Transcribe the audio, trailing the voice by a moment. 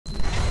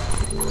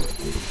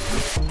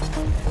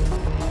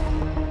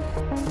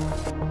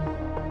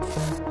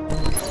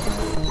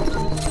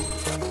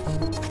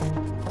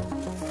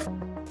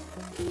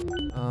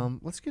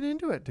let's get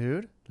into it,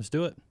 dude. Let's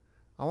do it.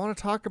 I want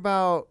to talk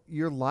about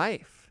your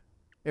life,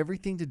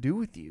 everything to do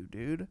with you,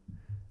 dude.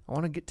 I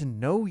want to get to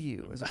know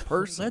you as a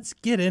person. Let's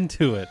get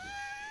into it.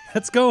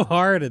 Let's go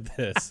hard at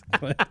this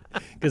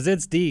because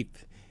it's deep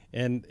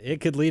and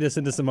it could lead us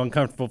into some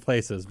uncomfortable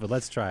places, but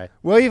let's try.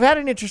 Well, you've had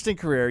an interesting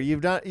career.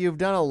 You've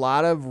done a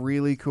lot of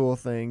really cool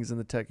things in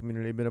the tech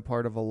community, been a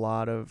part of a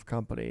lot of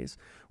companies.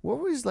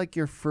 What was like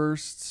your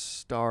first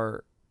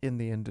start in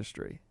the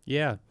industry?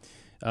 Yeah.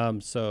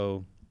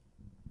 So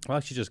I'll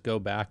actually just go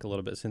back a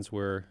little bit since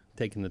we're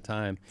taking the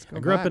time. I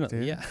grew up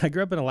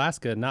in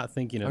Alaska, not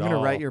thinking at all. I'm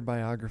going to write your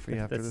biography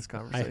after this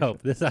conversation. I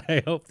hope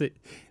that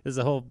this is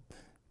a whole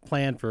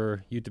plan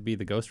for you to be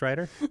the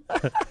ghostwriter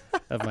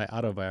of my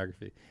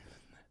autobiography.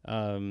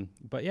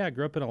 But yeah, I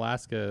grew up in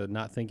Alaska,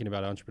 not thinking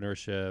about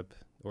entrepreneurship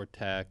or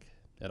tech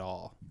at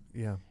all.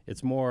 Yeah.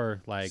 It's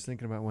more like just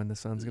thinking about when the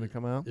sun's going to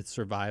come out. It's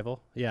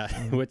survival. Yeah.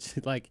 Which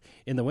like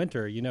in the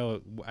winter, where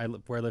I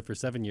lived for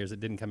 7 years, it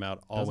didn't come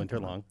out all winter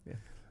long.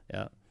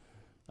 Yeah.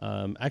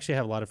 Actually I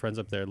have a lot of friends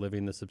up there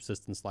living the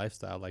subsistence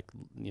lifestyle. Like,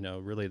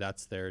 really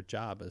that's their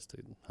job is to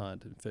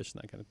hunt and fish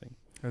and that kind of thing.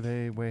 Are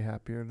they way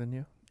happier than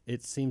you?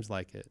 It seems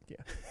like it. Yeah.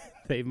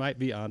 They might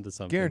be onto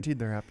something. Guaranteed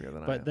they're happier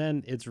than I am. But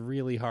then it's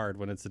really hard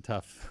when it's a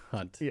tough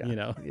hunt,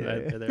 Yeah.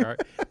 There are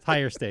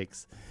higher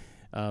stakes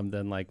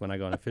than like when I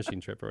go on a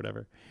fishing trip or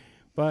whatever.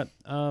 But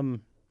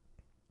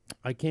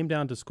I came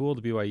down to school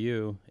to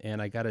BYU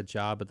and I got a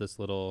job at this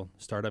little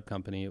startup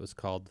company. It was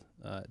called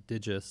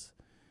Digis,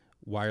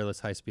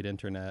 Wireless High-Speed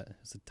Internet.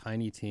 It's a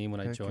tiny team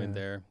when I joined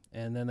there.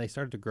 And then they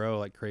started to grow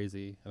like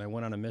crazy. And I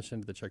went on a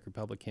mission to the Czech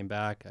Republic, came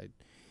back. I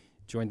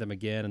joined them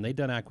again, and they'd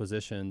done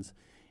acquisitions.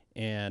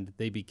 And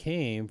they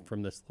became,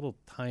 from this little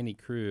tiny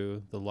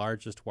crew, the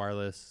largest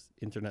wireless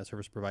internet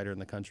service provider in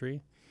the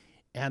country.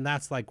 And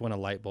that's like when a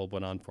light bulb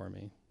went on for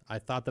me. I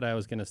thought that I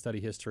was going to study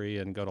history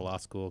and go to law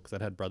school because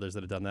I'd had brothers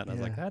that had done that. And I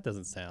was like, that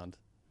doesn't sound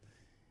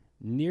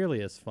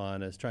nearly as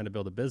fun as trying to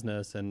build a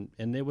business. And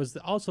it was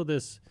also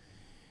this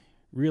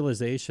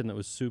realization that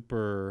was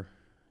super,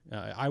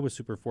 I was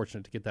super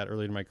fortunate to get that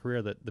early in my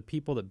career, that the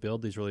people that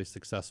build these really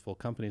successful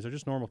companies are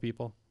just normal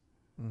people.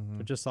 Mm-hmm.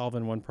 They're just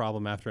solving one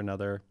problem after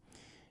another.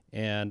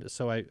 And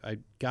so I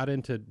got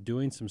into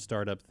doing some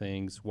startup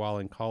things while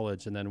in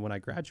college. And then when I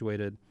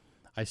graduated,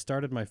 I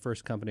started my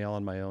first company all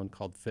on my own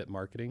called Fit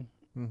Marketing.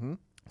 Mm-hmm.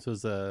 So it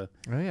was oh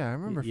yeah, I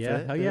remember yeah,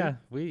 Fit. Oh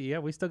yeah.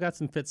 We still got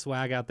some Fit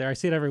swag out there. I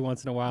see it every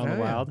once in a while in the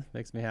wild.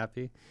 Makes me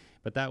happy.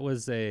 But that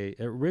was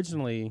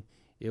originally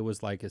it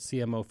was like a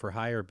CMO for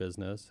hire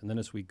business. And then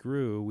as we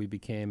grew, we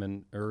became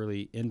an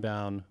early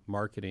inbound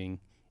marketing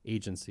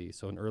agency.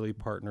 So an early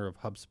partner of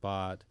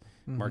HubSpot,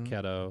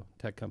 Marketo,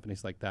 tech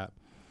companies like that.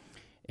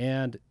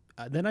 And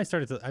then I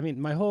started to,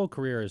 my whole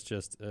career is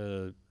just,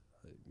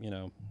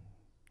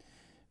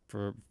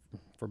 for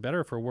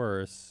better or for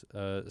worse,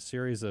 a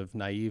series of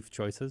naive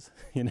choices,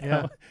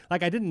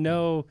 Like I didn't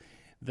know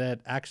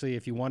that actually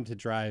if you wanted to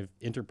drive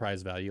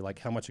enterprise value, like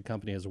how much a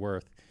company is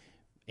worth,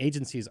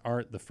 agencies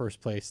aren't the first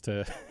place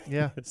to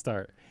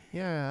start.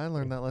 Yeah, I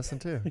learned that lesson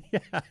too.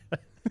 Yeah.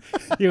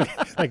 You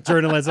like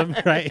journalism,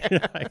 right?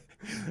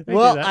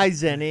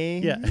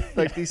 Izenny.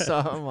 Like they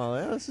saw them all.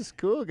 Yeah, this is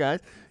cool, guys.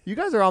 You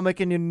guys are all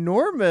making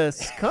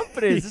enormous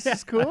companies. This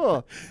is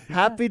cool.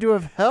 Happy to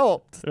have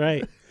helped.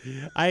 Right.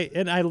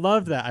 I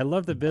love that. I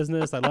love the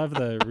business. I love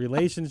the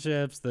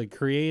relationships, the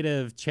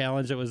creative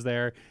challenge that was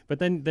there. But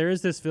then there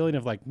is this feeling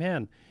of like,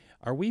 man,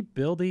 are we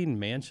building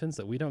mansions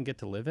that we don't get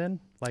to live in?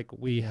 Like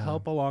we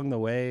help along the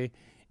way.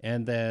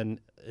 And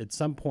then at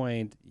some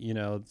point,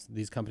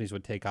 these companies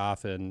would take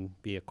off and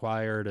be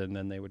acquired, and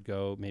then they would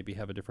go maybe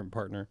have a different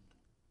partner.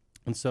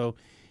 And so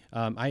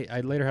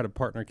I later had a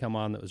partner come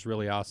on that was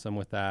really awesome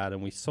with that,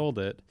 and we sold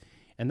it.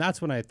 And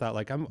that's when I thought,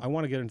 like, I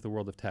want to get into the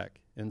world of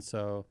tech. And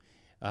so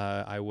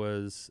I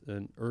was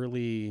an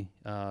early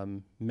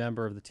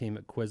member of the team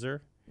at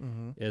Quizzer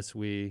as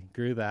we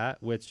grew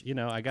that, which,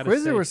 I got to say.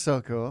 Quizzer was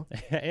so cool.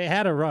 It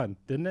had a run,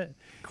 didn't it?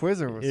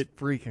 Quizzer was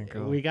freaking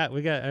cool.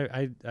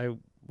 I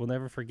will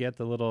never forget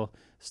the little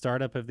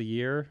Startup of the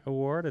Year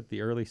award at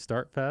the Early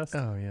Start Fest.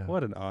 Oh, yeah.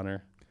 What an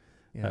honor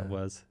that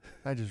was.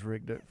 I just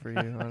rigged it for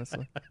you,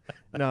 honestly.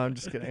 No, I'm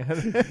just kidding.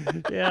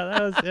 Yeah,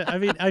 that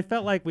was, I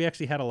felt like we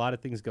actually had a lot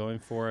of things going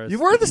for us. You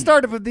were the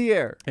Startup of the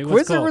Year.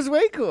 Quizzer was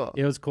way cool.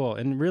 It was cool.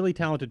 And really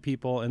talented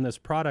people in this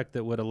product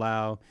that would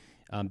allow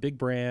big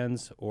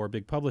brands or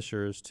big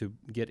publishers to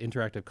get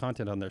interactive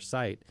content on their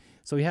site.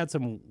 So we had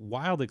some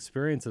wild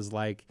experiences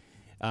like,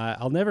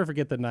 I'll never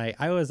forget the night.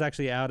 I was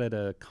actually out at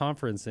a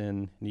conference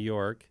in New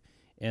York,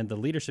 and the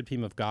leadership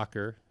team of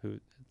Gawker,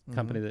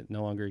 company that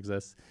no longer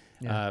exists,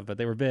 but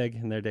they were big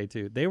in their day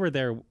too. They were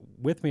there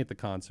with me at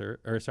the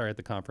at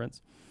the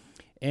conference.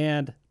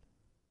 And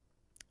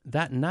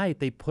that night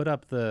they put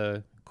up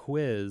the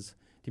quiz.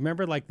 Do you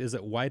remember, like, is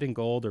it white and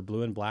gold or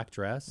blue and black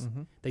dress?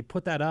 They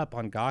put that up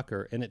on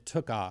Gawker, and it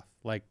took off,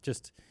 like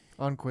just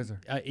on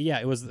Quizzer.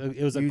 It was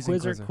a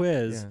Quizzer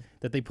quiz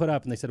that they put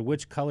up, and they said,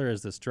 which color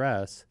is this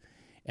dress?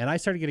 And I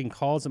started getting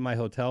calls at my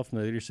hotel from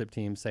the leadership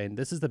team saying,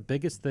 this is the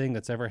biggest thing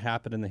that's ever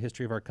happened in the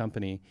history of our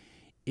company.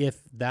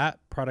 if that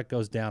product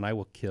goes down, I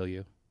will kill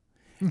you.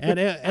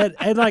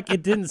 and like,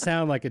 it didn't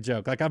sound like a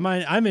joke. Like,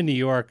 I'm in New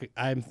York.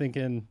 I'm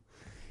thinking,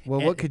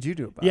 Well, what could you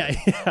do about it?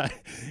 yeah,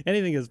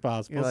 anything is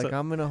possible. You're like,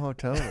 I'm in a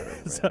hotel room.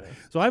 Right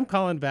so I'm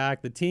calling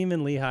back. The team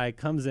in Lehigh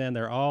comes in.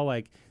 They're all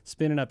like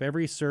spinning up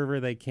every server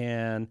they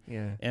can,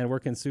 and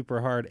working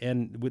super hard.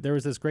 And there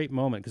was this great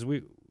moment because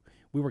we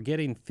were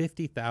getting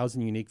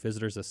 50,000 unique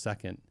visitors a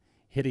second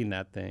hitting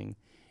that thing.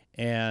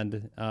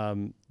 And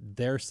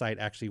their site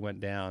actually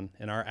went down,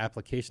 and our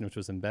application, which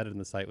was embedded in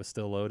the site, was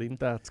still loading.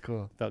 That's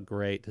cool. Felt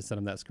great to send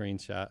them that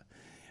screenshot.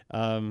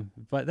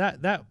 But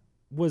that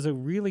was a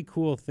really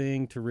cool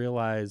thing to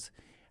realize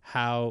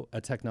how a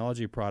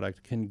technology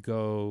product can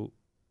go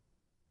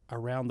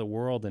around the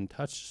world and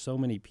touch so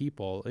many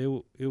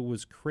people. It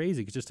was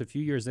crazy because just a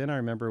few years in, I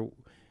remember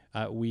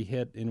we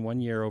hit in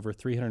 1 year over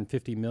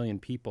 350 million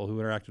people who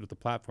interacted with the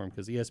platform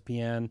because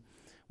ESPN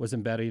was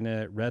embedding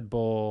it, Red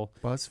Bull.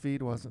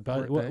 BuzzFeed wasn't.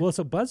 Well,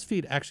 so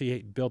BuzzFeed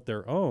actually built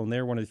their own.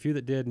 They were one of the few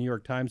that did. New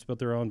York Times built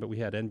their own, but we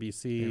had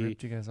NBC, They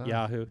ripped you guys off.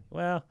 Yahoo.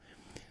 Well,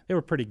 they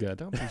were pretty good.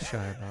 Don't be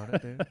shy about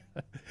it,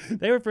 dude.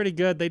 They were pretty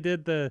good. They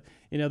did they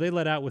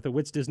let out with the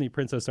Which Disney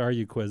Princess Are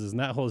You quizzes, and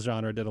that whole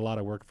genre did a lot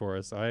of work for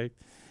us. So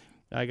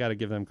I got to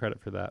give them credit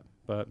for that.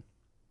 But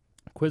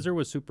Quizzer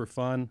was super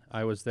fun.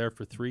 I was there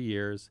for 3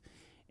 years,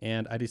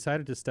 and I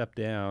decided to step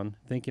down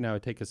thinking I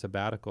would take a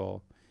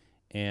sabbatical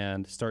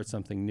and start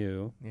something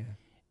new. Yeah.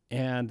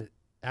 And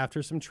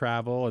after some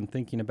travel and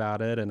thinking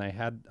about it, and I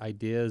had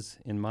ideas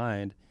in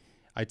mind,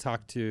 I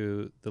talked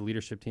to the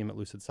leadership team at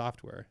Lucid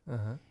Software.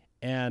 Uh-huh.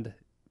 And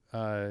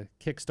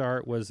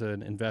Kickstart was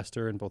an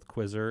investor in both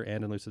Quizzer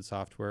and in Lucid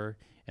Software,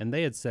 and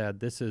they had said,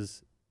 this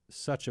is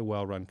such a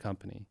well-run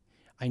company.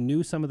 I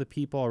knew some of the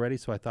people already,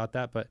 so I thought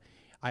that, but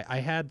I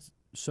had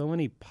so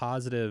many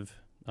positive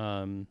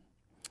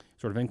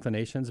sort of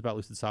inclinations about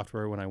Lucid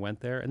Software when I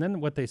went there. And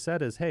then what they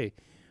said is, hey,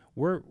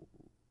 we're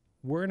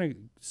in a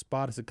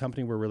spot as a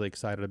company we're really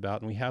excited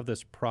about, and we have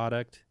this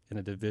product in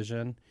a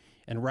division,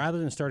 and rather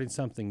than starting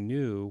something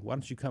new, why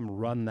don't you come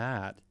run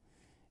that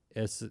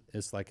as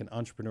like an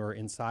entrepreneur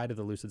inside of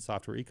the Lucid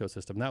Software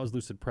ecosystem. That was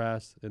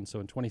Lucidpress, and so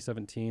in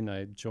 2017,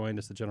 I joined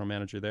as the general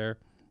manager there.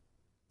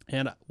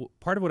 And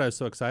part of what I was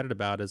so excited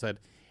about is I'd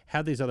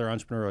had these other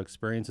entrepreneurial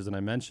experiences, and I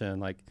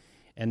mentioned, like,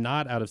 and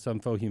not out of some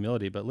faux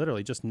humility, but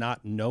literally just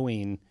not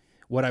knowing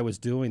what I was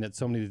doing at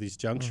so many of these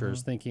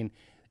junctures, thinking,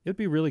 it would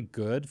be really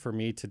good for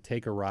me to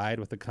take a ride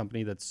with a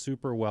company that's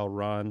super well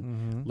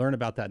run, learn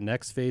about that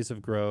next phase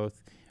of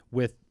growth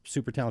with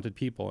super talented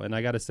people. And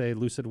I got to say,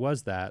 Lucid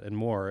was that and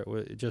more. It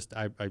was just,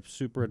 I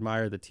super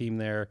admire the team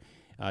there.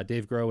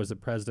 Dave Groh was the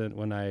president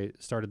when I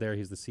started there.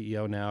 He's the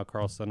CEO now.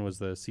 Carlson was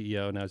the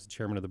CEO. Now he's the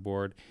chairman of the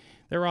board.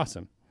 They're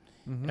awesome.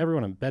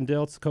 Everyone, Ben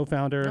Diltz,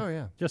 co-founder. Oh,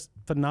 yeah. Just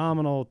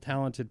phenomenal,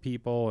 talented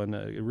people and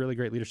a really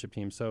great leadership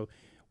team. So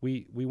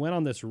we went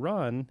on this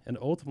run, and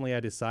ultimately I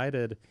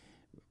decided,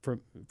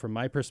 from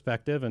my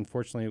perspective, and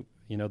fortunately,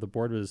 the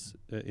board was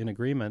in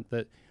agreement,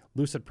 that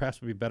Lucidpress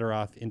would be better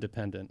off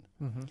independent.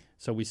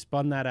 So we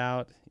spun that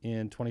out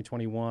in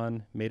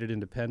 2021, made it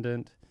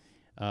independent,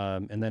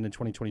 and then in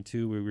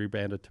 2022 we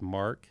rebranded to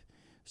Marq.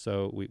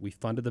 So we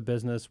funded the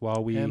business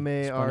while we spun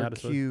out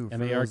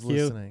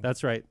MARQ.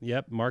 That's right.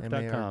 Yep,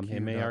 Marq.com.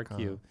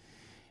 MARQ.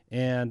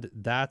 And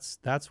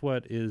that's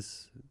what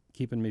is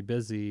keeping me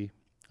busy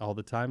all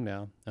the time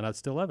now, and I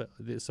still love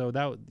it. So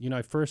that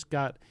I first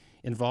got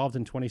involved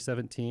in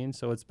 2017,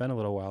 so it's been a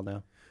little while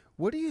now.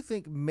 What do you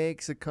think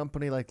makes a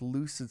company like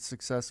Lucid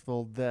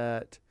successful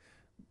that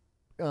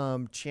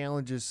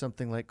challenges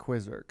something like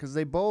Quizzer? Because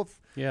they both,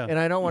 and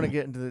I don't want to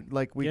get into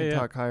we can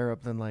talk higher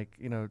up than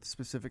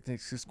specific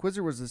things, because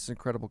Quizzer was this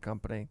incredible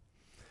company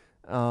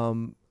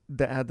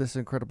that had this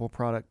incredible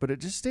product, but it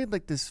just stayed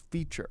like this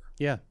feature.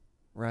 Yeah.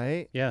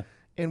 Right? Yeah.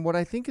 And what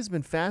I think has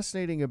been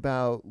fascinating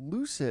about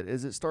Lucid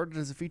is it started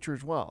as a feature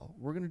as well.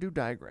 We're going to do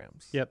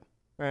diagrams. Yep.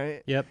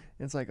 Right? Yep.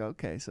 It's like,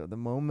 okay, so the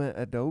moment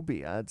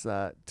Adobe adds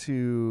that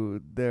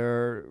to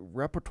their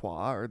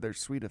repertoire or their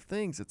suite of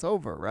things, it's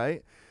over,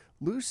 right?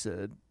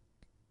 Lucid,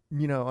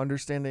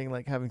 understanding,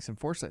 like, having some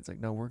foresight, it's like,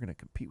 no, we're going to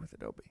compete with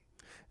Adobe.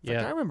 In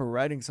fact, I remember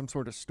writing some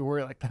sort of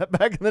story like that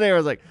back in the day. I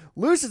was like,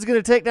 Lucid's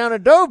going to take down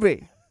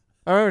Adobe.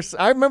 I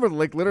remember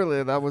like,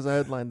 literally, that was a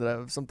headline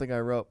of something I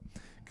wrote.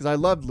 Because I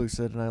loved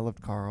Lucid, and I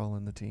loved Carl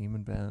and the team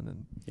and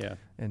Ben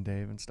and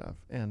Dave and stuff.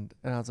 And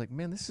I was like,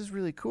 man, this is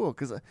really cool.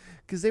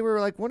 Because they were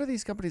like one of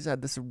these companies that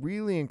had this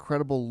really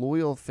incredible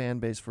loyal fan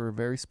base for a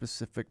very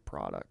specific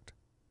product,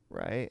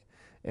 right?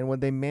 And when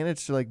they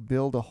managed to like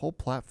build a whole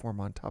platform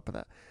on top of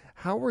that,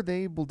 how were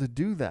they able to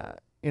do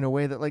that in a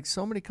way that like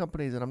so many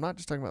companies, and I'm not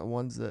just talking about the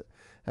ones that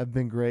have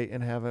been great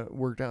and haven't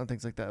worked out and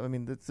things like that. I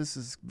mean, this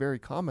is very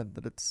common,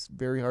 that it's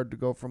very hard to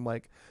go from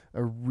like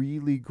a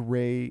really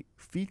great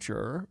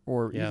feature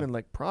or even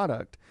like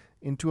product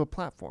into a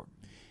platform.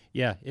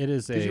 Yeah, it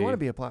is because you want to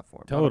be a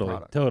platform.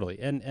 Totally.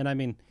 And I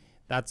mean,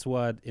 that's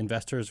what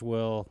investors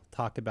will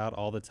talk about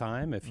all the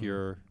time. If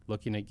you're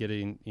looking at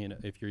getting,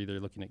 if you're either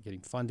looking at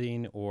getting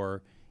funding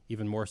or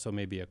even more so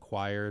maybe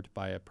acquired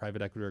by a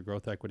private equity or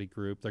growth equity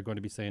group, they're going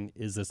to be saying,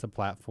 is this a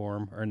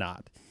platform or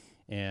not?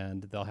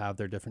 And they'll have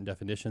their different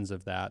definitions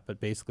of that. But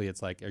basically,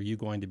 it's like, are you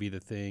going to be the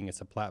thing?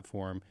 It's a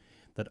platform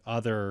that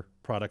other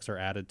products are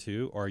added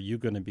to, or are you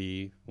going to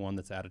be one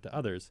that's added to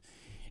others?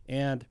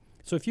 And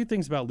so a few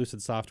things about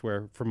Lucid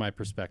Software from my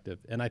perspective.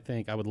 And I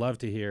think I would love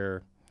to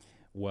hear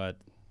what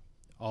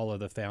all of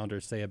the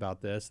founders say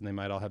about this, and they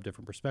might all have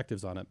different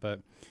perspectives on it.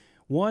 But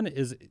one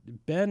is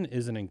Ben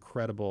is an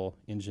incredible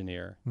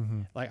engineer.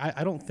 Like,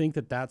 I don't think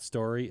that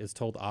story is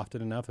told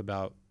often enough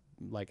about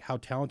like how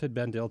talented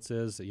Ben Dilts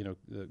is. You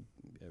know,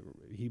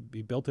 he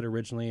built it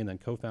originally and then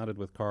co-founded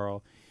with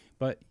Carl.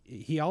 But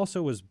he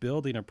also was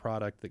building a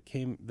product that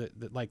came,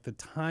 that like the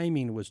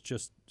timing was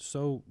just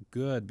so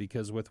good,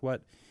 because with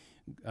what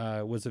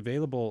was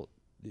available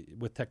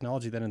with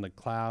technology then in the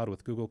cloud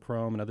with Google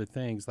Chrome and other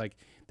things, like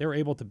they were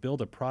able to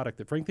build a product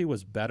that frankly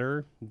was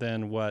better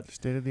than what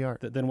state of the art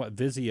than what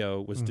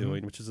Visio was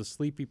doing, which is a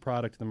sleepy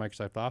product in the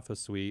Microsoft Office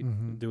suite,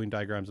 doing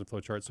diagrams and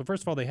flowcharts. So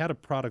first of all, they had a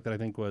product that I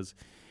think was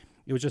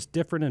just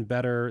different and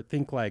better.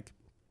 Think like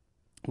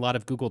a lot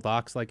of Google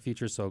Docs like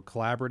features, so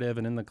collaborative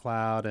and in the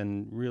cloud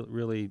and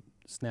really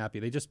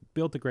snappy. They just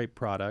built a great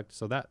product.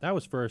 So that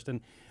was first.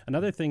 And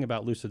another thing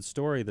about Lucid's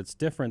story that's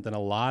different than a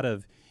lot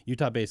of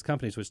Utah-based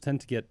companies, which tend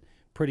to get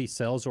pretty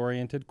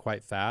sales-oriented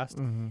quite fast,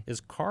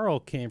 is Carl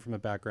came from a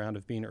background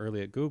of being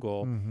early at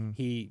Google.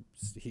 He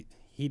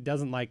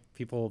doesn't like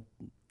people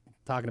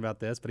talking about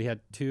this, but he had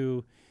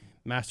 2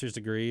 master's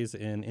degrees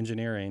in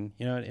engineering.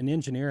 You know, an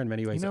engineer in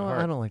many ways. You know, at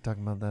heart. I don't like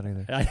talking about that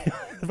either.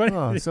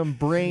 Oh, some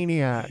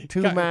brainiac,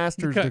 2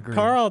 master's degrees.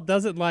 Carl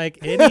doesn't like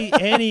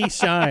any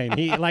shine.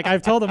 He like I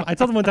told him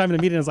one time in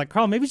a meeting, I was like,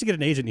 Carl, maybe you should get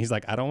an agent. He's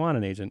like, I don't want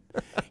an agent.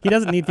 He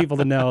doesn't need people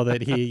to know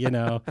that he, you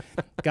know,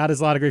 got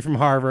his law degree from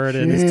Harvard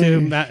and his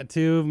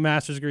 2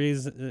 master's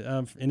degrees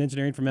in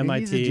engineering from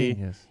MIT. He's a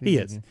genius. He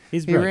is.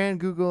 He's he ran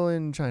Google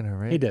in China,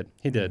 right? He did.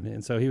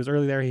 And so he was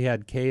early there. He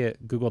had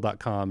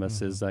k@google.com as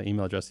his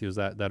email address. He was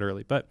that early.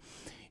 But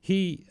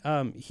he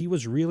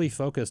was really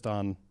focused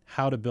on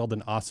how to build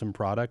an awesome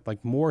product,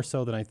 like more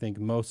so than I think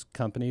most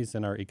companies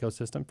in our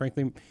ecosystem,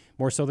 frankly,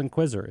 more so than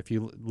Quizzer, if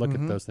you look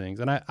at those things.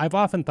 And I've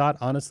often thought,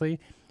 honestly,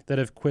 that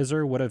if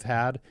Quizzer would have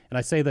had, and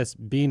I say this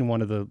being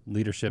one of the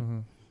leadership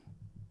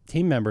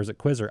team members at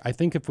Quizzer, I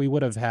think if we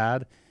would have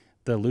had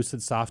the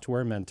Lucid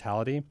Software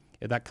mentality,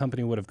 that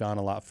company would have gone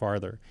a lot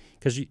farther.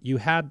 Because you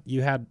had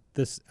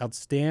this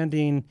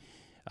outstanding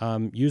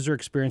user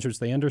experience, which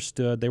they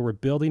understood. They were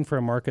building for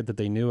a market that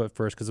they knew at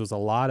first, because there was a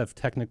lot of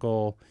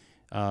technical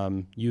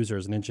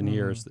users and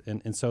engineers.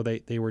 And so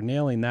they were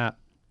nailing that.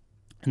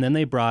 And then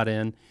they brought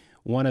in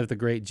one of the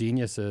great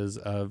geniuses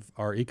of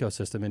our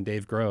ecosystem in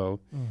Dave Groh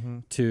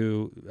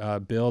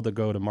to build a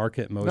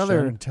go-to-market motion.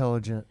 Another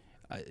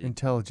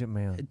intelligent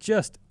man.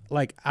 Just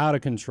like out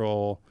of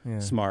control,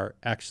 smart,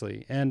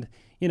 actually. And,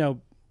 you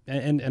know,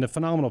 and a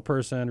phenomenal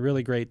person,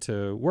 really great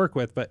to work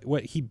with. But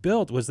what he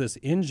built was this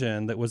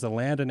engine that was a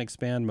land and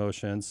expand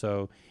motion.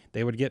 So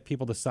they would get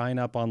people to sign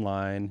up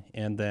online,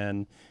 and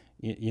then,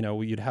 you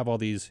know, you'd have all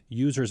these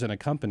users in a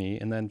company,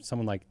 and then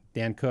someone like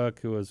Dan Cook,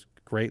 who was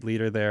a great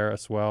leader there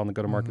as well on the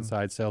go-to-market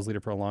side, sales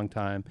leader for a long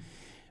time.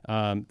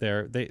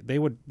 They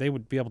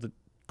would be able to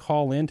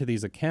call into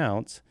these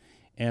accounts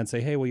and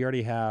say, hey, well, you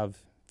already have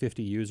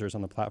 50 users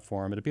on the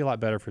platform. It'd be a lot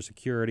better for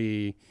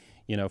security,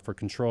 you know, for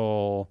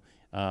control,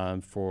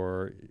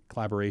 for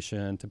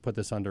collaboration, to put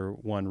this under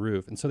one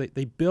roof. And so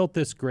they built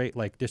this great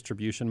like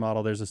distribution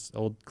model. There's this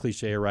old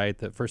cliche, right,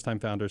 that first-time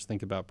founders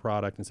think about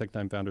product and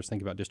second-time founders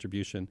think about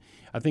distribution.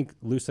 I think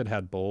Lucid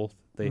had both.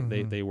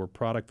 They were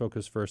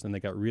product-focused first, and they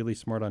got really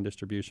smart on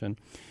distribution.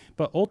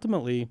 But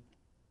ultimately,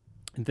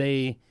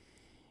 they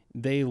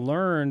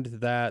learned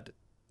that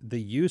the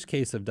use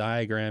case of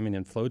diagramming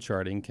and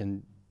flowcharting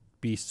can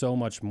be so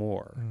much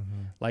more.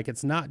 Like,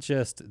 it's not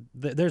just,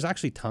 there's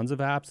actually tons of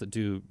apps that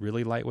do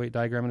really lightweight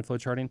diagramming and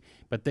flowcharting,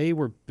 but they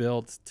were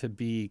built to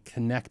be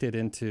connected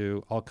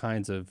into all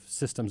kinds of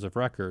systems of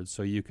records.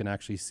 So you can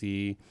actually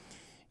see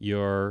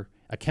your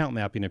account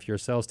mapping if you're a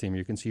sales team, or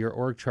you can see your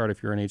org chart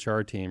if you're an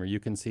HR team, or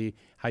you can see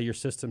how your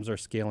systems are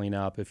scaling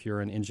up if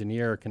you're an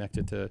engineer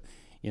connected to,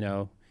 you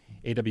know,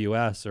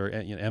 AWS or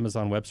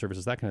Amazon Web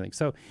Services, that kind of thing.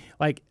 So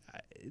like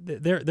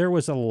there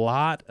was a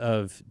lot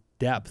of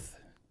depth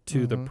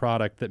to the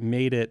product that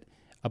made it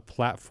a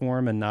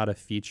platform and not a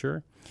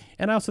feature.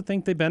 And I also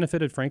think they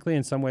benefited, frankly,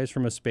 in some ways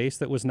from a space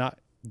that was not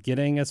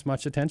getting as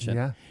much attention.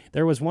 Yeah.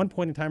 There was one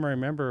point in time I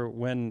remember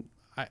when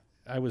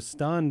I was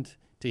stunned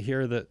to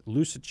hear that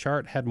Lucid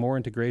Chart had more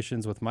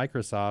integrations with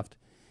Microsoft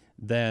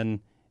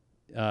than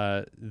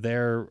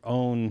their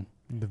own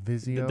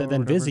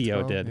than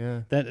Visio did.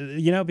 Yeah. That,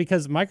 you know,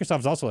 because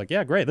Microsoft's also like,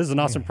 yeah, great, this is an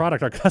awesome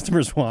product, our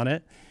customers want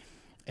it.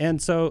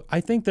 And so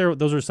I think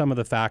those are some of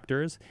the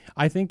factors.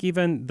 I think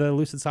even the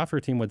Lucid software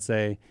team would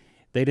say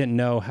they didn't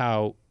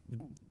know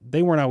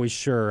they weren't always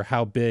sure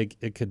how big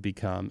it could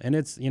become. And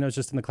it's, you know, it's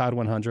just in the Cloud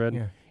 100.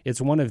 Yeah.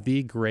 It's one of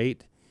the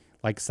great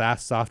like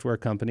SaaS software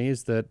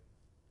companies that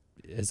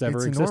has ever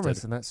it's existed.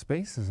 enormous, and that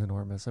space is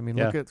enormous. I mean,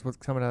 Yeah. look at what's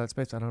coming out of that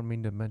space. I don't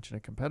mean to mention a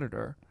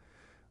competitor,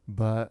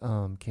 but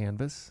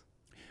Canvas,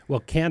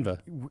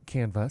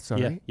 Canva,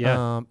 sorry,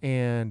 Yeah.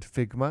 and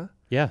Figma,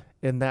 Yeah.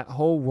 and that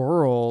whole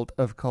world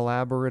of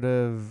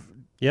collaborative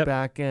Yep.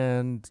 back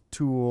end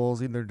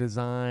tools, either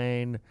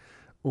design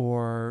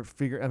or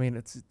figure. I mean,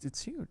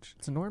 it's huge.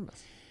 It's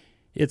enormous.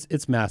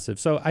 It's massive.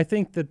 So I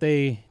think that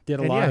they did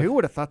a And lot. yeah, of, who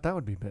would have thought that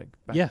would be big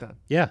back then?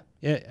 Yeah.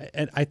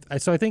 And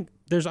so I think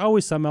there's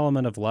always some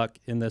element of luck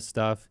in this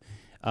stuff,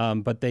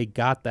 but they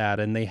got that,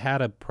 and they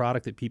had a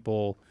product that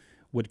people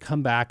would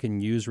come back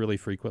and use really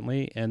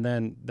frequently. And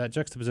then that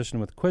juxtaposition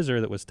with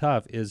Quizzer that was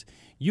tough is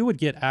you would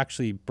get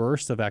actually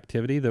bursts of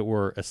activity that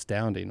were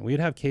astounding. We'd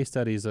have case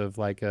studies of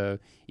like a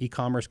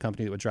e-commerce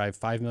company that would drive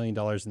 $5 million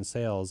in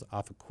sales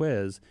off a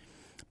quiz,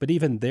 but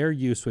even their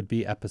use would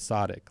be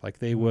episodic. Like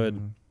they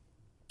would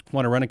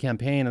want to run a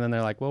campaign, and then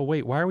they're like, well,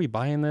 wait, why are we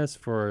buying this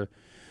for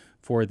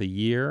the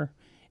year?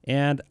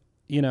 And,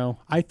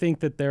 I think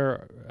that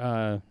there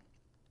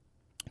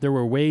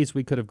were ways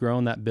we could have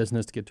grown that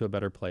business to get to a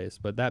better place.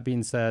 But that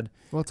being said,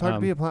 well, it's hard to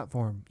be a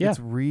platform. Yeah. It's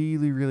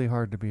really, really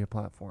hard to be a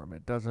platform.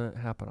 It doesn't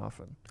happen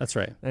often. That's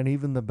right. And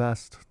even the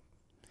best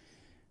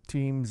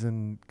teams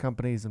and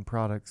companies and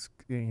products,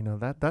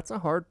 that's a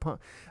hard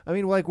I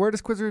mean, like, where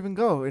does Quizzer even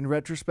go? In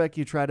retrospect,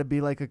 you try to be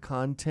like a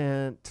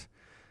content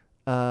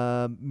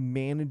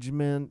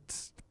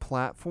management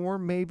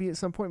platform maybe at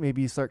some point.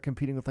 Maybe you start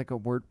competing with like a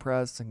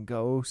WordPress and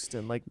Ghost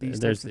and like these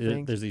types of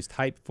things. There's these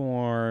type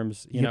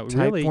forms.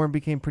 Typeform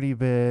became pretty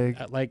big.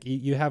 Like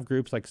you have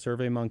groups like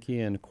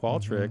SurveyMonkey and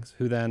Qualtrics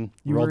who then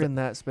you were in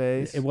that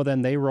space. Well,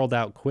 then they rolled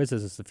out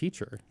quizzes as a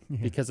feature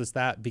because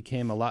that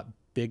became a lot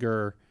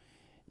bigger,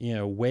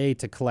 way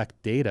to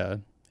collect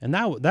data. And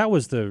that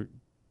was the,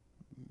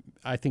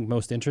 I think,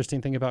 most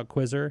interesting thing about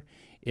Quizzer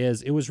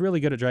is it was really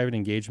good at driving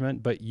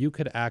engagement, but you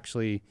could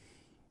actually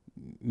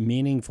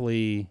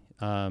meaningfully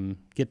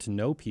get to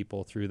know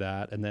people through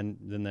that, and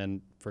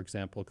then for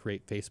example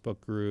create Facebook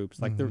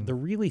groups. Like the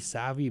really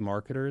savvy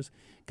marketers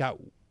got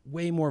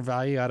way more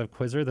value out of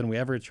Quizzer than we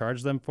ever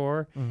charged them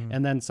for,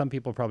 and then some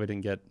people probably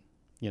didn't get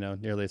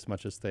nearly as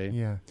much as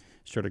they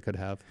sure could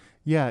have.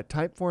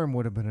 Typeform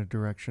would have been a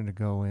direction to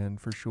go in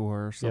for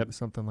sure.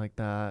 Something like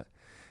that.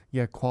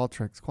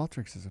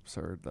 Qualtrics is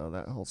absurd though.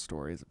 That whole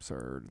story is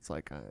absurd. It's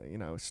like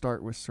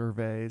start with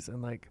surveys,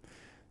 and like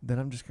then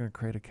I'm just going to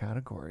create a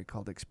category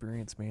called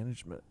experience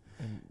management.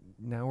 And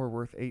now we're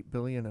worth $8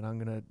 billion, and I'm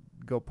going to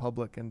go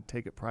public and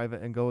take it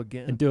private and go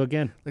again. And do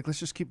again. Like, let's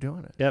just keep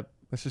doing it. Yep.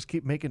 Let's just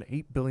keep making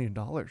 $8 billion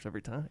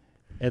every time.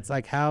 It's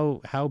like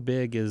how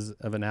big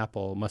of an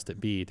apple must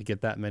it be to get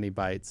that many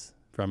bites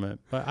from it?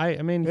 But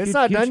I mean, it's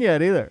not done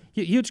yet either.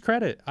 Huge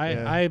credit.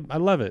 I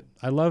love it.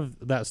 I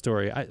love that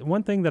story.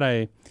 One thing that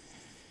I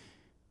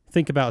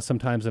think about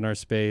sometimes in our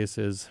space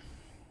is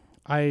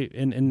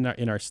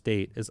in our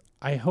state is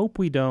I hope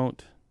we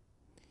don't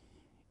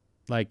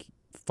like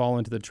fall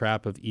into the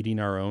trap of eating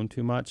our own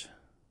too much.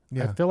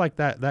 I feel like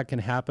that can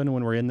happen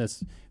when we're in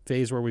this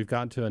phase where we've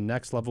gotten to a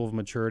next level of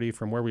maturity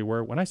from where we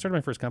were. When I started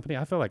my first company,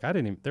 I felt like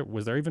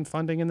was there even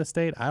funding in the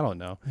state? I don't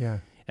know. Yeah.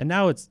 And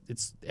now it's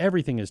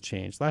everything has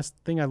changed. Last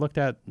thing I looked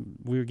at,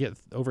 we would get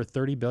over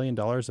 $30 billion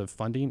of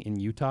funding in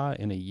Utah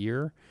in a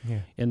year. Yeah.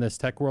 In this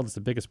tech world, it's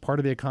the biggest part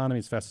of the economy.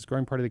 It's the fastest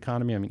growing part of the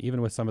economy. I mean,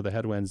 even with some of the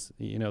headwinds,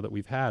 that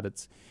we've had,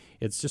 it's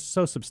just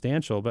so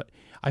substantial. But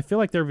I feel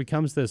like there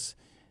becomes this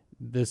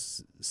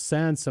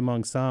sense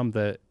among some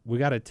that we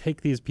got to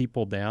take these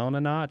people down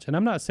a notch. And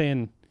I'm not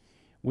saying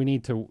we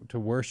need to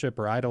worship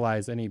or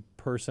idolize any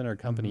person or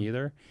company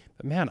either.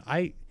 But man,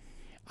 I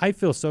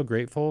feel so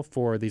grateful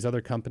for these other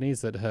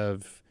companies that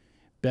have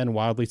been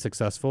wildly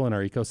successful in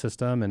our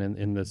ecosystem and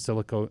in the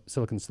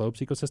Silicon Slopes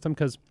ecosystem,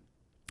 because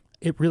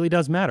it really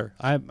does matter.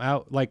 I'm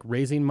out like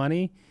raising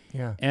money,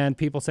 and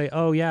people say,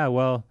 oh yeah,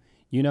 well,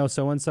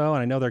 so-and-so,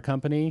 and I know their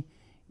company.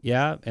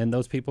 Yeah, and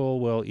those people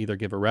will either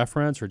give a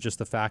reference or just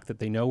the fact that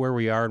they know where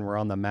we are and we're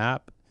on the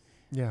map.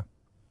 Yeah.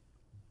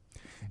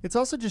 It's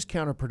also just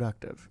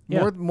counterproductive.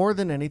 More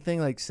than anything,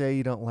 like say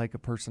you don't like a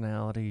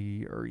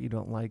personality or you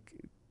don't like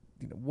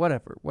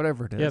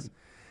whatever it is.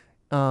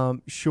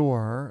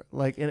 Sure.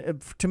 Like,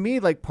 and to me,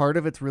 like part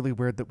of it's really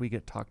weird that we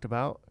get talked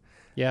about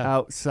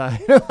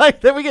outside. Like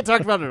that we get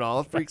talked about at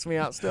all. It freaks me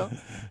out still.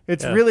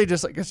 It's really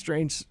just like a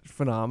strange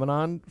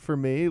phenomenon for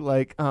me.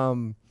 Like,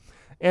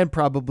 and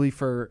probably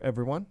for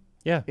everyone.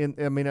 Yeah.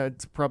 I mean,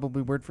 it's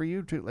probably weird for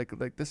you too.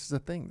 Like this is a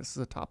thing. This is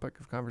a topic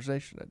of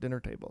conversation at dinner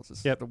tables.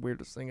 This is the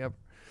weirdest thing ever.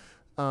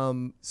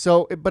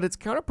 But it's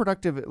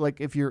counterproductive. Like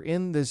if you're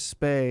in this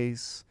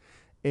space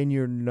and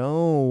you're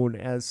known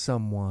as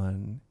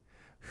someone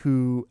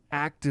who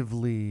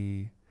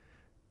actively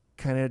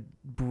kind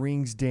of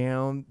brings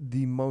down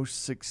the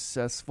most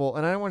successful,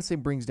 and I don't want to say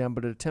brings down,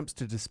 but it attempts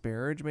to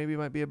disparage, maybe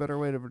might be a better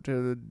way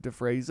to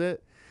phrase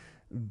it,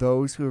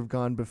 those who have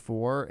gone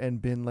before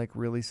and been like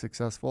really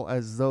successful,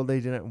 as though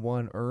they didn't,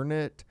 one, earn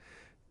it,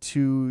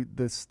 two,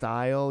 the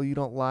style you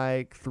don't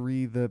like,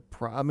 three,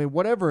 I mean,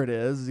 whatever it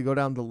is, you go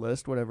down the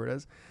list, whatever it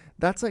is,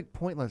 that's like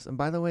pointless. And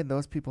by the way,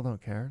 those people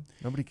don't care.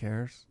 Nobody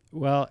cares.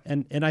 Well,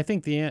 and I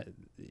think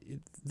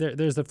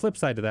there's the flip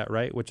side to that,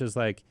 right? Which is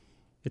like,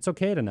 it's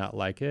okay to not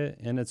like it,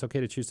 and it's okay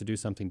to choose to do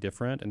something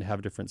different and have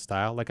a different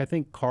style. Like I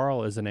think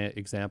Carl is an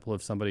example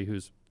of somebody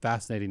who's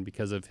fascinating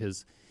because of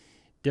his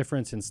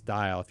difference in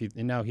style.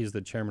 And now he's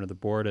the chairman of the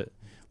board at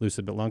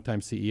Lucid, but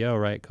longtime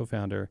CEO, right,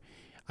 co-founder.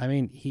 I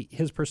mean,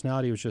 his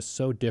personality was just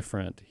so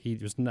different. He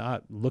was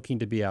not looking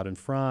to be out in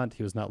front.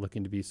 He was not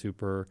looking to be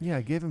super. Yeah,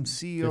 I gave him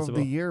CEO visible. of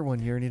the year one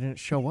year, and he didn't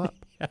show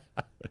up.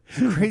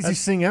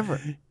 Craziest thing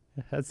ever.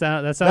 That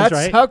sounds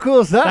right. How cool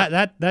is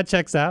that? That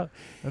checks out.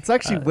 That's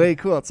actually way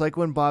cool. It's like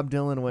when Bob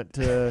Dylan went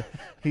to,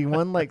 he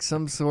won like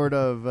some sort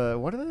of,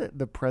 what are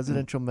the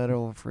Presidential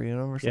Medal of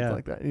Freedom or something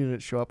like that. He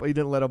didn't show up. He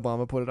didn't let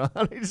Obama put it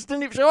on. He just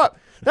didn't even show up.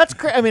 That's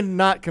crazy. I mean,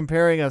 not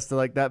comparing us to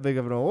like that big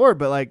of an award,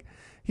 but like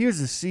he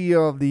was the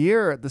CEO of the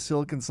year at the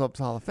Silicon Slopes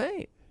Hall of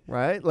Fame,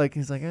 right? Like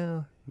he's like,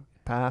 oh,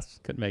 pass.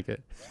 Couldn't make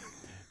it.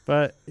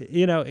 But,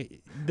 you know.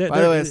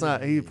 By the way, it's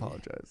not, he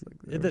apologized.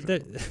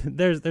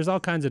 There's all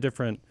kinds of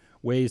different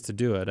ways to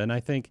do it. And I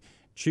think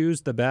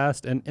choose the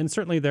best. And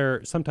certainly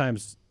there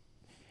sometimes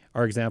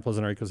are examples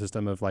in our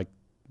ecosystem of like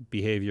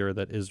behavior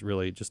that is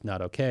really just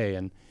not okay.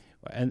 And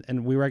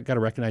we got to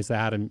recognize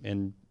that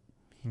and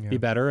be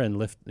better and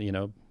lift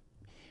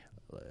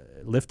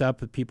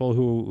up people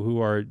who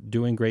are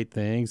doing great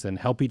things and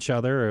help each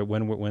other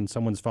when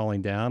someone's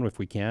falling down, if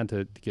we can,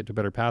 to get to a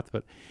better path.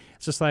 But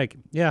it's just like,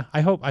 yeah,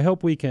 I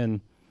hope we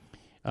can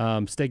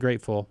stay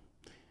grateful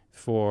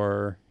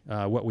for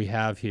what we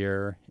have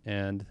here.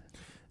 And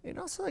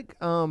also like,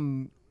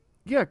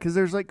 yeah, because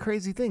there's like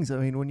crazy things. I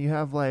mean, when you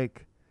have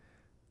like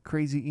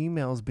crazy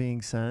emails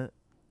being sent,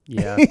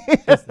 yeah,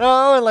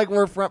 and like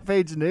we're front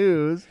page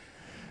news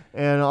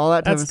and all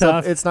that type That's of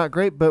stuff, tough. it's not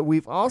great. But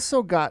we've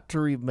also got to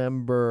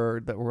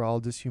remember that we're all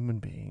just human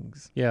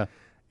beings. Yeah.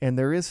 And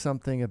there is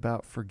something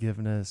about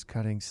forgiveness,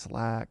 cutting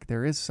slack.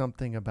 There is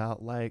something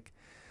about like,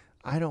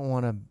 I don't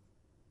want to,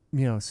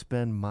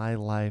 spend my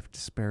life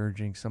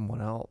disparaging someone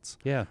else.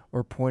 Yeah.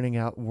 Or pointing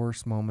out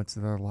worse moments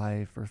of their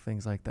life or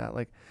things like that.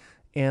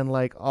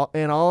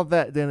 All of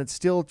that, then it's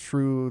still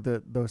true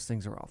that those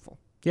things are awful.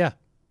 Yeah.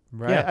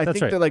 Right. Yeah, I that's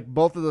think right. that like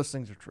both of those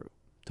things are true.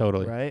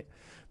 Totally. Right.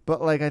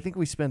 But like, I think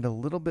we spend a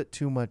little bit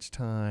too much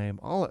time,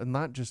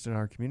 not just in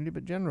our community,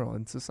 but general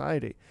in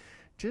society,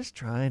 just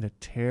trying to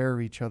tear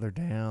each other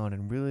down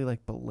and really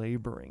like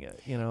belaboring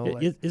it,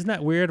 Isn't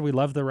that weird? We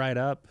love the ride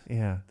up.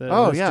 Yeah.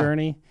 This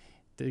journey.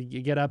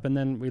 You get up, and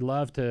then we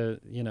love to,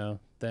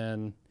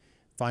 then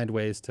find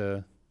ways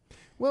to.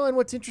 Well, and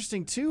what's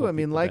interesting too, I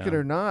mean, like down. it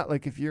or not,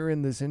 like if you're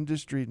in this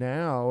industry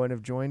now and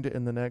have joined it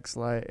in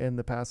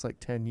the past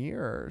 10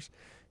 years,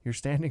 you're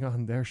standing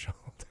on their shoulder.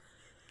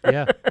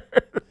 Yeah.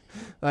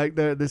 Like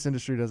this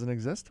industry doesn't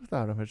exist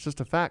without them. It's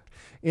just a fact.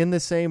 In the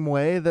same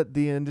way that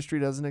the industry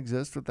doesn't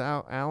exist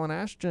without Alan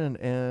Ashton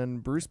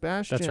and Bruce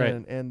Bastian. That's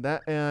right.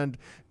 and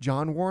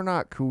John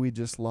Warnock, who we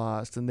just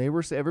lost. And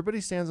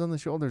everybody stands on the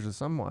shoulders of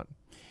someone.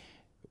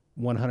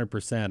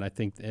 100%. I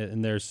think,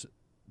 and there's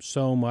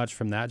so much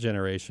from that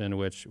generation,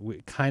 which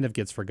kind of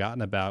gets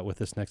forgotten about with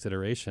this next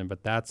iteration,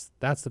 but that's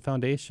the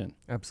foundation.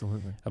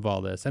 Absolutely. Of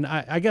all this. And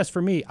I guess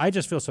for me, I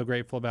just feel so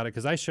grateful about it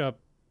because I show up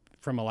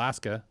from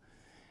Alaska,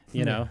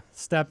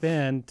 step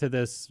into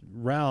this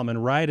realm,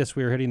 and right as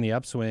we were hitting the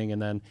upswing, and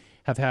then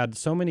have had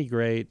so many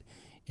great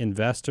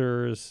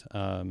investors,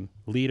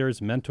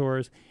 leaders,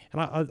 mentors.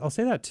 And I'll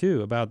say that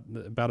too about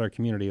our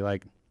community.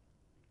 Like,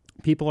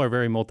 people are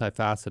very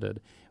multifaceted.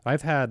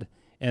 I've had,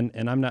 and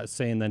I'm not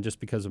saying then just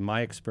because of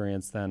my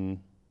experience, then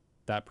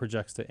that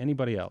projects to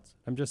anybody else.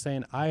 I'm just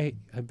saying I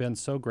have been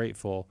so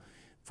grateful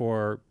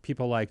for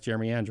people like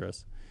Jeremy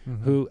Andrus,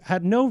 who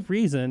had no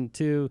reason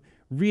to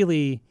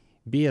really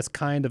be as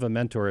kind of a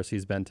mentor as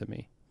he's been to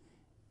me.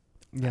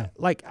 Yeah.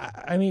 Like,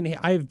 I mean,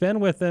 I've been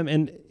with him,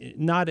 and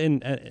not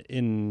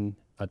in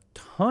a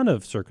ton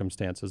of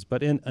circumstances,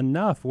 but in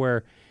enough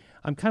where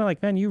I'm kind of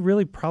like, man, you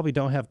really probably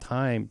don't have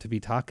time to be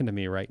talking to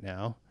me right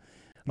now.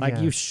 Like,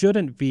 you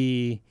shouldn't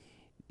be,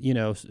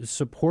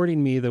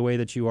 supporting me the way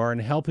that you are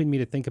and helping me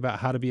to think about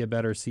how to be a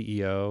better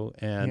CEO.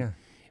 And,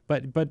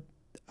 but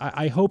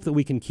I hope that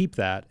we can keep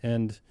that.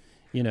 And,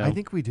 I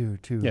think we do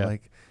too. Yeah.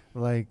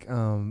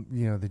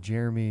 The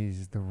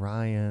Jeremys, the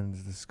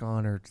Ryans, the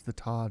Sconnerts, the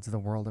Todds of the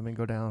world. I mean,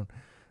 go down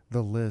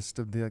the list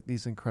of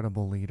these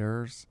incredible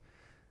leaders.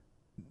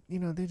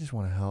 They just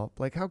want to help.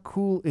 Like, how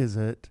cool is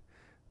it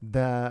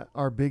that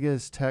our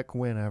biggest tech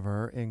win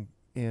ever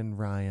in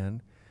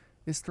Ryan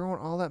is throwing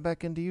all that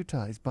back into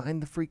Utah? He's buying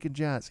the freaking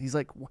Jazz. He's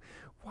like,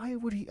 why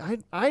would he?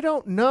 I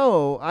don't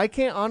know. I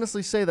can't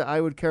honestly say that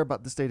I would care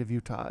about the state of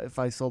Utah if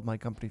I sold my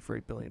company for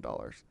 $8 billion.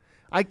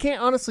 I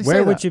can't honestly say that.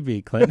 Where would you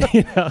be, Clint?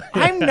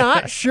 I'm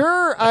not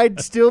sure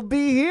I'd still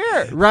be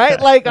here, right?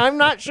 Like, I'm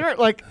not sure.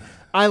 Like,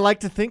 I like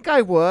to think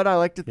I would. I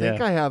like to think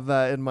Yeah. I have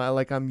that in my,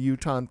 like, I'm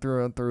Utah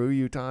through and through,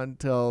 Utah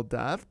till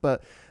death,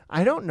 but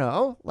I don't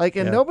know. Like,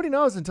 and Yeah. nobody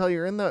knows until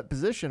you're in that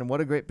position, and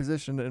what a great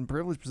position and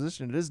privileged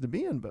position it is to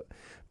be in.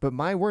 But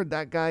my word,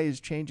 that guy is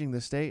changing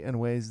the state in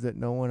ways that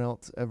no one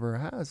else ever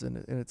has in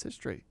its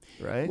history,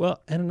 right?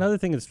 Well, and another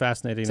thing that's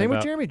fascinating Same with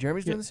about Jeremy.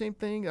 Jeremy's Yeah. doing the same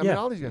thing. I mean,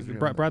 all these guys are doing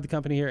brought, that. brought the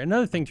company here.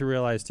 Another thing to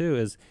realize too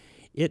is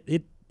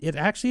it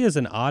actually is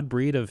an odd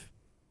breed of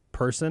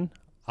person,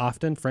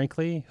 often,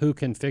 frankly, who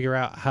can figure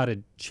out how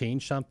to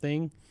change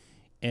something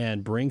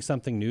and bring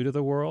something new to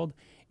the world.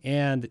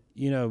 And,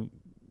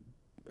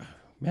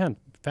 man,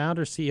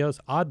 founders, CEOs,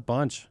 odd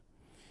bunch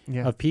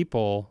Yeah. of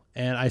people.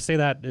 And I say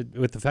that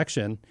with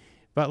affection.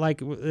 But like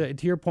to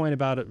your point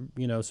about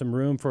some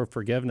room for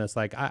forgiveness,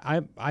 like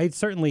I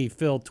certainly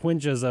feel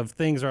twinges of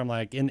things where I'm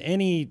like in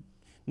any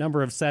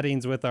number of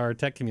settings with our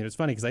tech community. It's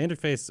funny because I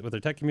interface with our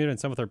tech community and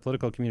some with our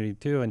political community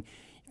too. And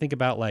you think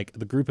about like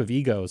the group of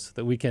egos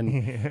that we can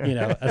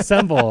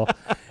assemble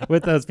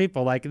with those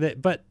people. Like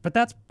but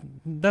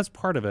that's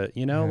part of it.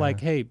 Like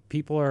hey,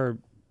 people are.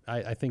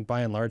 I think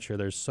by and large here,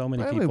 there's so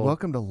many people.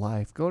 Welcome to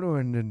life. Go to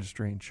an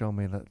industry and show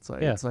me that's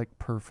like it's like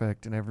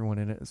perfect, and everyone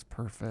in it is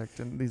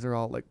perfect, and these are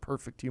all like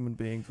perfect human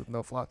beings with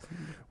no flaws.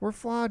 We're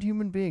flawed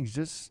human beings.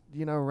 Just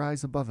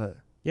rise above it.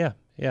 Yeah.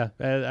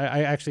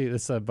 I actually,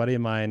 this buddy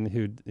of mine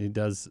who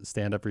does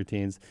stand-up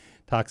routines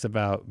talks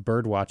about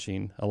bird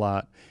watching a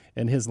lot,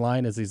 and his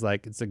line is he's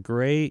like, "It's a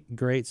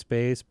great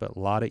space, but a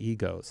lot of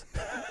egos."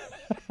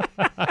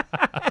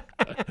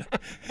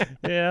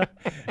 Yeah,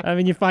 I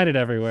mean you find it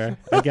everywhere,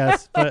 I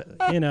guess. But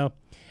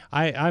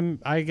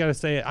I gotta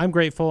say I'm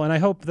grateful, and I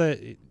hope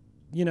that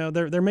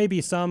there may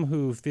be some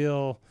who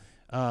feel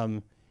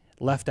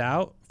left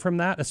out from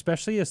that,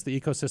 especially as the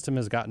ecosystem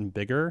has gotten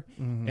bigger,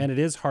 and it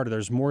is harder.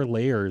 There's more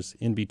layers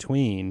in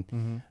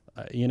between.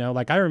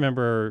 Like I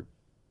remember,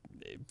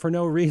 for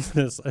no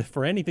reason,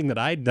 for anything that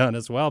I'd done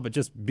as well, but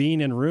just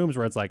being in rooms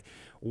where it's like,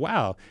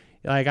 wow.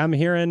 Like I'm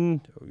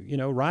hearing,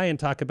 Ryan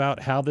talk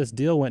about how this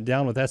deal went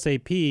down with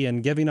SAP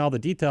and giving all the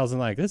details,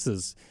 and like this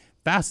is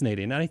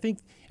fascinating. And I think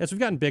as we've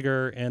gotten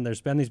bigger and there's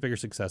been these bigger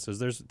successes,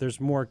 there's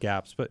more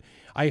gaps. But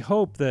I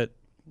hope that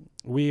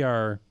we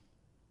are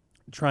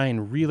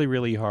trying really,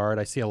 really hard.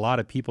 I see a lot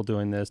of people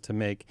doing this to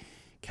make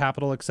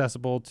capital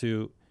accessible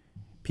to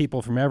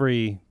people from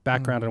every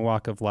background and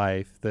walk of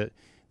life. That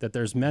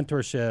there's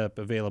mentorship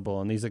available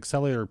and these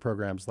accelerator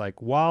programs.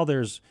 Like while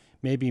there's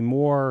maybe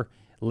more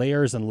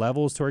layers and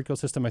levels to our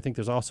ecosystem, I think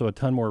there's also a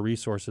ton more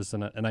resources,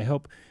 and I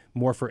hope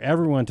more for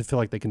everyone to feel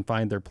like they can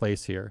find their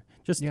place here.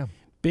 Just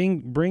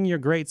bring your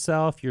great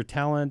self, your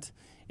talent,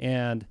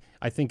 and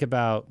I think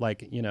about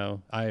like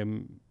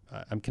I'm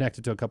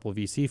connected to a couple of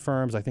VC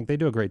firms. I think they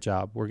do a great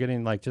job. We're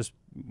getting like just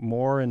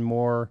more and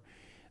more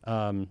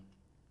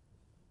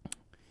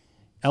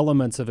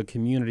elements of a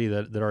community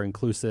that are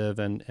inclusive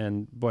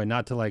and boy,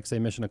 not to like say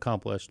mission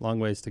accomplished, long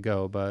ways to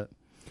go, but.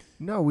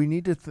 No, we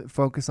need to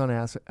focus on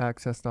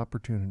access to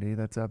opportunity.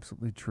 That's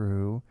absolutely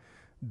true.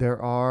 There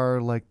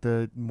are like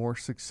the more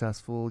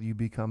successful you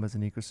become as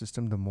an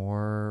ecosystem, the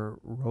more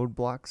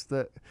roadblocks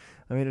it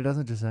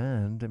doesn't just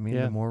end. I mean,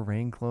 the more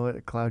rain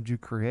clouds you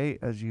create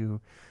as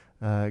you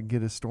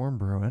get a storm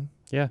brewing.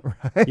 Yeah.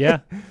 Right? Yeah.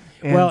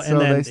 And well, so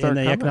and then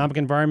the economic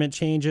environment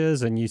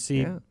changes and you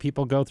see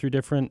people go through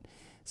different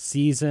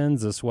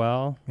seasons as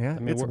well. Yeah.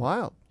 It's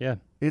wild. Yeah.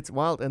 It's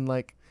wild. And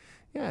like,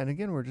 and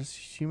again, we're just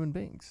human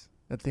beings.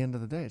 At the end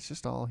of the day, it's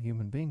just all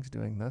human beings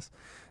doing this.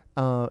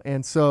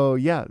 And so,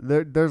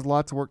 there's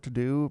lots of work to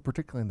do,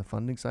 particularly in the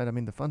funding side. I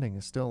mean, the funding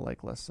is still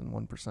like less than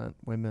 1%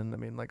 women. I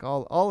mean, like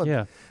all of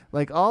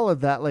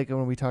that, like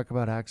when we talk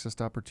about access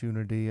to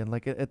opportunity and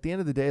like at the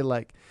end of the day,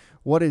 like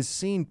what is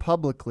seen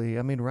publicly.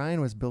 I mean, Ryan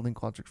was building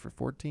Qualtrics for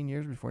 14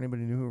 years before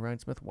anybody knew who Ryan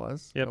Smith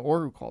was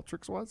or who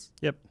Qualtrics was.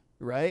 Yep.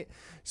 Right.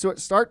 So it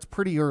starts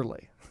pretty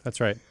early. That's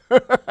right.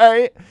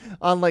 Right.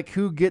 On like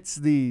who gets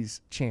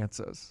these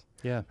chances.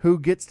 Yeah. Who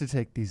gets to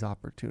take these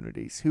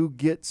opportunities? Who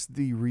gets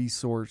the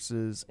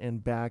resources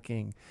and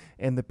backing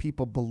and the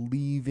people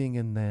believing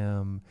in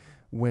them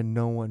when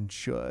no one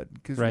should?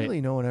 Because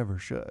really no one ever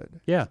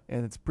should. Yeah.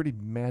 And it's pretty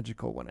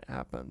magical when it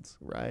happens,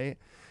 right?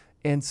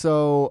 And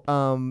so,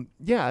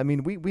 I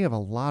mean, we have a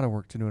lot of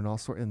work to do in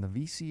the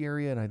VC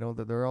area, and I know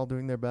that they're all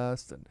doing their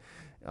best, and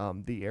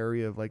the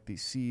area of like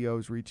these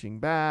CEOs reaching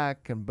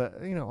back,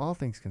 but all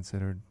things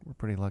considered, we're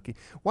pretty lucky.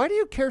 Why do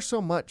you care so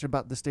much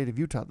about the state of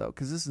Utah though?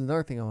 Because this is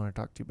another thing I want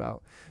to talk to you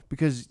about,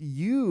 because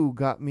you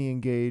got me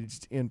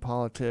engaged in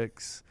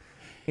politics.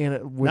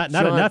 And not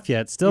enough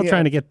yet. Still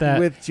trying to get that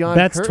with John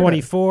Bets Curtis.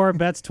 24,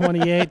 Bets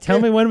 28.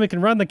 Tell me when we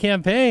can run the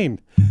campaign.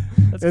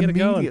 Let's get it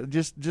going.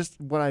 Just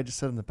what I just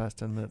said in the past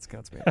 10 minutes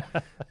counts me.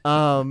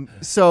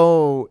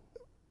 So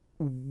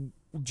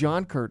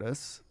John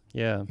Curtis.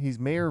 Yeah. He's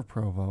mayor of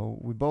Provo.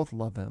 We both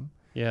love him.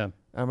 Yeah.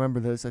 I remember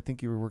this. I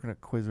think you were working at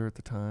Quizzer at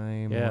the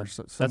time. Yeah. Or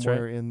somewhere that's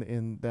right.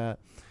 in that.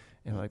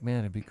 And like,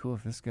 man, it'd be cool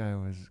if this guy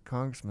was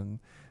congressman.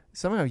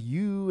 Somehow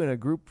you and a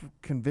group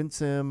convince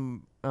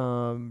him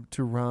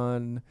to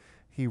run.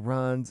 He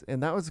runs.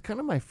 And that was kind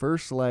of my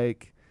first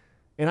like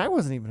And I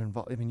wasn't even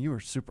involved. I mean, you were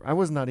super. I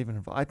was not even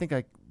involved. I think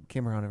I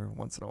came around every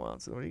once in a while.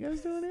 So what are you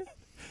guys doing here?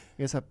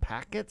 You guys have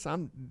packets?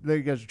 There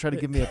you guys are trying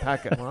to give me a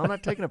packet. Well, I'm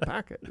not taking a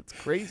packet. It's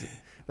crazy.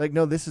 Like,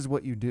 no, this is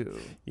what you do.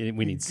 We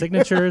need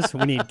signatures.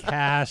 We need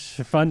cash,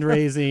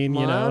 fundraising,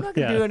 Well, you know. I'm not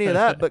going to do any of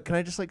that, but can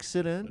I just like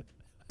sit in,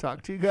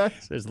 talk to you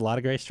guys? There's a lot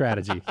of great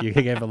strategy. You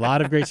gave a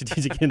lot of great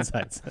strategic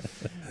insights.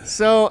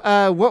 So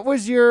what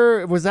was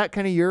that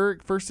kind of your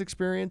first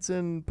experience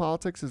in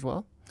politics as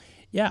well?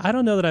 Yeah, I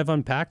don't know that I've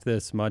unpacked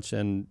this much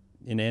in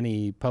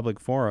any public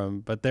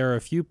forum, but there are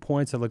a few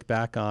points I look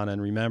back on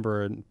and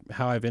remember and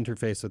how I've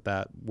interfaced with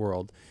that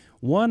world.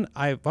 One,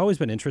 I've always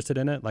been interested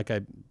in it. Like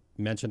I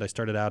mentioned, I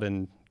started out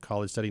in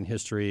college studying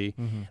history.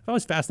 I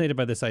was fascinated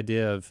by this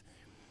idea of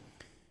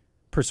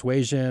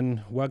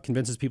persuasion, what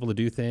convinces people to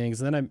do things.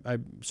 And then I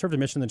served a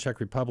mission in the Czech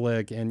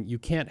Republic, and you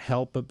can't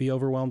help but be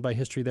overwhelmed by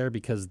history there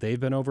because they've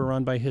been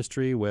overrun by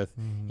history with,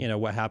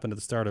 what happened at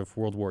the start of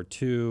World War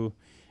II.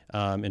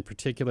 In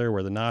particular,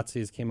 where the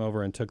Nazis came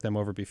over and took them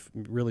over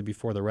really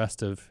before the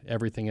rest of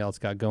everything else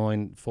got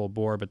going full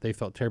bore, but they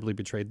felt terribly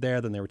betrayed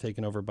there. Then they were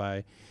taken over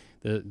by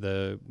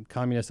the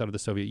communists out of the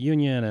Soviet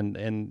Union,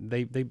 and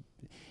they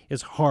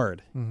it's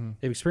hard.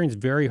 They've experienced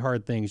very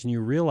hard things, and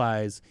you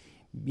realize,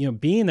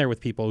 being there with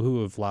people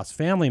who have lost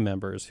family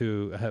members,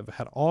 who have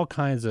had all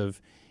kinds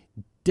of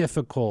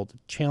difficult,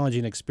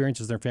 challenging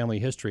experiences in their family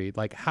history,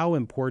 like how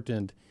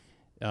important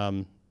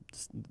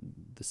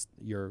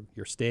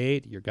your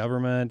state, your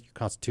government, your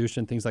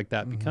constitution, things like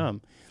that become.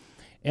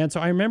 And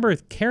so I remember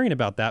caring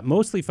about that,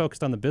 mostly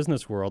focused on the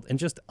business world, and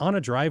just on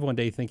a drive one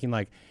day thinking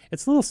like,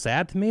 it's a little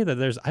sad to me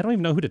that I don't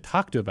even know who to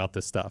talk to about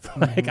this stuff.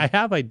 Like I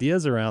have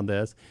ideas around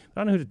this,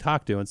 but I don't know who to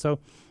talk to. And so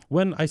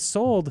when I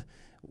sold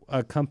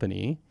a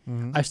company,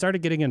 I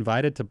started getting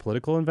invited to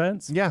political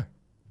events. Yeah.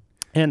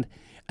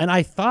 And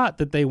I thought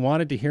that they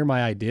wanted to hear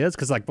my ideas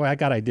because, like, boy, I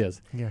got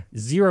ideas. Yeah.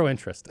 Zero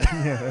interest.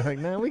 Yeah. Like,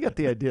 no, we got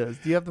the ideas.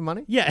 Do you have the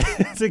money? Yeah,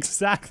 it's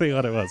exactly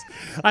what it was.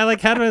 I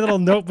had my little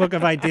notebook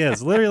of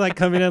ideas, literally like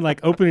coming in, like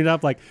opening it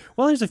up, like,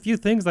 well, there's a few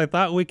things I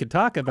thought we could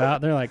talk about.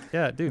 And they're like,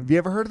 yeah, dude. Have you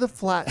ever heard of the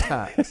flat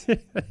tax?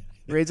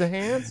 Raise a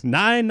hand.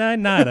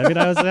 999. I mean,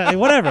 I was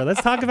whatever.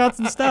 Let's talk about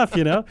some stuff,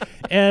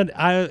 And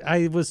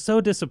I was so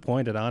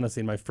disappointed,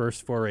 honestly, in my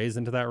first forays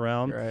into that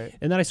realm. Right.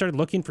 And then I started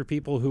looking for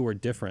people who were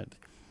different,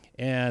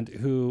 and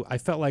who I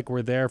felt like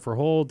were there for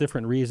whole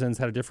different reasons,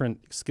 had a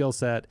different skill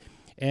set.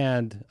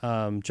 And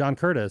John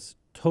Curtis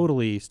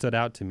totally stood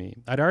out to me.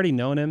 I'd already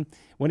known him.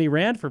 When he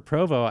ran for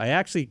Provo, I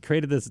actually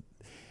created this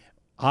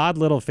odd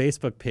little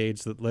Facebook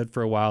page that lived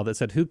for a while that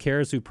said, who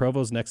cares who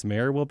Provo's next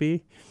mayor will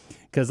be?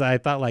 Because I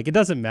thought, like, it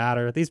doesn't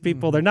matter. These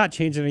people, they're not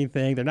changing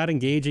anything. They're not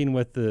engaging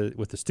with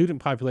the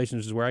student population,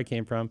 which is where I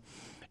came from.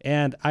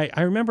 And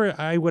I remember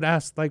I would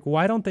ask, like,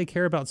 why don't they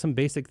care about some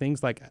basic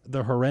things like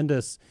the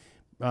horrendous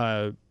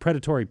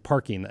predatory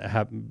parking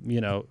that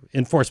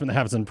enforcement that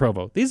happens in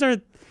Provo. These are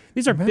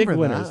big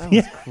winners. That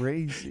was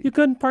crazy. You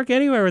couldn't park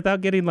anywhere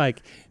without getting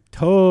like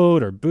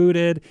towed or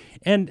booted.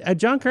 And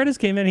John Curtis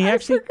came in. He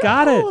actually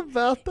got it.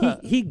 About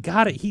that. He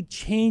got it. He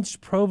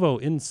changed Provo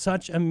in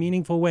such a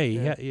meaningful way.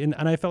 Yeah. And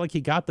I felt like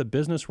he got the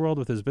business world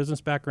with his business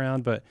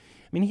background. But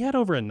I mean, he had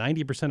over a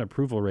 90%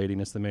 approval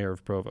rating as the mayor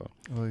of Provo.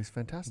 Oh, he's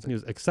fantastic. He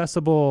was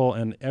accessible,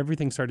 and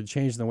everything started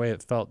changing the way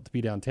it felt to be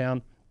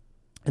downtown.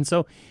 And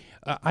so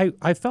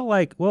I felt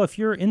like, well, if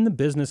you're in the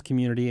business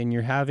community and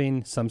you're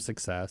having some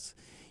success,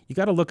 you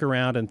got to look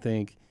around and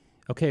think,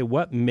 okay,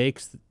 what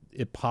makes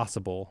it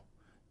possible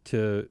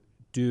to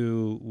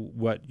do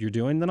what you're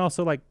doing? Then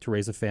also like to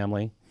raise a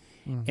family.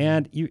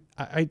 And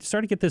I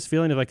started to get this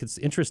feeling of like, it's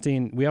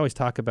interesting. We always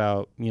talk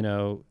about,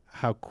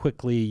 how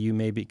quickly you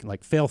maybe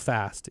like fail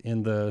fast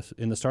in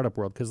the startup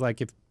world. Cause like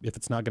if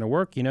it's not going to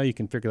work, you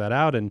can figure that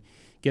out and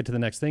get to the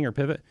next thing or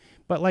pivot.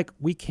 But like,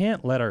 we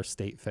can't let our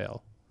state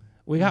fail.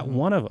 We got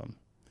one of them,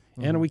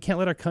 and we can't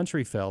let our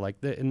country fail.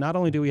 Like, not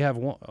only do we have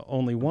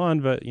only one,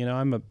 but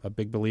I'm a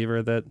big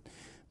believer that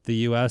the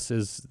U.S.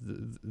 is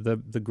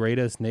the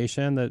greatest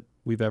nation that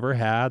we've ever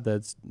had.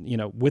 That's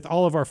with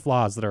all of our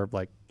flaws that are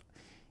like,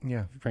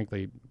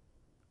 frankly,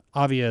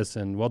 obvious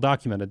and well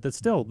documented. That's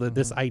still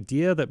this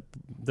idea that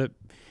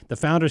the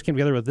founders came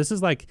together with. This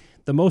is like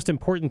the most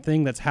important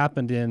thing that's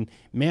happened in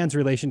man's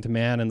relation to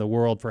man in the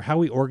world for how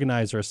we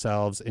organize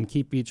ourselves and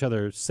keep each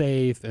other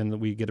safe, and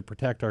we get to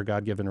protect our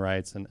God-given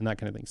rights and that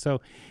kind of thing.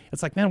 So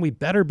it's like, man, we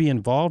better be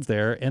involved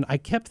there. And I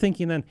kept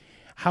thinking then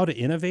how to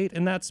innovate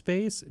in that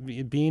space,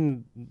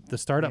 being the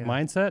startup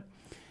mindset.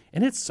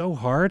 And it's so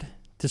hard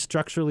to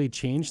structurally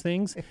change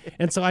things.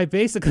 And so I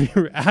basically,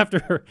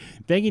 after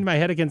banging my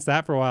head against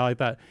that for a while, I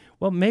thought,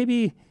 well,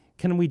 maybe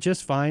can we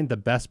just find the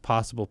best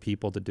possible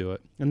people to do it?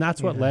 And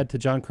that's what led to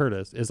John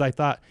Curtis, is I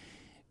thought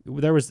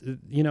there was,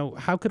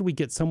 how could we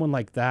get someone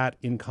like that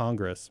in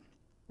Congress?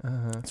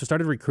 So I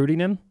started recruiting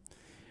him.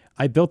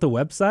 I built a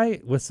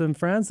website with some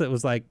friends that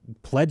was like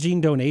pledging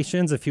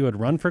donations if he would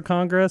run for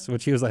Congress,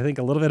 which he was, I think,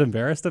 a little bit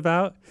embarrassed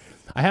about.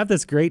 I have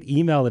this great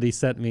email that he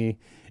sent me,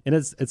 and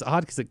it's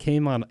odd because it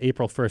came on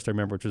April 1st, I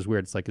remember, which was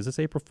weird. It's like, is this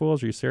April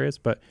Fool's? Are you serious?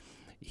 But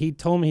he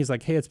told me, he's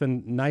like, hey, it's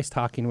been nice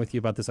talking with you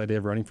about this idea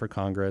of running for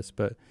Congress,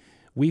 but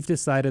we've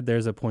decided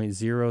there's a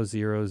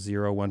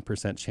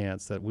 0.0001%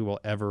 chance that we will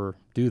ever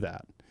do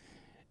that.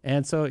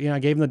 And so, I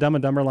gave him the Dumb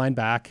and Dumber line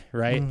back,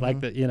 right? Mm-hmm.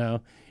 Like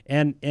the,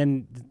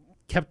 and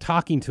kept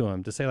talking to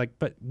him to say like,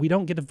 but we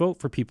don't get to vote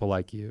for people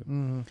like you.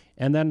 Mm-hmm.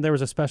 And then there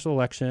was a special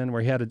election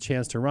where he had a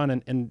chance to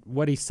run. And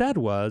what he said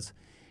was,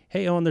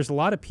 hey, Owen, there's a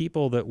lot of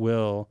people that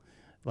will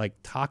like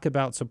talk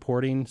about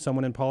supporting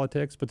someone in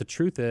politics. But the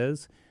truth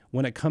is,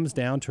 when it comes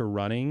down to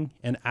running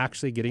and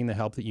actually getting the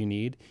help that you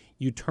need,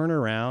 you turn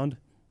around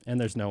and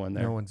there's no one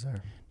there. No one's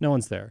there. No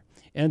one's there.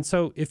 And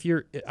so if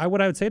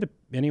what I would say to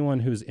anyone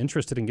who's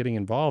interested in getting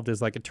involved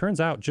is like, it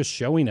turns out just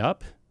showing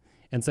up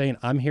and saying,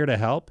 I'm here to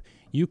help,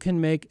 you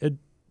can make a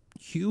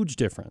huge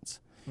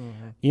difference.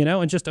 Mm-hmm.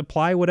 And just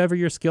apply whatever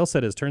your skill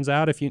set is. Turns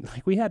out if you,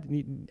 like we had,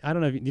 I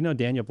don't know, you know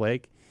Daniel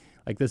Blake?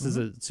 Like this is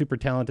a super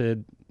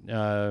talented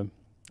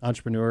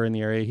entrepreneur in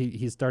the area.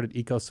 He started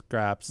Eco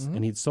Scraps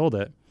and he'd sold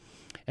it.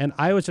 And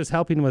I was just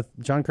helping with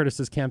John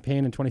Curtis's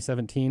campaign in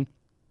 2017.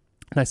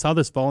 And I saw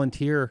this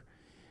volunteer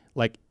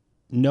like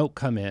note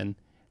come in.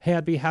 Hey,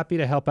 I'd be happy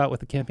to help out with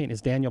the campaign.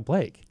 It's Daniel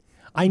Blake.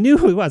 I knew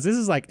who he was. This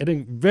is like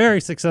a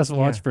very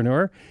successful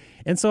entrepreneur.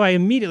 And so I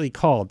immediately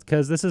called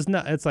because this is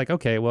not, it's like,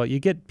 okay, well, you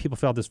get people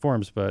fill out these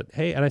forms, but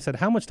hey, and I said,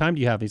 how much time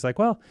do you have? He's like,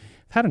 well,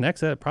 I've had an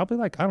exit, probably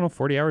like, I don't know,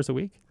 40 hours a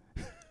week.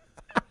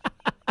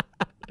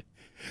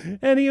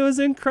 And he was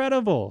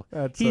incredible.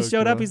 He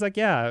showed up. He's like,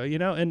 yeah,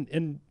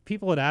 and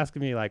people would ask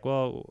me like,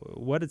 well,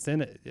 what it's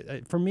in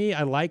it. For me,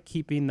 I like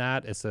keeping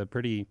that as a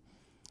pretty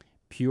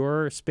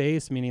pure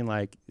space, meaning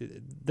like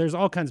there's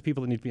all kinds of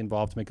people that need to be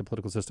involved to make a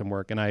political system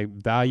work. And I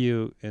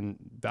value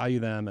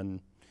them.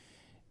 And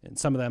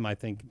some of them I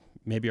think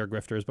maybe are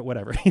grifters, but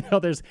whatever.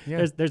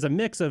 There's a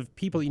mix of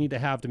people you need to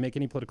have to make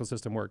any political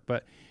system work.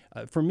 But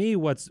for me,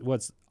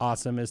 what's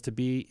awesome is to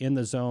be in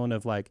the zone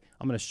of like,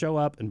 I'm going to show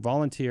up and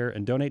volunteer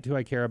and donate to who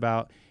I care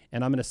about.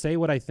 And I'm going to say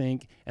what I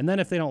think. And then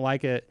if they don't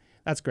like it,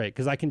 that's great.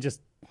 Cause I can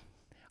just,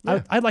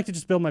 I'd like to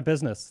just build my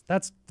business.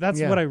 That's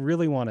what I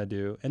really want to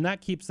do. And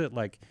that keeps it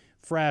like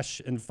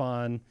fresh and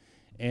fun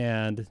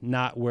and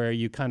not where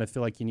you kind of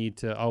feel like you need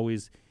to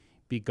always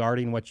be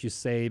guarding what you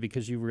say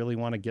because you really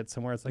want to get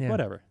somewhere. It's like,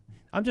 whatever.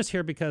 I'm just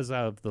here because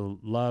of the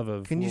love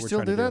of. Can you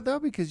still do that though?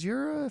 Because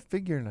you're a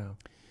figure now.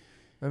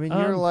 I mean,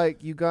 you're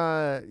like you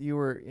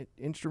were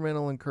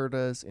instrumental in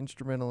Curtis,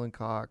 instrumental in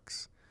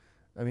Cox.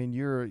 I mean,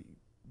 you're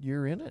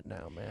in it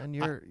now, man.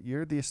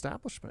 You're the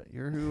establishment.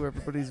 You're who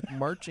everybody's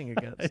marching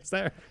against. It's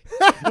there.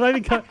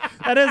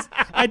 That is.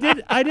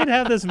 I did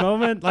have this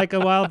moment like a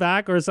while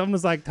back where someone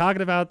was like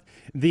talking about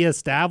the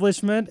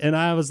establishment, and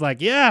I was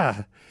like,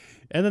 yeah.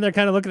 And then they're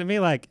kind of looking at me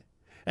like,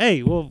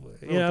 hey, well,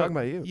 talking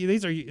about you.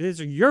 These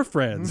are your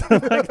friends. I'm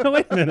like, no,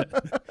 wait a minute.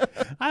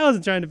 I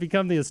wasn't trying to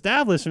become the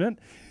establishment.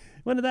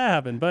 When did that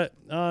happen? But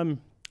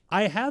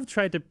I have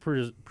tried to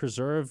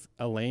preserve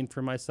a lane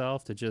for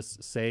myself to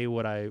just say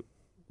what I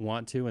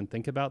want to and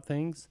think about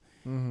things.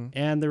 Mm-hmm.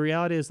 And the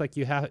reality is like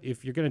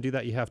if you're going to do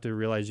that, you have to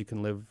realize you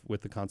can live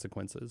with the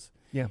consequences.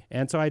 Yeah.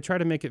 And so I try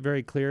to make it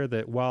very clear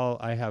that while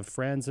I have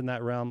friends in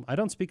that realm, I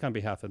don't speak on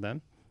behalf of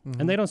them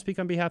and they don't speak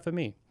on behalf of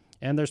me.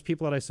 And there's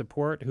people that I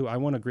support who I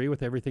won't agree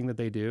with everything that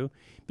they do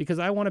because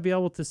I want to be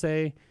able to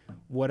say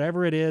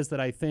whatever it is that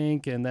I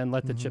think and then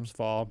let the chips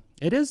fall.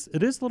 It is a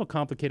little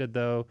complicated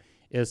though,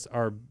 as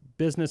our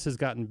business has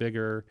gotten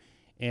bigger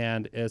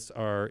and as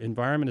our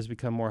environment has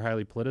become more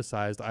highly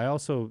politicized.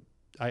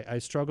 I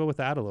struggle with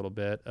that a little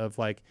bit of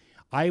like,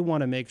 I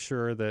want to make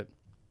sure that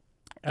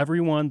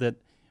everyone that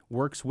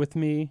works with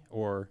me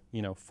or,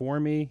 for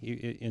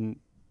me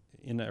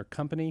in our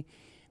company,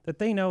 that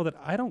they know that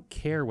I don't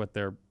care what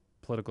their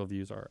political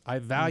views are. I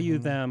value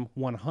them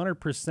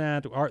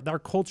 100%. Our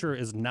culture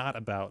is not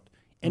about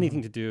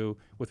anything to do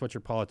with what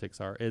your politics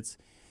are. It's,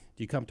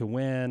 do you come to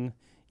win?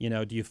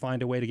 Do you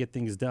find a way to get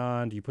things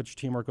done? Do you put your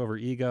teamwork over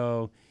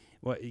ego?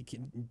 Will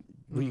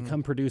you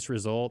come produce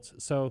results?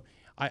 So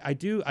I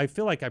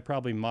feel like I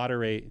probably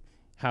moderate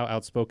how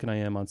outspoken I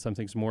am on some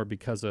things more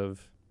because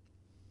of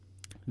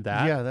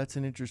that. Yeah, that's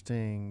an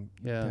interesting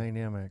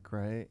dynamic,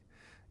 right?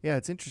 Yeah,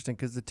 it's interesting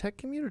because the tech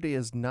community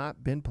has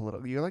not been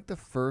political. You're like the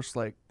first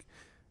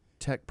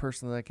tech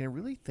person that I can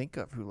really think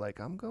of who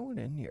I'm going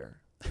in here.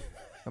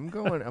 I'm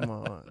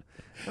on.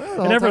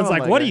 And everyone's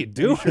like, what are you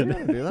doing? Are you sure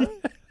you do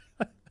that?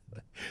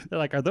 They're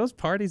like, are those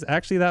parties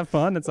actually that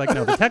fun? It's like,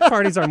 no, the tech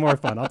parties are more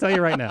fun. I'll tell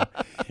you right now.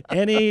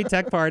 Any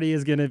tech party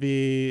is going to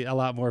be a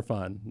lot more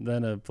fun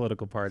than a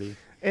political party.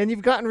 And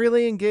you've gotten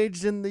really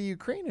engaged in the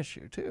Ukraine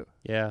issue, too.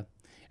 Yeah.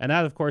 And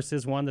that, of course,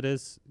 is one that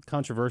is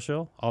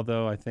controversial,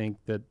 although I think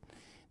that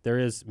there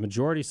is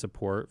majority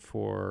support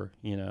for,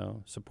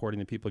 supporting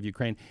the people of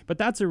Ukraine. But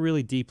that's a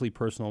really deeply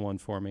personal one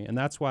for me. And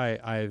that's why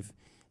I've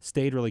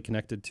stayed really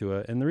connected to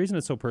it. And the reason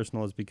it's so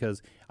personal is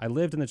because I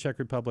lived in the Czech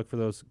Republic for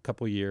those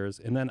couple of years.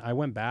 And then I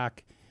went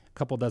back a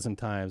couple dozen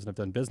times and I've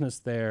done business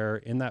there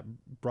in that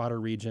broader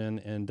region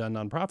and done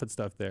nonprofit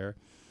stuff there.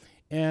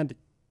 And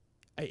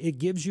it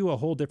gives you a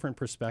whole different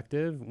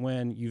perspective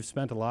when you've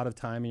spent a lot of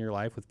time in your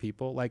life with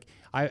people. Like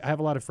I have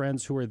a lot of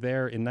friends who were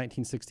there in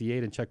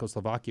 1968 in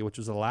Czechoslovakia, which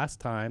was the last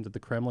time that the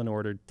Kremlin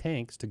ordered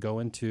tanks to go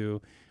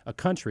into a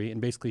country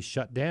and basically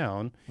shut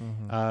down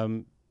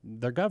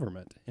their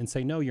government and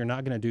say, no, you're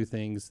not going to do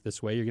things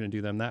this way. You're going to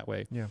do them that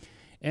way. Yeah.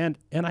 And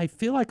I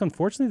feel like,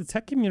 unfortunately, the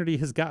tech community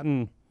has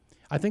gotten,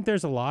 I think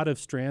there's a lot of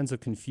strands of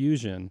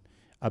confusion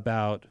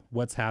about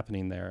what's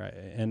happening there.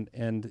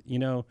 And you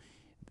know,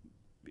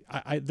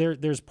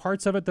 there's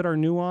parts of it that are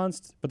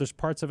nuanced, but there's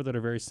parts of it that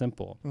are very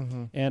simple.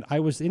 And I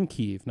was in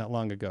Kyiv not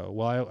long ago.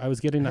 Well, I was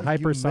getting the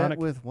hypersonic. Met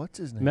with what's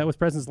his name? Met with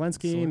President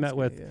Zelensky. Met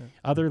with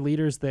other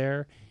leaders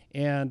there,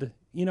 and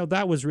you know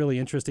that was really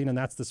interesting. And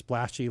that's the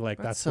splashy, like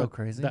that's so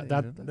crazy.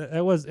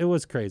 It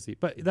was crazy.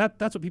 But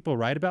that's what people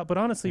write about. But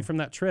honestly, from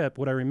that trip,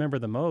 what I remember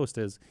the most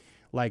is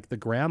like the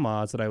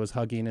grandmas that I was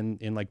hugging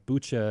in like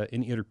Bucha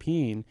in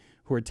Irpin,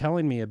 who were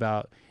telling me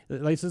about.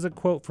 Like, this is a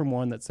quote from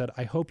one that said,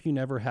 "I hope you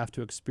never have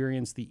to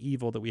experience the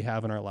evil that we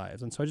have in our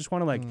lives." And so I just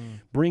want to like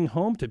bring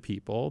home to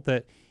people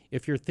that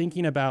if you're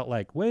thinking about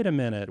like, wait a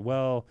minute,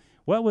 well,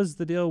 what was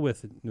the deal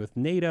with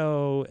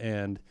NATO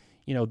and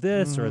you know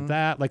this or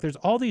that? Like, there's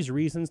all these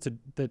reasons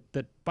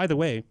that by the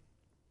way,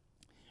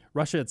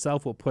 Russia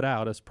itself will put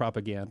out as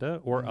propaganda,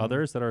 or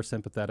others that are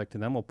sympathetic to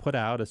them will put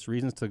out as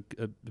reasons to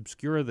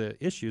obscure the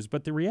issues.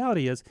 But the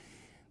reality is,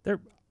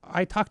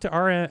 I talked to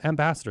our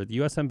ambassador, the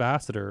U.S.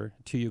 ambassador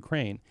to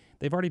Ukraine.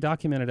 They've already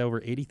documented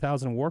over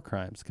 80,000 war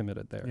crimes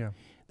committed there. Yeah.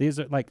 These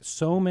are like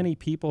so many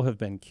people have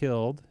been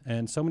killed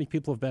and so many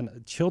people have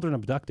been children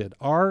abducted.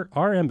 Our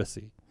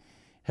embassy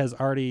has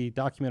already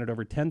documented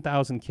over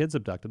 10,000 kids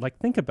abducted. Like,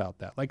 think about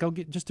that. Like, I'll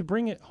get just to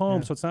bring it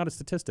home so it's not a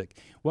statistic.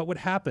 What would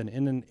happen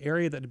in an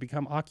area that had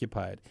become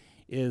occupied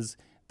is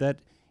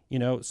that, you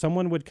know,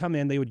 someone would come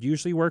in, they would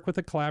usually work with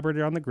a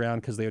collaborator on the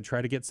ground because they would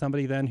try to get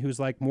somebody then who's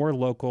like more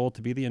local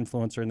to be the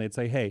influencer, and they'd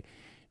say, hey,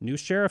 new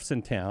sheriff's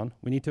in town.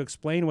 We need to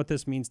explain what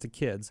this means to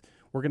kids.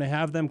 We're going to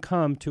have them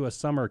come to a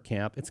summer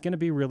camp. It's going to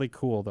be really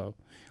cool, though.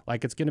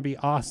 Like, it's going to be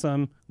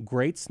awesome,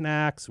 great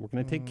snacks. We're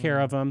going to take care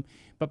of them.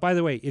 But by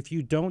the way, if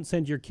you don't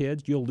send your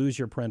kids, you'll lose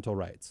your parental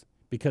rights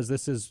because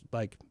this is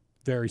like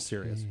very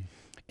serious.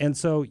 And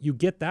so you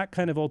get that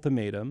kind of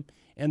ultimatum,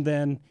 and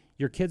then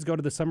your kids go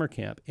to the summer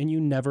camp and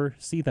you never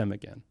see them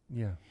again.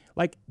 Yeah.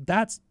 Like,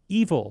 that's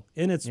evil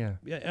in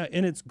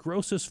its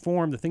grossest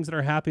form. The things that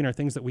are happening are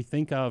things that we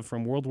think of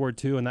from World War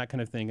II and that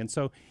kind of thing. And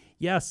so,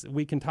 yes,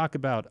 we can talk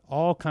about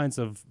all kinds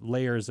of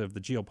layers of the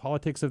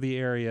geopolitics of the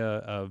area,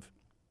 of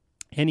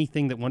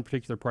anything that one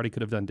particular party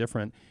could have done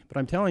different. But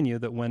I'm telling you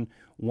that when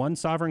one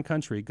sovereign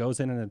country goes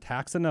in and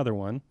attacks another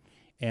one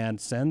and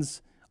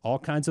sends all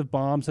kinds of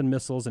bombs and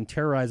missiles and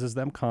terrorizes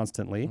them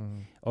constantly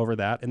over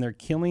that, and they're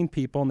killing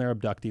people and they're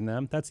abducting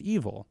them, that's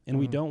evil. And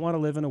we don't want to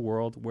live in a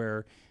world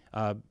where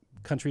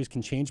countries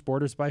can change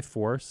borders by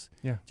force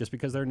just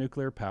because they're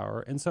nuclear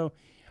power. And so,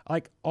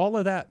 like, all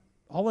of that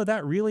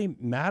really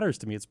matters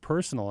to me. It's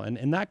personal,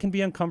 and that can be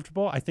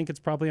uncomfortable. I think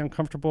it's probably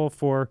uncomfortable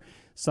for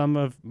some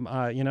of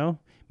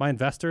my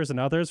investors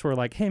and others who are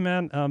like, hey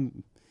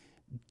man,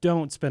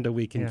 don't spend a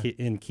week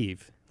in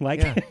Kyiv.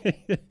 Like,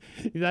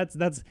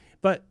 that's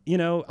but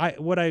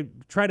what I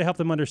try to help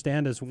them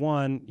understand is,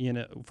 one,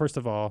 first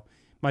of all,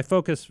 my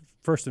focus,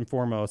 first and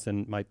foremost,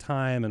 and my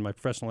time and my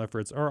professional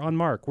efforts are on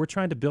Marq. We're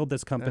trying to build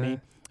this company,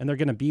 and they're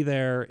going to be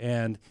there,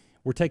 and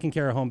we're taking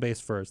care of home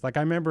base first. Like, I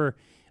remember,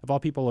 of all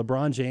people,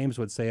 LeBron James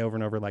would say over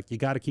and over, like, you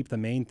got to keep the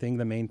main thing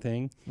the main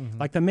thing.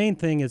 Like, the main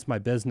thing is my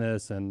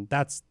business, and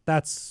that's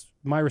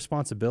my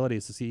responsibility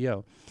as the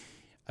CEO.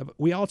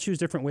 We all choose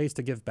different ways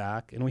to give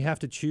back, and we have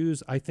to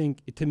choose, I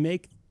think, to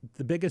make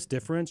the biggest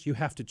difference, you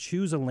have to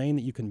choose a lane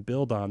that you can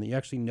build on, that you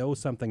actually know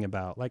something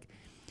about. Like,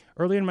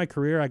 early in my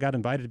career, I got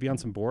invited to be on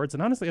some boards,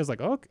 and honestly, I was like,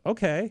 oh,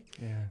 okay,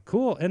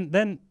 cool. And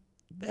then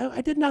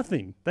I did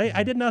nothing.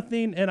 I did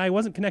nothing, and I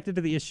wasn't connected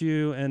to the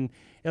issue. And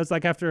it was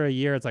like after a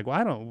year, it's like,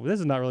 well, this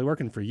is not really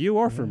working for you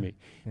or for me.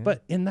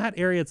 But in that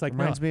area, it's like,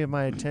 reminds me of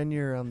my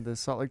tenure on the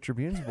Salt Lake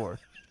Tribune's board.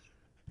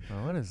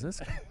 Oh, what is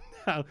this?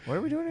 What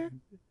are we doing here?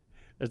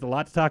 There's a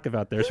lot to talk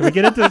about there. Should we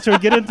get into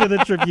the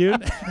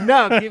Tribune?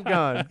 No, keep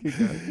going. Keep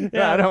going.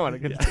 No, I don't want to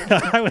get into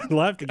that. I would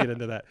love to get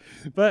into that.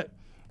 But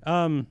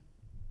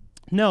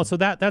no, so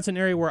that's an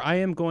area where I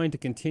am going to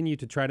continue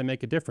to try to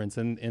make a difference.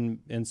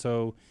 And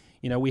so,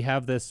 we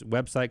have this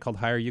website called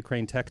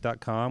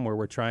hireukrainetech.com where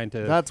we're trying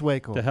to that's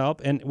way cool. to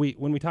help. And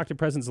when we talked to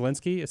President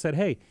Zelensky, I said,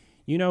 hey,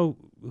 you know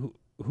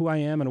who I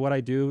am and what I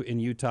do in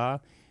Utah.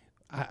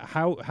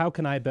 How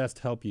can I best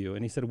help you?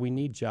 And he said, we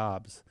need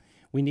jobs.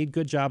 We need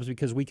good jobs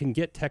because we can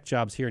get tech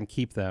jobs here and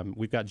keep them.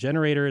 We've got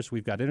generators,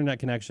 we've got internet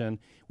connection,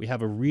 we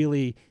have a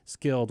really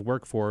skilled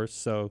workforce.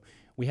 So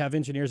we have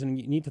engineers, and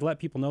you need to let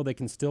people know they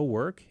can still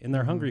work and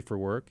they're hungry for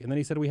work. And then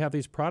he said we have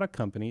these product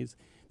companies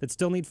that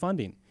still need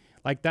funding.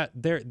 Like that,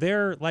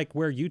 they're like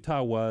where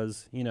Utah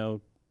was,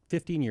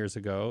 15 years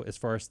ago as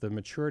far as the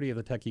maturity of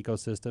the tech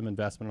ecosystem,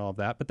 investment, and all of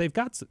that. But they've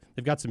got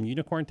some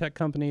unicorn tech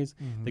companies.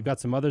 They've got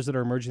some others that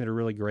are emerging that are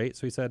really great.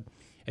 So he said,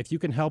 if you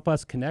can help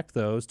us connect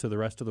those to the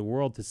rest of the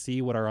world to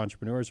see what our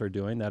entrepreneurs are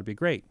doing, that'd be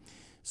great.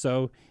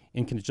 So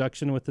in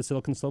conjunction with the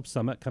Silicon Slopes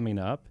Summit coming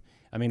up,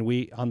 I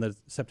mean, on the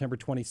September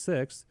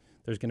 26th,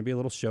 there's going to be a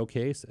little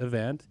showcase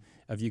event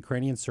of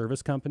Ukrainian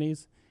service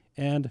companies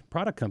and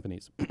product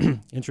companies.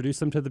 Introduce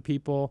them to the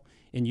people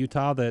in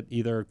Utah that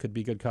either could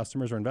be good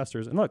customers or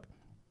investors. And look,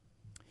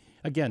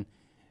 again,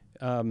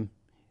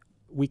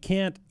 we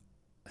can't,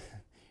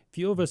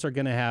 few of us are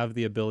going to have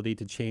the ability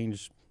to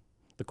change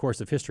the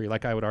course of history,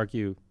 like I would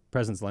argue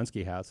President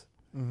Zelensky has.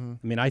 I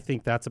mean, I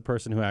think that's a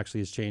person who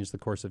actually has changed the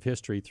course of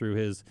history through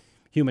his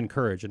human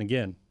courage. And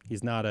again,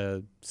 he's not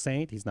a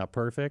saint, he's not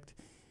perfect,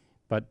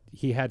 but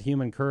he had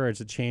human courage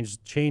that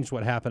changed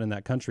what happened in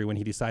that country when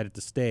he decided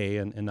to stay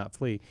and not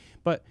flee.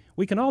 But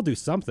we can all do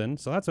something.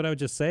 So that's what I would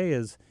just say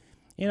is,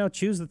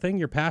 choose the thing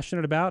you're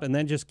passionate about and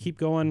then just keep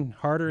going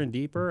harder and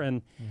deeper.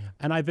 And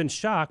I've been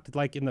shocked,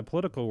 like in the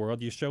political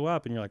world, you show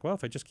up and you're like, well,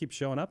 if I just keep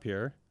showing up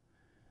here,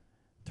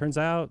 turns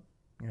out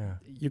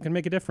you can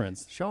make a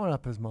difference. Showing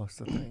up is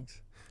most of the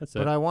things. That's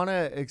but it. I want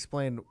to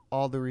explain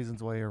all the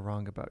reasons why you're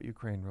wrong about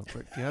Ukraine real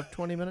quick. Do you have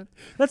 20 minutes?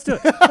 Let's do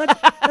it.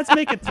 Let's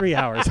make it 3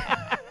 hours.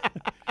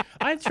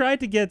 I've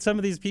tried to get some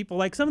of these people,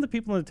 like some of the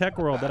people in the tech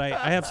world that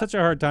I have such a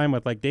hard time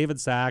with, like David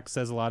Sachs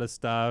says a lot of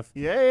stuff.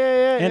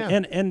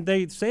 And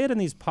they say it in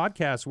these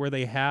podcasts where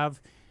they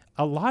have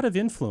a lot of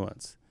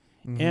influence.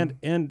 And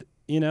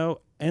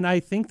I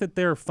think that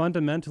they're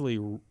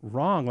fundamentally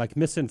wrong, like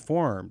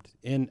misinformed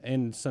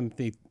in some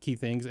key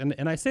things.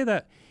 And I say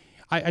that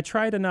I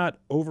try to not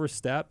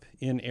overstep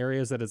in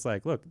areas that it's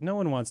like, look, no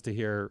one wants to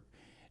hear,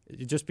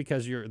 just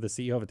because you're the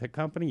CEO of a tech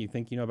company, you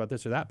think you know about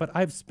this or that. But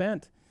I've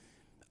spent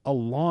a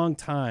long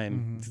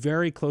time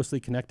very closely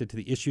connected to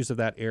the issues of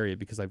that area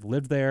because I've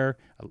lived there.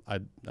 I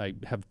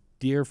have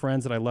dear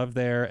friends that I love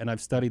there, and I've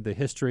studied the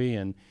history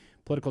and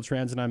political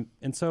trends.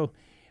 And so,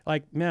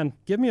 like, man,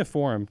 give me a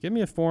forum. Give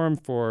me a forum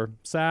for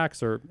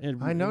Sachs or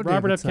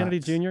Robert F. Kennedy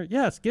Jr.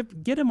 Yes,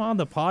 get him on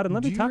the pod and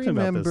let me talk to him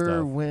about this stuff. Do you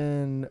remember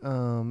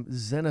when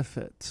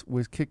Zenefits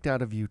was kicked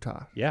out of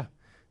Utah? Yeah.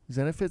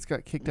 Zenefits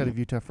got kicked out of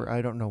Utah for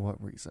I don't know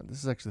what reason. This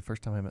is actually the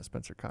first time I met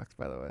Spencer Cox,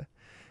 by the way.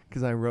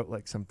 Because I wrote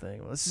like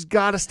something, well, this has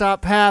got to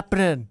stop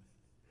happening.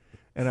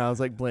 And I was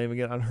like blaming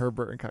it on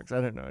Herbert and Cox. I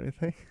didn't know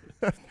anything.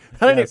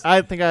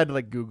 I think I had to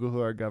like Google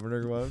who our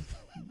governor was.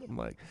 I'm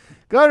like,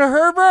 Governor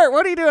Herbert,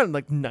 what are you doing? I'm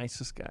like,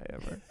 nicest guy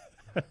ever.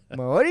 I'm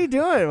like, what are you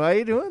doing? Why are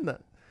you doing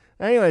that?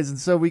 Anyways, and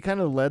so we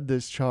kind of led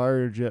this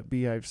charge at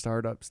Beehive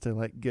Startups to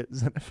like get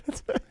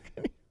Zenefits back.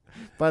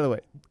 By the way,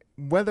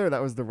 whether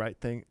that was the right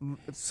thing,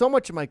 so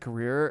much of my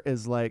career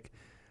is like,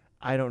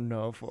 I don't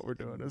know if what we're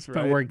doing is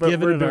right. But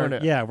we're doing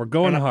it. Yeah, we're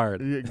going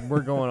hard. We're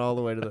going all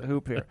the way to the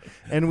hoop here.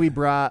 And we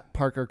brought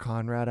Parker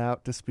Conrad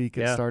out to speak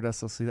at Start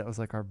SLC. That was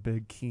like our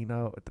big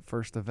keynote at the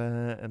first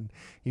event. And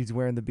he's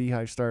wearing the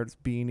Beehive Starts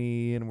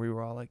beanie. And we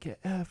were all like, yeah,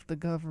 F the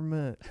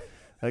government.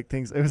 Like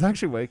things. It was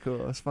actually way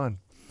cool. It was fun.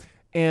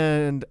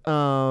 And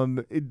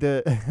and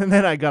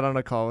then I got on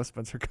a call with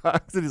Spencer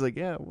Cox. And he's like,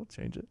 yeah, we'll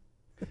change it.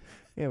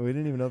 Yeah, we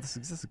didn't even know this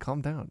existed.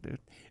 Calm down, dude.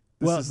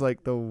 This is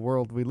like the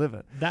world we live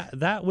in.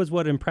 That was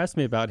what impressed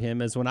me about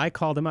him is when I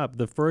called him up,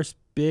 the first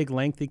big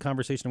lengthy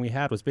conversation we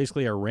had was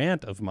basically a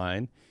rant of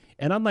mine.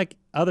 And unlike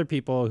other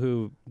people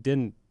who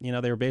didn't, they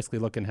were basically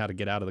looking how to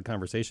get out of the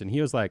conversation. He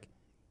was like,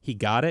 he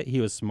got it. He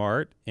was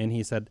smart. And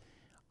he said,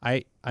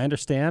 I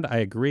understand. I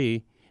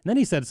agree. And then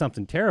he said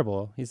something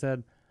terrible. He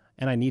said,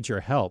 and I need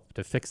your help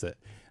to fix it.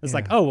 It's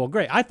like, oh, well,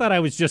 great. I thought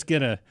I was just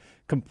going to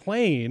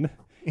complain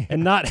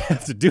and not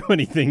have to do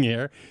anything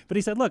here. But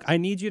he said, look, I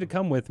need you to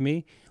come with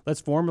me.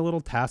 Let's form a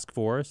little task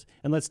force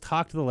and let's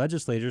talk to the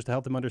legislators to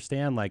help them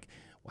understand, like,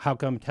 how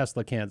come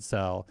Tesla can't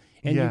sell?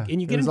 And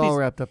you get it was into all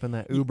wrapped up in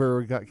that.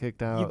 Uber got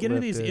kicked out. You get into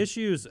these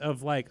issues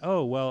of like,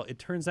 oh, well, it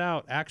turns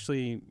out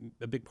actually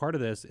a big part of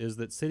this is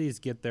that cities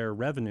get their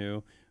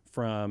revenue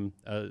from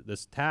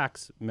this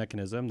tax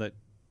mechanism that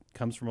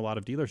comes from a lot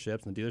of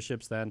dealerships, and the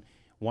dealerships then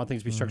want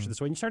things to be structured this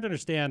way. And you start to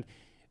understand,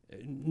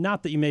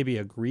 not that you maybe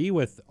agree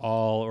with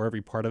all or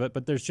every part of it,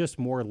 but there's just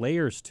more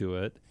layers to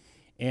it.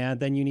 And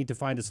then you need to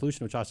find a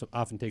solution, which also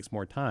often takes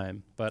more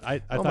time. But I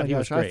thought he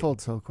was great. I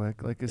fold so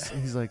quick. Like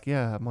he's like,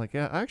 yeah. I'm like,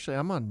 yeah. Actually,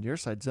 I'm on your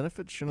side.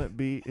 Zenefits shouldn't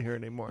be here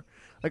anymore.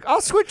 Like,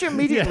 I'll switch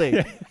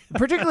immediately.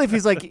 Particularly if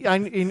he's like, I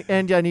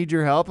need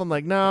your help. I'm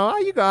like, no,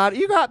 you got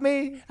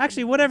me.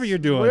 Actually, whatever you're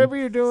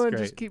doing,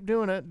 just keep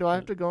doing it. Do I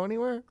have to go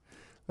anywhere?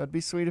 That'd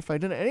be sweet if I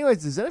didn't.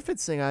 Anyways, the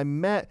Zenefits thing,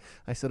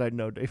 I said I'd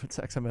know David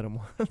Sachs. I met him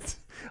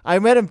once. I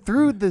met him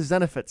through the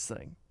Zenefits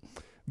thing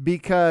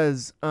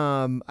because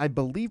I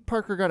believe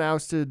Parker got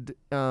ousted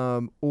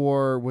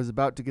or was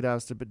about to get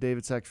ousted, but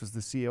David Sachs was the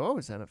CEO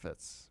of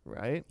Zenefits,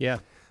 right? Yeah.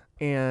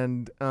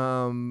 And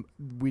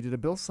we did a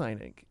bill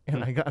signing,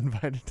 and I got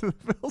invited to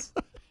the bill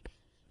signing.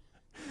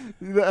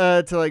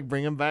 To like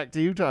bring him back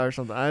to Utah or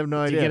something. I have no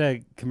idea. Did you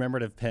get a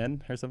commemorative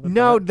pen or something?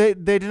 No, they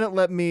didn't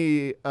let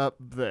me up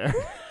there.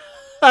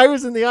 I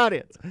was in the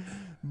audience.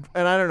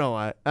 And I don't know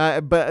why,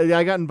 but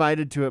I got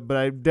invited to it, but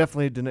I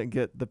definitely didn't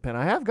get the pen.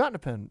 I have gotten a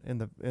pen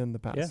in the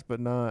past, but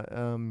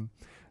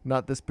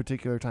not this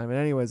particular time. And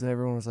anyways, and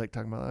everyone was like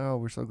talking about, oh,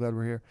 we're so glad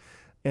we're here.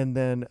 And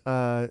then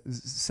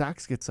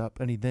Sachs gets up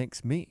and he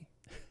thanks me.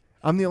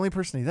 I'm the only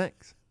person he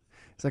thanks.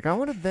 It's like, I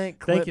want to thank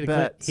Clint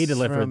Betts he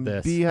delivered from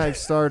this. Beehive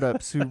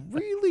Startups who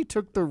really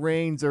took the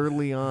reins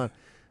early on.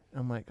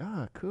 I'm like,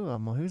 cool.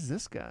 I'm like, who's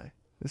this guy?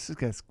 This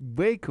guy's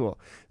way cool.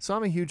 So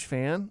I'm a huge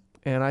fan,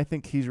 and I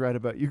think he's right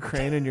about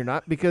Ukraine, and you're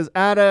not, because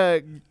at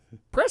a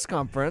press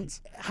conference,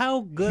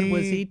 how good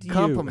was he to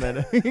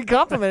complimented. He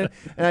complimented,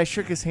 and I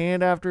shook his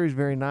hand after. He's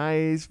very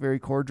nice, very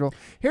cordial.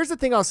 Here's the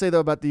thing I'll say,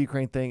 though, about the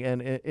Ukraine thing,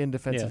 and in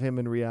defense of him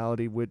in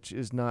reality, which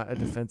is not a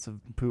defense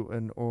of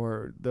Putin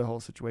or the whole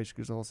situation,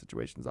 because the whole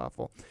situation is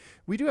awful.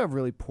 We do have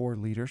really poor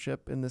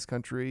leadership in this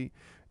country,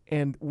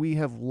 and we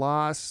have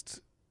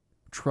lost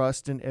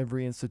trust in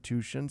every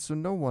institution, so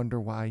no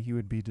wonder why he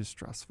would be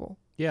distrustful.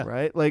 Yeah.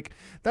 Right? Like,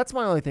 that's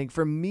my only thing.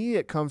 For me,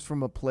 it comes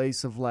from a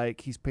place of,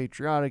 like, he's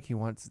patriotic. He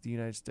wants the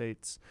United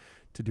States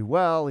to do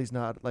well. He's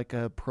not, like,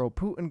 a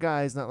pro-Putin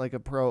guy. He's not, like, a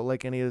pro,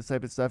 like, any of this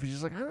type of stuff. He's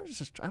just like,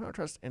 I don't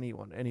trust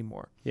anyone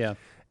anymore. Yeah.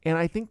 And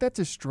I think that's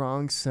a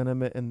strong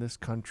sentiment in this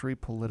country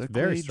politically,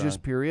 very strong.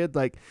 just period.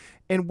 Like,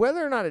 and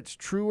whether or not it's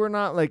true or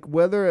not, like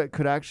whether it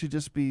could actually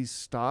just be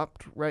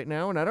stopped right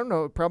now, and I don't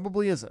know, it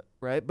probably isn't,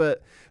 right?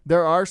 But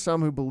there are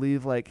some who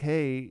believe, like,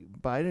 hey,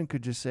 Biden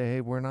could just say,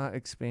 hey, we're not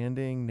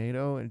expanding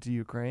NATO into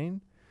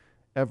Ukraine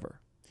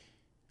ever.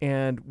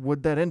 And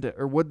would that end it,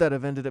 or would that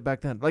have ended it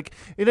back then? Like,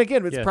 and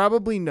again, it's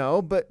probably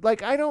no, but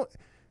like, I don't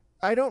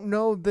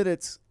know that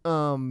it's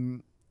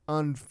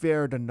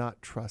unfair to not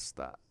trust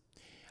that.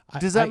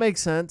 Does that make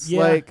sense?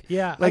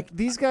 Yeah, Like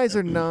these guys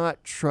are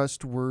not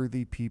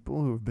trustworthy people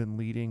who have been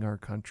leading our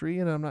country.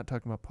 And I'm not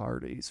talking about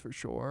parties for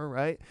sure,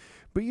 right?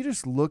 But you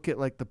just look at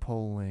like the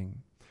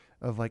polling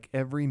of like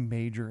every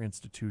major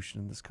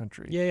institution in this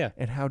country.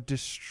 And how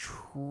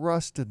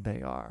distrusted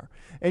they are.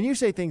 And you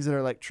say things that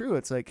are like true.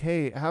 It's like,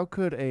 hey, how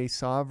could a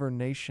sovereign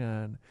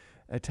nation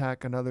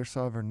attack another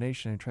sovereign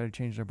nation and try to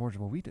change their borders?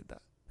 Well, we did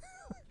that.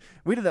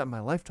 We did that in my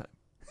lifetime.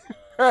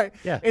 Right.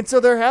 Yeah. And so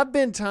there have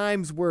been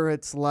times where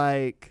it's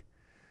like,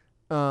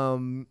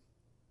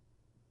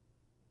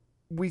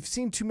 we've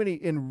seen too many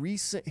in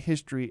recent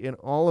history, in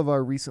all of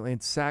our recently, in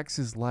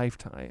Sachs's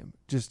lifetime,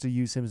 just to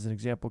use him as an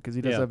example, because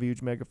he does have a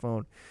huge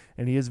megaphone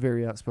and he is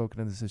very outspoken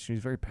on this issue.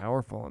 He's very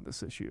powerful on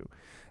this issue,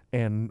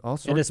 and all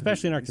sorts, and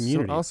especially in our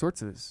community, all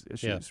sorts of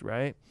issues,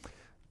 right?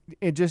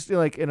 It just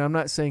like, and I'm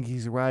not saying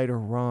he's right or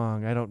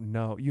wrong. I don't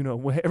know. You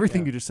know,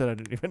 everything you just said, I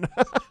didn't even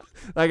know.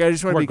 Like, I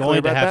just want to be clear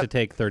about that. We're going to have to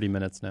take 30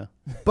 minutes now.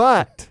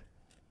 But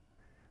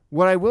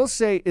what I will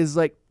say is,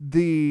 like,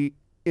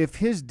 if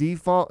his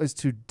default is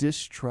to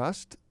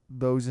distrust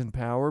those in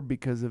power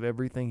because of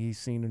everything he's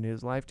seen in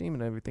his lifetime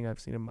and everything I've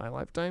seen in my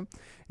lifetime,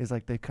 is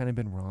like they've kind of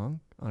been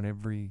wrong on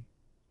every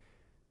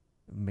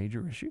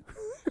major issue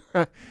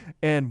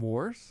and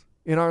wars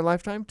in our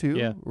lifetime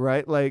too,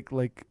 right? Like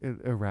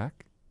Iraq.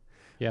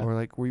 Yeah. Or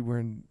like we were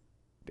in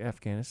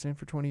Afghanistan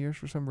for 20 years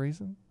for some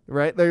reason,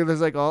 right?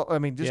 There's like all, I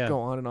mean, just go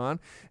on and on.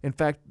 In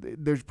fact,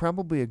 there's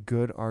probably a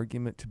good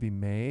argument to be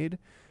made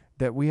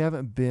that we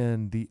haven't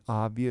been the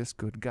obvious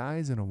good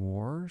guys in a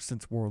war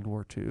since World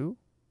War II,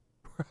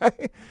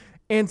 right?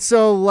 And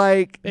so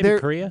like, maybe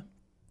Korea.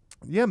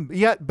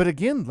 Yeah. But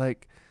again,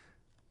 like,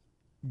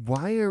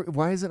 why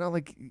is it not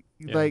like,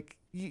 I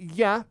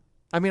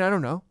mean, I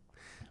don't know,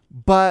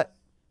 but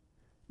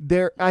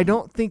I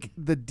don't think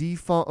the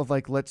default of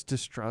like, let's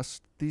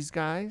distrust these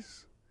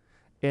guys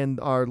and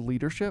our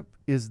leadership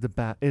is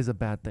a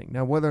bad thing.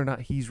 Now, whether or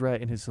not he's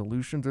right in his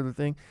solutions or the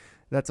thing,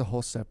 that's a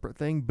whole separate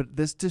thing. But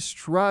this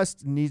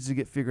distrust needs to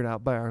get figured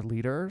out by our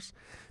leaders,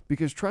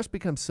 because trust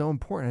becomes so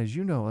important. As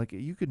you know, like,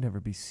 you could never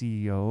be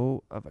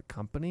CEO of a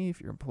company if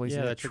your employees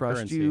don't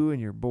trust you and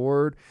your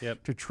board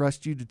to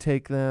trust you to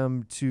take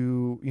them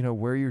to, you know,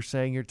 where you're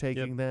saying you're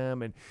taking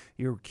them, and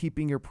you're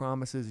keeping your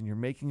promises and you're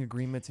making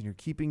agreements and you're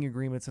keeping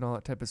agreements and all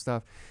that type of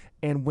stuff.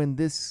 And when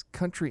this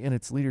country and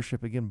its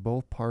leadership, again,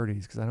 both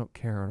parties, because I don't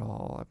care at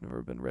all, I've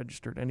never been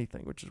registered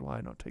anything, which is why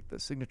I don't take the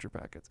signature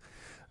packets.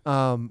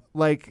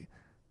 Like,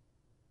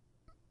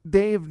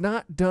 they have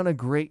not done a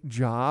great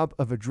job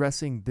of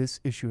addressing this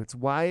issue. It's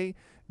why,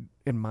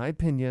 in my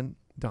opinion,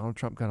 Donald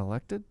Trump got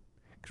elected.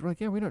 Because we're like,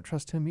 we don't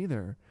trust him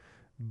either.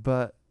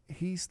 But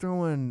he's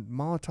throwing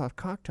Molotov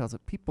cocktails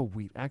at people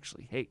we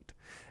actually hate.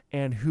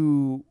 And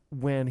who,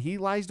 when he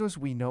lies to us,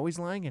 we know he's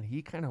lying, and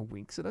he kind of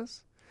winks at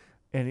us.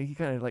 And he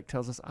kind of like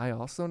tells us, I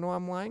also know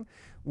I'm lying.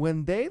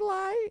 When they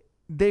lie,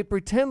 they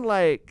pretend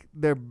like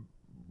they're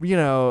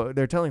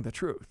telling the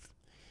truth.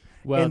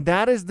 Well, and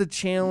that is the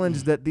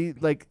challenge that the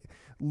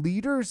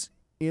leaders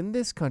in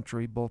this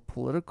country, both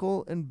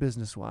political and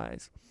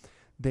business-wise,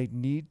 they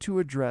need to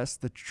address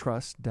the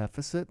trust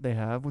deficit they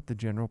have with the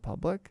general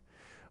public,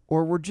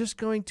 or we're just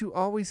going to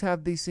always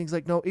have these things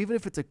like, no, even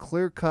if it's a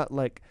clear-cut,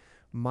 like,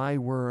 my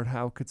word,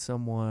 how could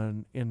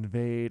someone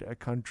invade a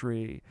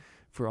country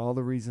for all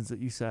the reasons that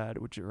you said,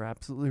 which are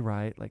absolutely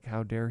right. Like,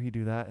 how dare he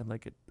do that? And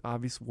like, it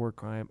obvious war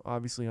crime,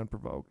 obviously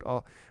unprovoked,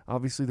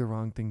 obviously the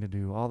wrong thing to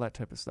do, all that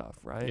type of stuff,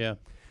 right? Yeah.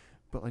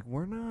 But like,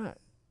 we're not.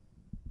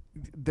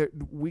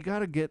 We got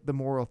to get the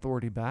moral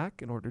authority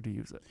back in order to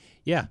use it.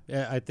 Yeah,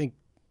 I think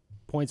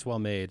points well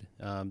made.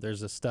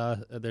 There's a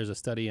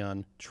study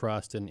on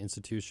trust in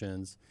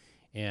institutions,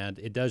 and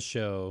it does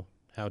show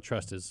how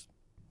trust is,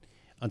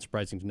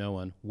 unsurprising to no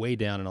one, way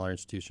down in all our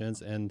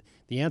institutions. And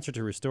the answer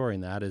to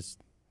restoring that is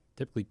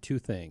typically two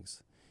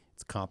things: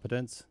 it's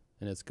competence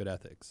and it's good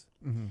ethics.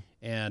 Mm-hmm.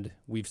 And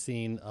we've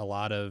seen a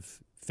lot of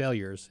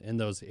failures in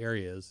those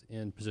areas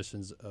in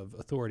positions of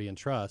authority and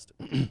trust,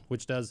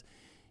 which does,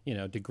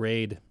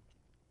 degrade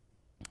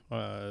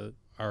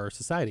our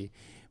society.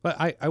 But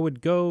I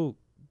would go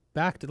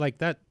back to like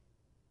that.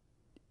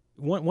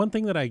 One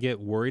thing that I get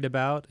worried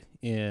about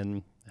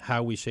in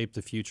how we shape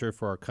the future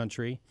for our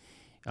country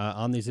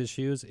on these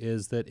issues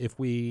is that if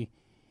we,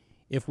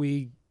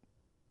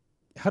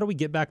 how do we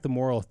get back the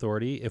moral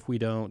authority if we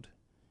don't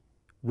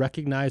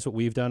recognize what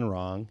we've done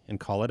wrong and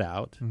call it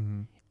out,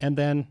 Mm-hmm. and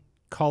then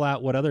call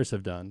out what others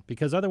have done?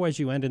 Because otherwise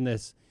you end in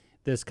this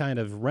kind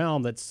of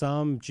realm that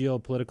some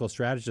geopolitical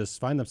strategists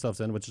find themselves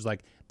in, which is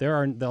like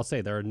they'll say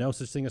there are no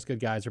such thing as good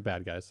guys or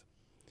bad guys.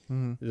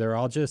 Mm-hmm. They're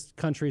all just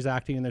countries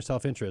acting in their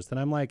self-interest. And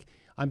I'm like,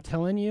 I'm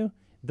telling you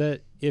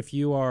that if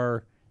you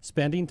are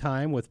spending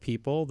time with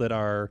people that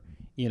are,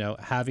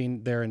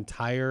 having their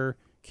entire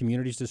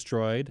communities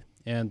destroyed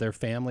and their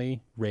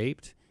family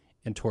raped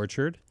and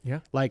tortured,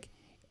 Yeah. like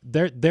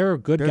there are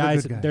good They're the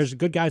guys. good guys. There's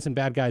good guys and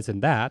bad guys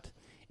in that.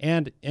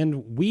 And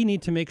we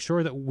need to make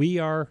sure that we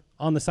are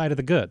on the side of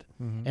the good.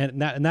 Mm-hmm.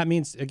 And that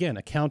means, again,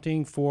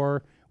 accounting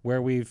for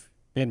where we've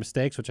made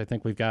mistakes, which I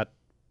think we've got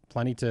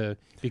plenty to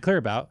be clear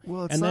about,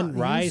 Well, it's and then not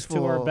rise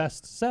to our useful.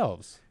 best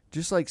selves.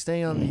 Just like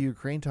staying on the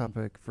Ukraine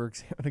topic, for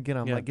example, again,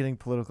 I'm Yeah. like getting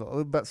political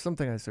about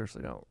something I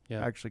seriously don't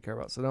Yeah. actually care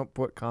about. So don't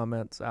put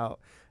comments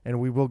out, and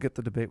we will get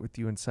the debate with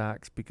you and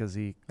Sachs because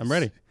I'm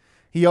ready.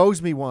 He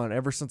owes me one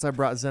ever since I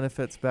brought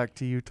Zenefits back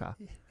to Utah.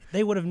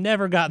 They would have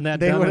never gotten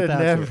that They done would have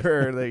without you.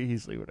 never. They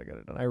easily would have got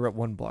it done. I wrote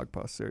one blog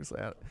post seriously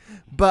on it,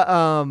 but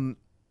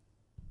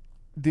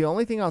the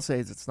only thing I'll say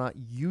is it's not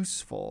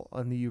useful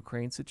on the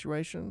Ukraine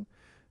situation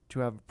to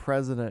have a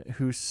president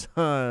whose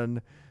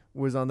son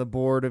was on the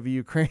board of a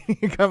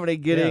Ukrainian company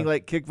getting Yeah.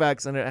 like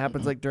kickbacks, and it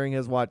happens like during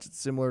his watch. It's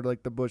similar to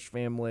like the Bush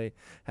family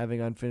having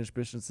unfinished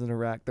business in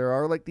Iraq. There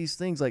are like these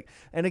things like,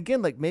 and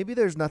again, like maybe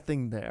there's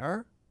nothing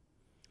there,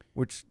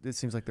 which it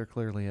seems like there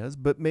clearly is,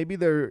 but maybe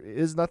there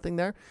is nothing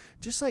there.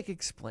 Just like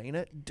explain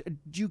it.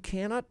 You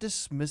cannot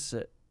dismiss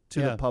it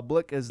to Yeah. the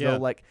public as Yeah. though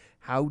like,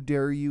 how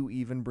dare you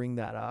even bring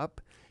that up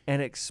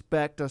and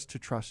expect us to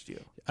trust you.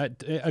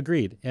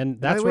 Agreed. And Why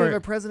that's we have where,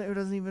 a president who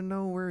doesn't even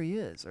know where he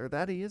is or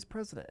that he is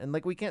president. And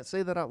like, we can't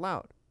say that out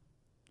loud.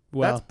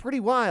 well, That's pretty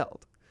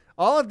wild.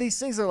 All of these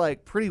things are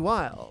like pretty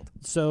wild.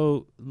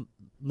 so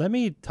let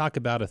me talk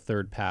about a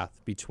third path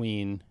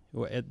between,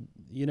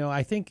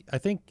 I think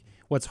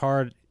what's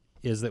hard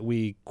is that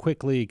we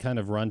quickly kind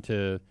of run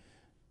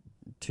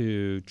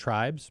to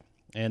tribes,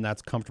 and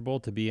that's comfortable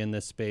to be in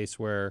this space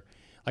where,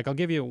 like, I'll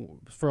give you,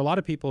 for a lot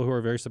of people who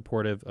are very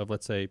supportive of,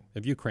 let's say,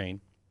 of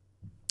Ukraine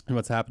and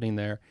what's happening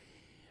there,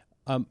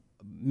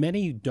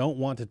 many don't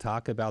want to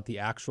talk about the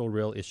actual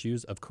real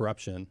issues of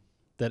corruption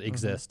that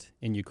exist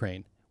in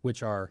Ukraine,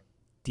 which are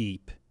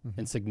deep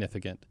and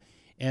significant.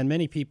 And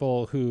many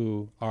people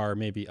who are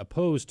maybe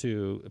opposed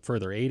to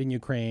further aid in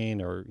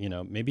Ukraine, or,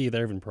 maybe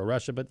they're even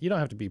pro-Russia, but you don't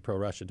have to be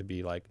pro-Russia to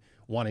be like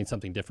wanting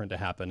something different to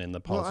happen in the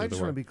Well, policy I of the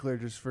just want to world. be clear,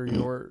 just for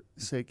your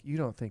sake, you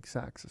don't think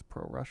Sachs is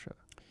pro-Russia.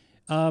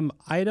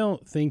 I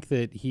don't think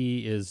that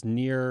he is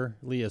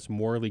nearly as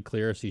morally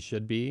clear as he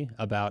should be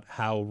about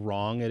how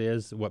wrong it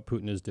is what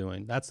Putin is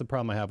doing. That's the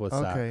problem I have with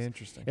Sachs. Okay,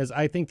 interesting. Is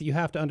I think that you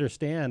have to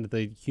understand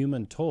the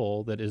human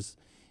toll that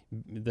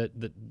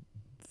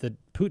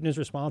Putin is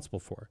responsible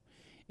for,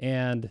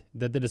 and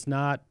that it's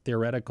not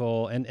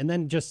theoretical. And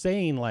then just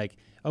saying like,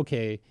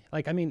 okay,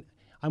 like, I mean,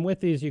 I'm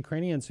with these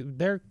Ukrainians who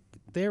their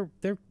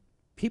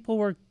people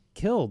were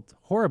killed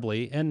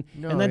horribly, and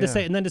then to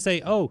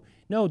say, oh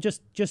no,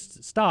 just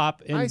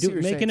stop I and see what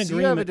you're make saying. an So you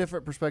have a agreement.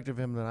 different perspective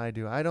of him than I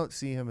do. I don't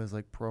see him as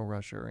like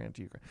pro-Russia or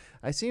anti-Ukraine.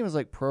 I see him as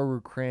like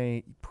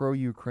pro-Ukraine,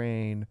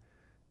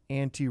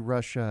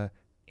 anti-Russia,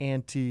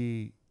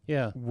 anti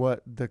Yeah,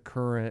 what the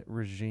current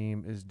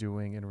regime is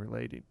doing and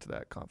relating to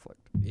that conflict.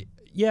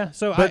 yeah.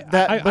 So But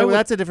I would,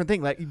 that's a different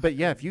thing. Like, but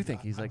yeah, if you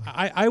think he's like,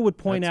 I would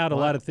point That's out a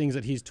lot wild. of things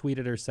that he's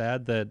tweeted or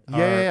said that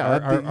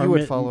you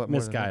would follow it more than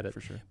misguided. that,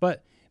 for sure.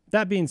 But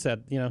that being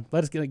said,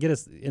 let us get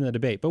us in the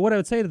debate. But what I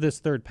would say to this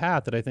third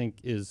path that I think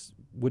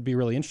would be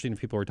really interesting if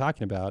people were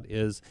talking about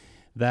is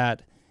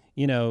that,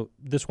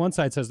 this one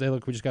side says, hey,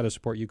 look, we just got to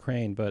support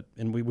Ukraine,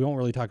 and we won't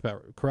really talk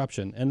about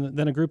corruption. And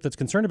then a group that's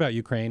concerned about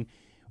Ukraine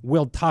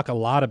will talk a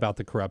lot about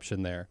the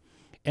corruption there.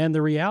 And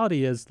the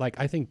reality is, like,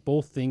 I think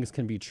both things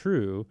can be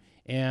true.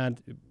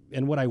 And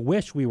and what I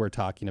wish we were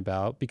talking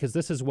about, because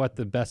this is what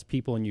the best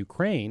people in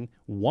Ukraine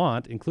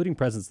want, including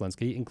President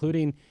Zelensky,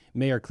 including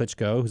Mayor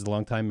Klitschko, who's the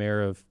longtime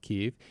mayor of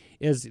Kyiv,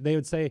 is they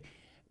would say,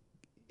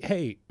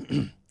 hey,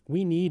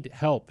 we need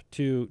help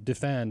to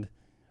defend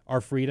our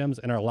freedoms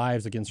and our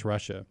lives against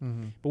Russia.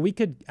 But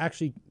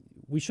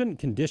we shouldn't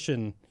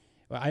condition,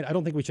 I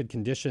don't think we should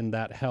condition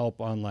that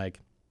help on like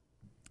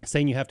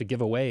saying you have to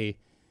give away,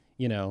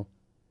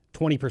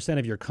 20%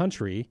 of your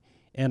country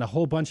and a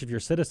whole bunch of your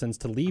citizens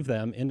to leave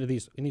them in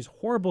these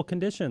horrible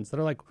conditions that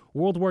are like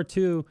World War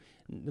II,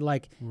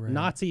 like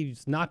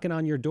Nazis knocking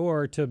on your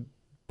door to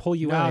pull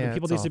you out and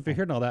people disappeared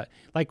and all that.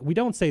 Like, we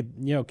don't say,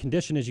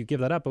 condition is you give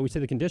that up, but we say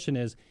the condition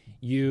is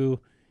you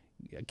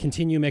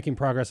continue making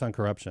progress on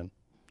corruption.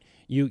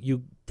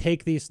 You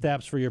take these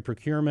steps for your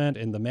procurement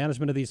and the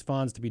management of these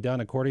funds to be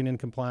done according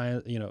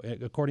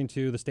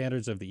to the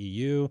standards of the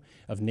EU,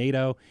 of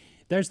NATO.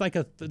 There's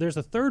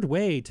a third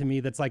way to me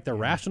that's like the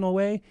rational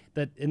way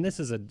and this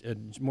is a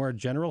more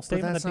general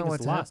statement. But that's not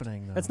what's lost.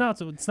 happening, though. It's not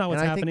what's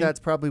happening. I think that's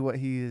probably what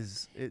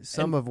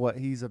of what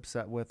he's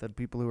upset with, and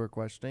people who are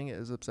questioning it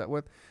is upset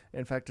with.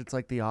 In fact, it's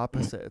like the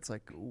opposite. It's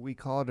like, we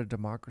call it a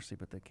democracy,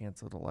 but they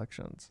canceled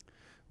elections.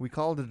 We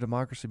called it a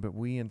democracy, but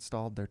we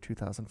installed their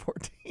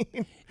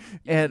 2014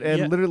 and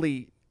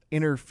literally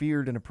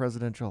interfered in a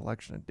presidential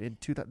election in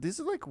 2000. This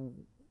is like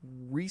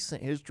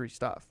recent history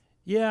stuff.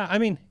 Yeah, I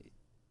mean,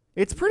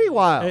 it's pretty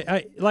wild.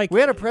 Like, we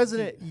had a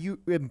president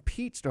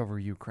impeached over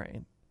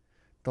Ukraine,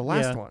 the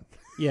last one.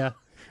 Yeah.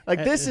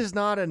 Like, this is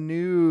not a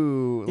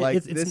new,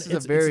 this is a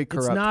very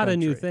corrupt It's not country. a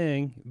new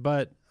thing,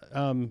 but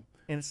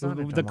and it's not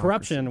the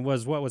corruption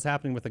was what was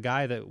happening with the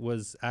guy that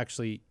was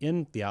actually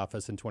in the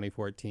office in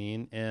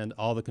 2014, and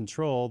all the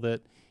control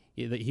that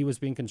he was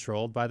being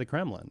controlled by the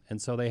Kremlin.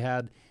 And so they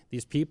had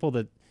these people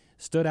that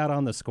stood out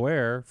on the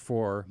square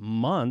for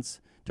months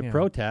to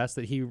protest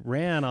that he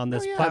ran on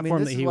this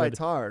platform. This is why it's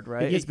hard,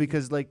 right? It's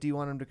because, like, do you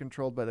want him to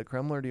controlled by the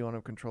Kremlin, or do you want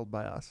him controlled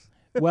by us?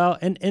 Well,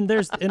 and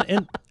there's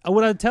and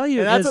what I'll tell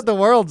you that's is what the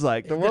world's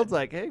like. The world's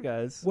like, hey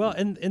guys. Well,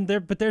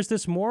 but there's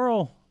this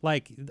moral,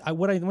 like,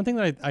 one thing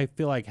that I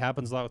feel like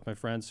happens a lot with my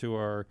friends who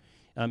are,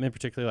 in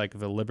particular, like,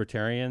 of a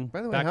libertarian.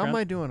 By the way, background. how am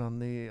I doing on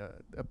the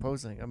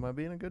opposing? Am I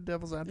being a good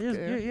devil's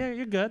advocate? Yeah,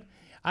 you're good.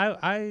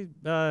 I've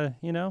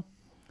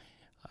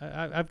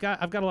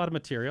got a lot of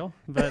material,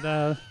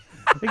 but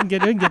we can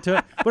get to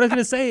it. What I was going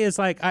to say is,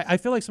 like, I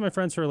feel like some of my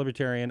friends who are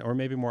libertarian or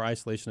maybe more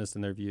isolationist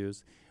in their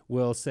views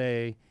will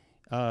say,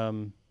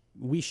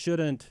 we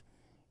shouldn't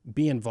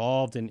be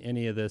involved in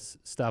any of this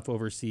stuff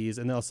overseas.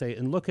 And they'll say,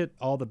 and look at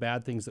all the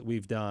bad things that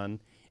we've done.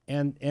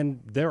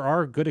 And there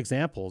are good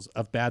examples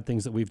of bad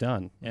things that we've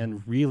done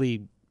and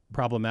really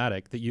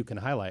problematic that you can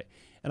highlight.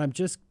 And I'm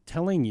just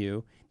telling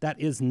you, that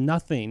is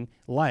nothing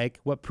like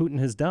what Putin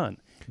has done.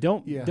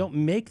 Don't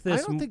make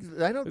this.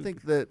 I don't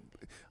think that.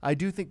 I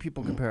do think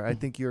people compare. I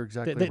think you're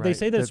exactly right. They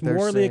say that it's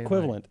morally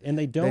equivalent, and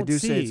they don't see. They do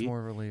say it's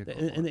morally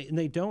equivalent. And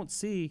they don't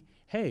see,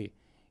 hey,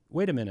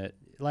 wait a minute.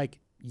 Like,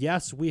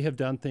 yes, we have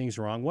done things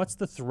wrong. What's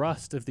the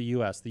thrust of the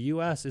U.S.? The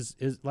U.S.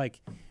 is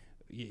like,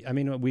 I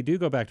mean, we do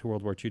go back to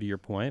World War II, to your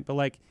point, but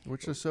like,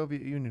 which the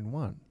Soviet Union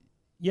won.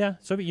 Yeah,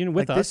 Soviet Union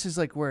with us. This is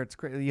like where it's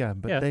great. Yeah,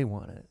 but they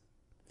won it.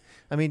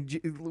 I mean,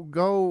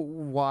 go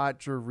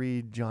watch or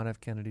read John F.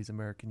 Kennedy's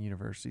American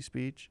University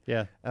speech.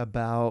 Yeah.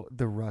 About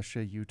the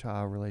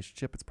Russia-Utah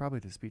relationship. It's probably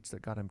the speech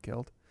that got him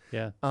killed.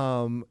 Yeah.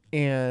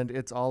 And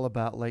it's all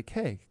about, like,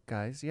 hey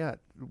guys,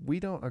 we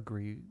don't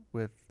agree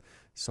with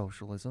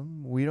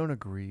socialism. We don't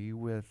agree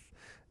with,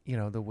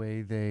 the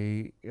way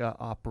they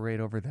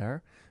operate over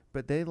there.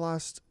 But they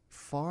lost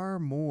far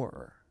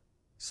more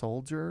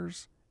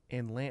soldiers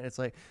and land. It's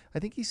like, I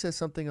think he says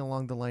something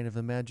along the line of,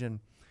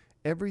 imagine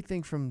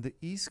everything from the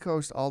East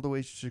Coast all the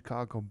way to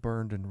Chicago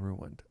burned and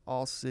ruined.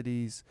 All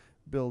cities,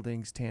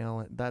 buildings,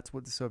 talent. That's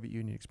what the Soviet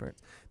Union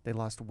experienced. They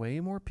lost way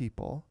more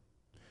people.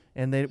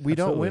 And we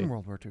don't win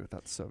World War II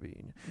without the Soviet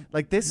Union.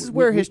 Like, this is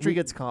where history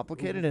gets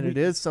complicated, and it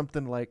is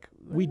something like,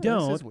 we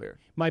don't. This is weird.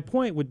 My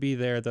point would be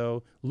there,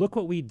 though. Look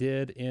what we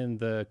did in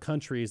the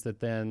countries that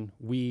then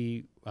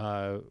we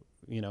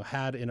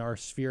had in our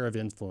sphere of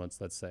influence,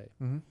 let's say.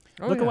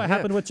 Mm-hmm. Look at what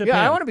happened with Japan.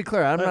 Yeah, I want to be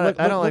clear. I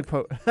don't like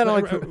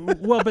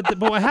Putin. Well, but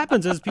what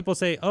happens is people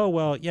say, oh,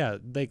 well, yeah,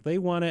 they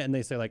want it, and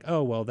they say, like,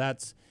 oh, well,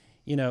 that's,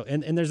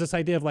 and there's this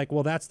idea of, like,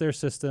 well, that's their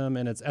system,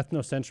 and it's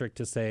ethnocentric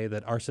to say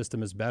that our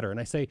system is better. And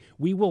I say,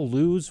 we will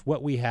lose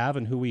what we have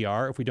and who we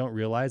are if we don't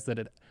realize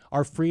that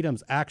our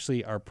freedoms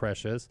actually are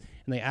precious,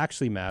 and they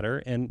actually matter.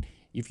 And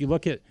if you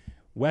look at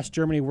West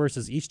Germany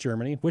versus East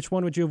Germany, which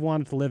one would you have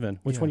wanted to live in?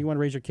 Which one do you want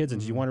to raise your kids in?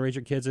 Did you want to raise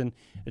your kids in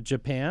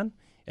Japan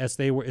as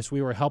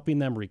we were helping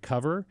them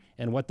recover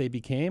and what they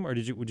became, or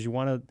would you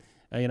want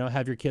to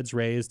have your kids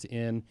raised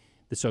in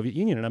the Soviet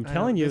Union? And I'm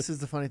telling you, this is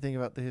the funny thing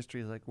about the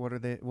history. Is like,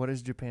 what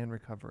is Japan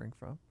recovering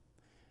from?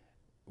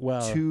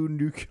 Well, 2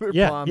 nuclear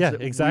bombs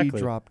that we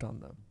dropped on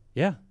them.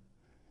 Yeah,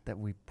 that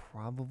we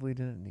probably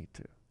didn't need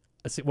to.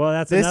 Well,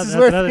 that's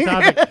another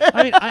topic.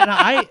 I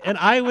mean,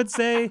 I would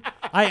say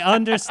I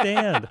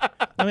understand.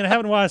 I mean, I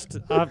haven't watched,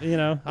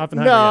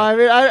 Oppenheimer No, yet. I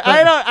mean,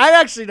 I don't. I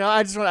actually know.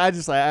 I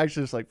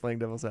just like playing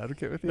devil's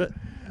advocate with you.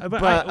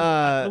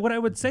 What I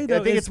would say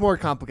though, I think it's more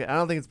complicated. I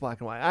don't think it's black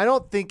and white. I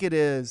don't think it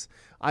is.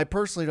 I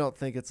personally don't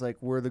think it's like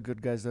we're the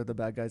good guys, they're the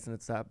bad guys, and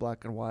it's that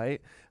black and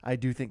white. I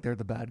do think they're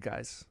the bad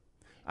guys.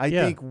 I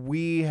think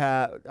we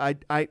have.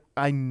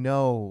 I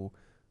know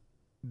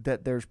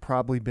that there's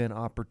probably been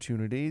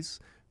opportunities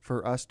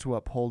for us to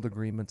uphold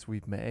agreements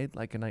we've made,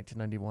 like in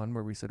 1991,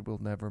 where we said we'll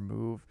never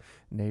move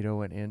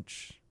NATO an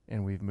inch,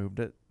 and we've moved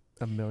it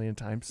a million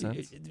times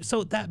since.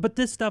 But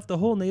this stuff, the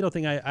whole NATO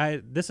thing,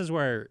 this is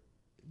where,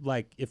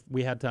 like, if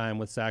we had time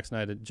with Sachs and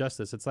I to adjust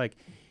this, it's like,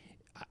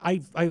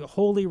 I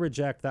wholly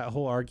reject that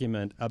whole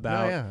argument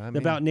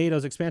about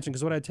NATO's expansion.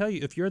 Because what I tell you,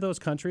 if you're those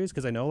countries,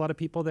 because I know a lot of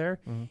people there,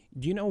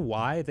 do you know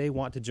why they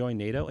want to join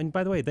NATO? And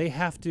by the way, they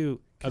have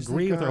to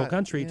agree with their whole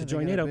country to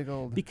join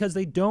NATO because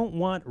they don't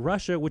want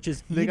Russia, which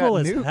is evil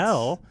as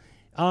hell,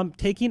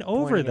 taking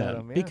over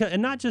them. Because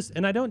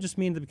and I don't just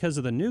mean because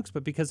of the nukes,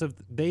 but because of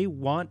they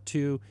want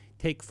to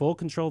take full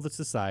control of the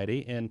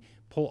society and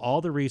pull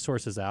all the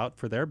resources out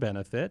for their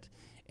benefit.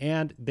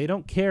 And they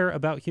don't care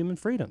about human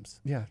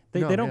freedoms. Yeah.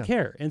 They don't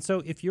care. And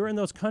so if you're in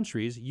those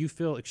countries, you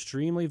feel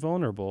extremely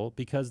vulnerable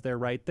because they're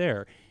right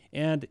there.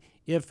 And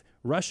if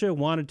Russia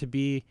wanted to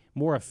be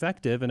more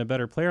effective and a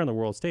better player on the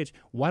world stage,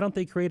 why don't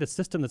they create a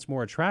system that's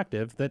more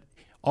attractive that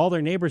all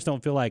their neighbors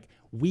don't feel like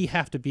we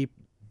have to be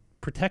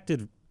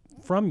protected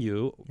from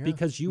you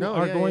because you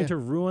are going to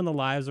ruin the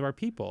lives of our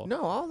people.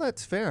 No, all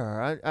that's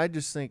fair. I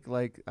just think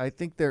I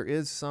think there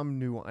is some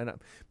nuance. And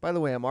by the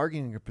way, I'm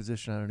arguing your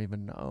position. I don't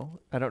even know.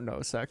 I don't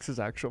know Sachs's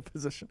actual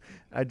position.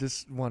 I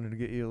just wanted to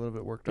get you a little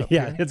bit worked up.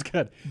 Yeah, here. it's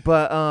good.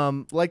 But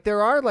like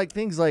there are like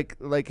things like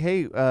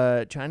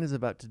hey, China's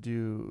about to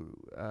do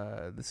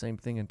the same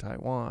thing in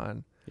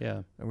Taiwan.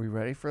 Yeah. Are we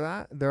ready for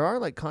that? There are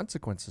like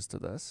consequences to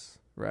this,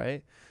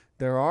 right?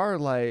 There are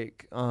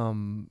like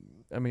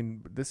I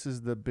mean, this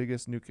is the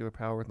biggest nuclear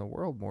power in the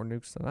world, more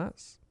nukes than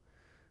us.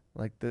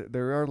 Like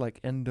there are like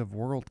end of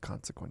world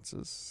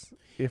consequences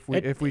if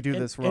we do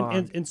this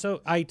wrong. And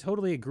so I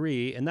totally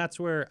agree, and that's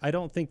where I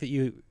don't think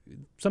that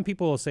some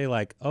people will say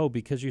like, oh,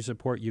 because you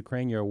support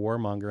Ukraine, you're a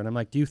warmonger, and I'm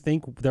like, do you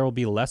think there will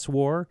be less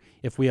war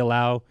if we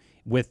allow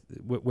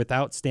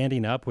without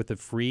standing up with the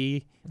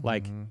free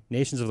like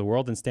nations of the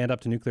world and stand up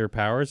to nuclear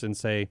powers and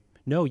say,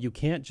 no, you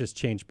can't just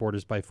change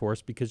borders by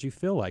force because you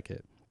feel like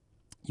it.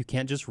 You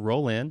can't just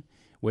roll in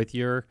with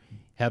your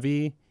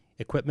heavy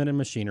equipment and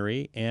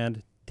machinery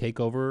and take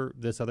over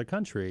this other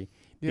country.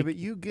 Yeah, but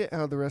you get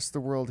how the rest of the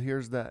world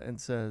hears that and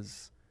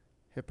says,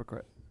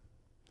 hypocrite.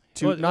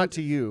 Not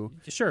to you,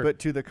 sure, but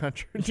to the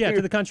country. Yeah,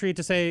 to the country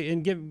to say,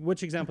 and give,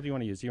 which example do you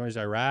want to use? Do you want to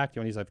use Iraq? Do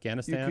you want to use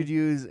Afghanistan? You could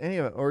use any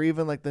of it, or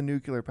even like the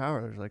nuclear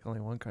power. There's like only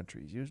one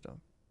country who's used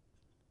them.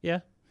 Yeah,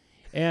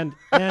 and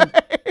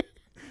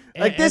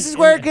like this is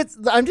where it gets.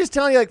 I'm just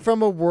telling you, like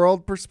from a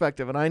world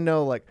perspective, and I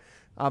know like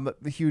I'm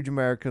a huge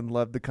American,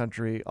 love the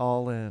country,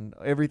 all in.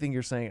 Everything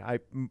you're saying, I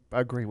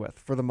agree with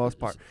for the most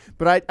part.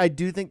 But I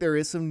do think there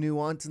is some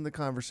nuance in the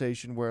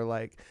conversation where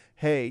like,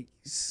 hey,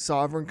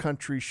 sovereign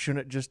countries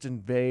shouldn't just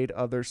invade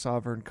other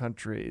sovereign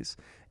countries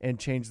and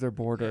change their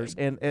borders.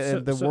 And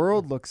the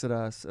world looks at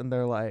us and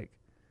they're like,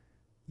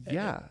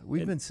 yeah,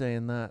 we've been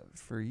saying that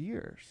for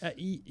years.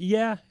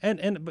 Yeah,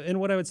 and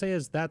what I would say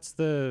is that's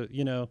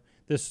the,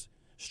 this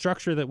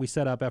structure that we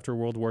set up after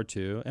World War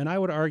II. And I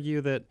would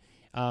argue that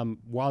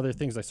while there are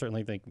things I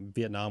certainly think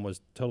Vietnam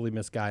was totally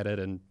misguided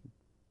and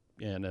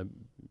a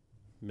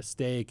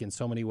mistake in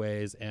so many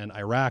ways, and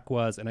Iraq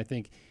was, and I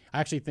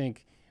actually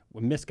think a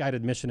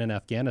misguided mission in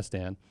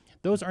Afghanistan,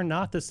 those are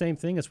not the same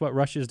thing as what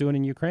Russia is doing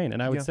in Ukraine.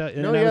 And I would say,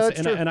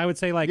 and I would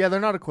say like, yeah, they're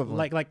not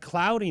equivalent. Like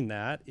clouding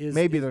that is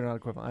maybe they're not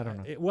equivalent. I don't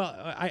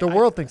know. The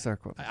world thinks they're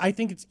equivalent. I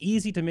think it's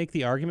easy to make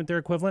the argument they're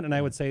equivalent, and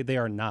I would say they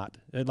are not.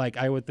 Like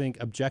I would think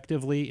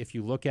objectively, if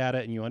you look at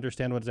it and you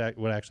understand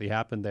what actually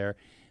happened there,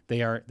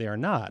 they are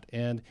not.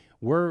 And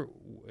we're,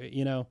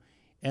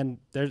 and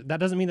that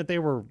doesn't mean that they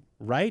were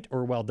right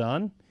or well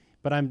done,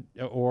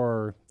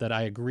 or that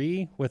I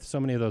agree with so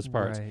many of those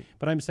parts. Right.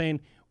 But I'm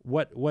saying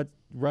what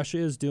Russia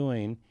is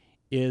doing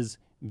is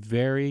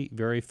very,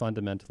 very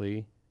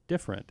fundamentally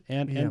different.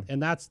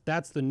 And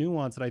that's the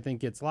nuance that I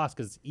think gets lost,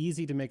 because it's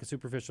easy to make a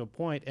superficial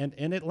point, and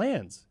it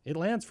lands. It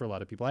lands for a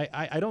lot of people.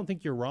 I don't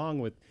think you're wrong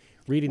with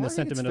reading the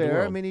sentiment of the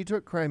world. I mean, he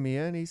took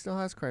Crimea and he still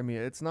has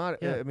Crimea. It's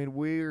not, I mean,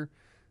 we're,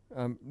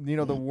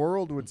 the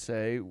world would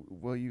say,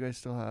 well, you guys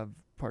still have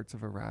parts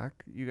of Iraq.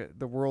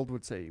 The world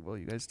would say, well,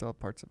 you guys still have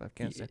parts of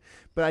Afghanistan.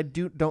 But I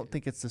don't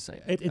think it's the same.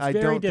 It's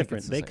very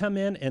different. They come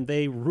in and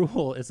they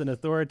rule as an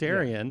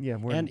authoritarian.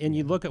 And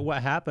you look at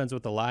what happens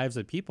with the lives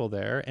of people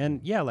there.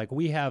 And like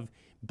we have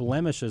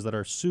blemishes that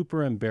are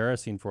super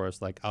embarrassing for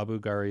us, like Abu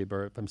Ghraib,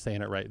 or if I'm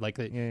saying it right, like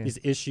these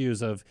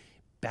issues of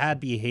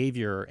bad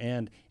behavior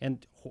and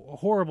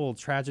horrible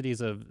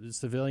tragedies of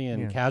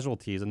civilian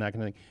casualties and that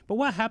kind of thing. But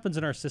what happens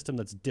in our system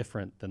that's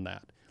different than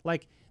that?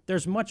 Like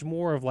there's much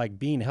more of like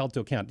being held to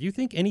account. Do you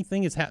think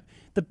anything is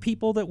the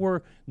people that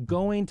were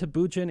going to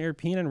Bucha and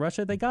Irpin in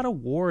Russia, they got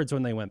awards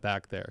when they went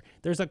back there.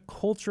 There's a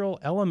cultural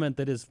element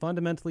that is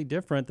fundamentally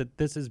different, that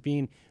this is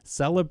being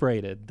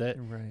celebrated,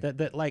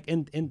 that like,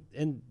 and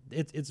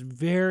it's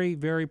very,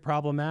 very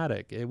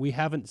problematic. We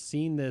haven't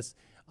seen this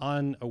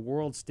on a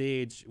world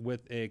stage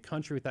with a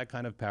country with that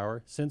kind of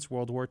power since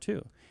World War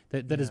II,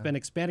 that has been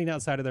expanding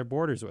outside of their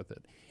borders with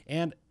it.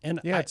 And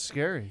it's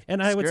scary.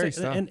 And it's I would say,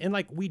 stuff. and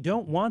like, we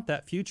don't want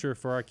that future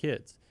for our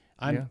kids.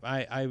 I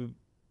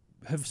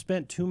have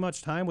spent too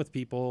much time with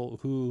people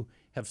who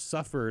have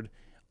suffered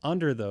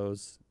under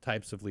those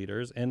types of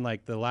leaders, and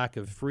like the lack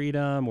of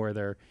freedom, where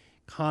they're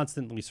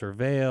constantly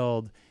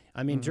surveilled.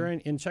 I mean,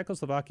 in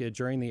Czechoslovakia,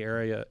 during the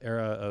era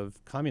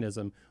of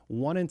communism,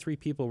 1 in 3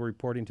 people were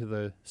reporting to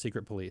the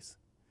secret police.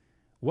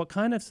 What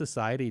kind of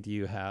society do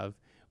you have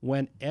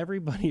when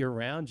everybody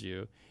around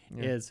you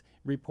is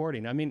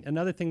reporting? I mean,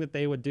 another thing that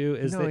they would do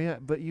is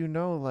but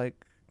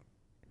like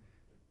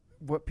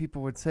what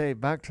people would say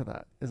back to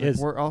that is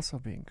like, we're also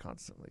being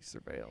constantly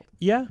surveilled.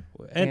 Yeah,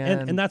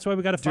 and that's why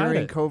we got to fight it.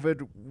 During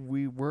COVID,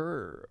 we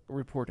were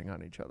reporting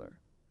on each other.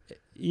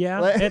 Yeah,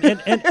 but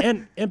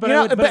again,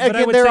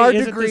 there are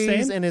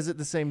degrees, and is it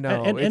the same?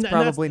 No, it's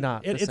probably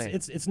not the same.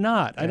 It's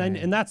not,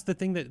 and that's the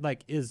thing that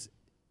like is,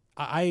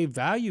 I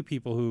value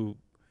people who,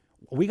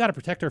 we got to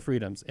protect our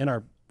freedoms and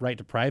our right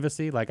to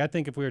privacy. Like, I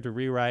think if we were to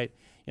rewrite,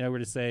 we're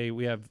to say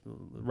we have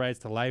rights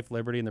to life,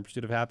 liberty, and the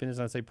pursuit of happiness,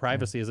 and I'd say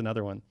privacy is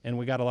another one, and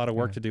we got a lot of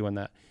work to do on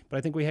that. But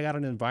I think we got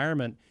an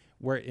environment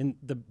where in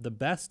the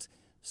best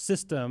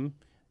system,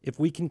 if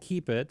we can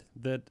keep it,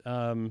 that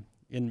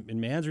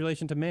in man's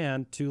relation to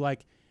man, to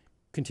like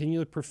continue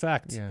to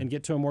perfect and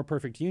get to a more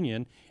perfect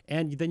union.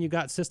 And then you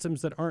got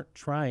systems that aren't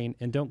trying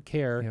and don't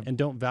care and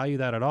don't value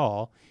that at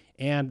all.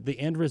 And the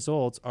end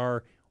results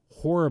are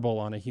horrible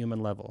on a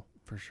human level.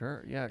 For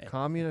sure. Yeah.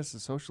 Communist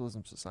and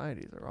socialism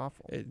societies are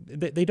awful.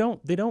 They don't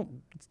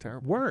it's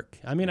terrible. Work.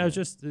 I mean, I was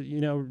just,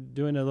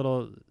 doing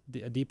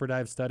a deeper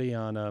dive study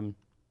on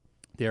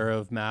the era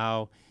of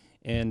Mao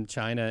in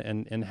China,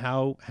 and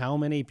how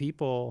many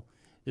people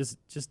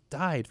just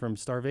died from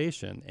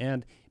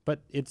starvation.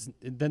 But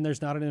then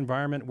there's not an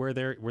environment where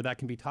that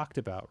can be talked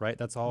about, right?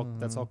 That's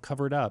all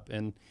covered up.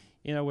 And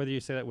whether you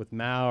say that with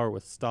Mao or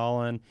with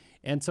Stalin.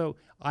 And so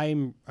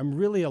I'm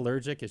really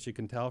allergic, as you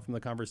can tell from the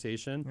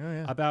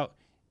conversation,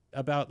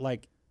 about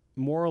like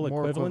moral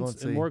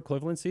equivalence and more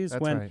equivalencies.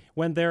 That's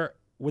when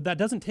that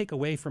doesn't take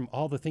away from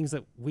all the things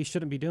that we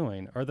shouldn't be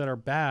doing, or that are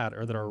bad,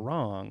 or that are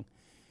wrong.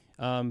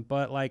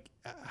 But like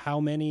how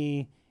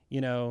many,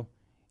 look,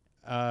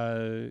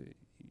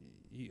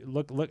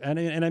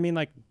 and I mean,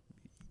 like,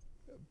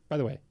 by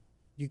the way,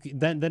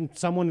 then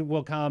someone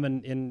will come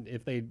and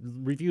if they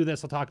review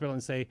this, I'll talk about it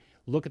and say,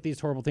 look at these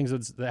horrible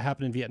things that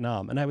happened in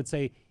Vietnam. And I would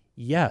say,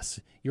 yes,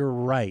 you're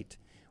right.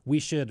 We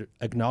should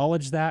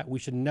acknowledge that. We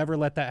should never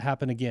let that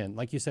happen again.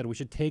 Like you said, we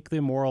should take the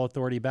moral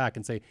authority back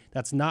and say,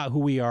 that's not who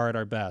we are at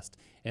our best.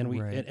 And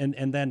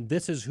and then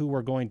this is who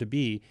we're going to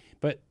be.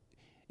 But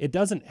it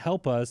doesn't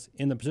help us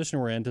in the position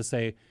we're in to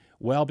say,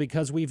 well,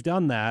 because we've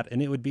done that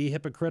and it would be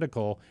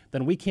hypocritical,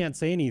 then we can't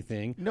say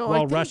anything. No,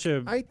 well,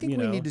 I think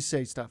we need to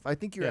say stuff. I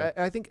think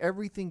I think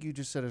everything you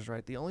just said is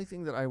right. The only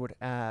thing that I would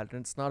add,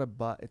 and it's not a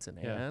but, it's an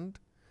and,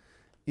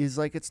 is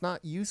like, it's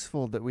not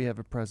useful that we have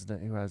a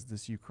president who has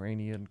this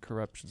Ukrainian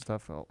corruption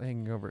stuff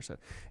hanging over his head.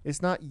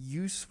 It's not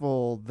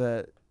useful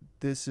that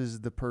this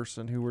is the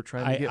person who we're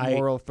trying to get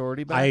moral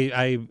authority back.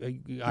 I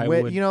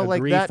would agree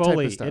like that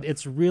fully. Type of stuff.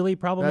 It's really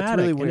problematic. That's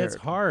really weird. And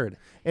it's hard.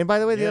 And by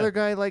the way, the other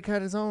guy like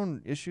had his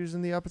own issues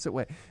in the opposite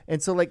way.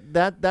 And so like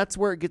that's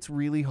where it gets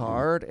really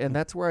hard. And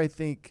that's where I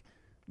think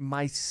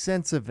my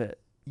sense of it,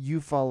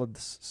 you followed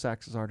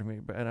Sachs's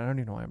argument, and I don't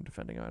even know why I'm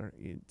defending him.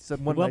 He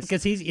said one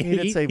because he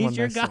did say one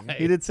nice thing.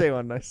 He did say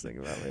one nice thing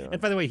about me. And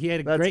by the way, he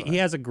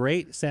has a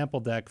great sample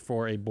deck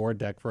for a board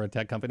deck for a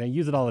tech company. I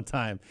use it all the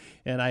time,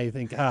 and I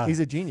think he's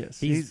a genius.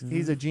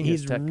 He's a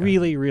genius. He's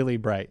really, really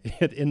bright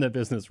in the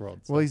business world.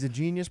 So. Well, he's a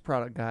genius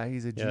product guy.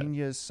 He's a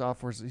genius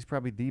software. He's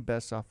probably the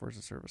best software as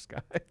a service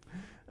guy.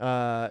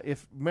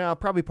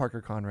 Probably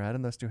Parker Conrad,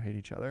 and those two hate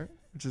each other,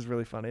 which is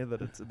really funny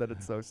that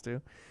it's those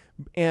two.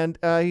 And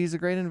he's a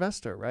great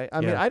investor, right?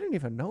 I mean, I didn't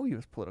even know he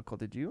was political.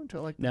 Did you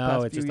until like the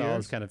past few years? No, it just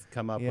always kind of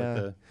come up with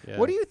the. Yeah.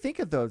 What do you think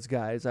of those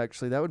guys?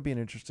 Actually, that would be an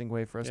interesting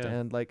way for us to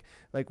end. Like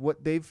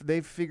what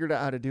they've figured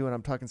out how to do, and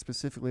I'm talking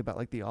specifically about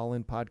like the All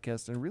In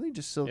podcast and really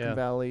just Silicon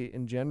Valley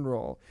in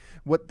general.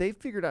 What they've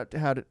figured out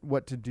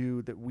what to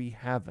do that we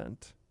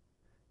haven't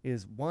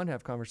is, one,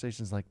 have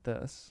conversations like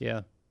this.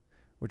 Yeah.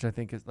 Which I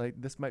think is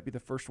like, this might be the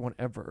first one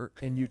ever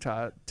in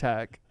Utah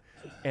tech.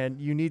 And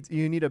you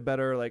need a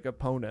better like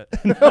opponent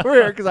over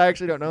here, because I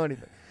actually don't know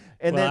anything.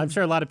 And I'm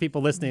sure a lot of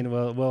people listening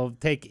will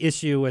take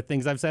issue with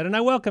things I've said, and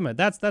I welcome it.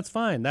 That's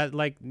fine. That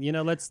let's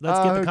get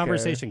the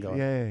conversation going.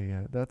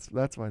 Yeah.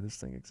 That's why this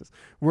thing exists.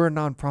 We're a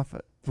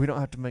nonprofit. We don't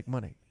have to make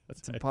money.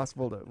 It's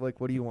impossible to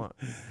what do you want?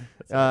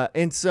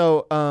 And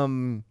so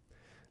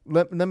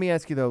let me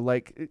ask you though,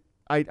 like,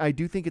 I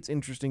do think it's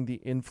interesting, the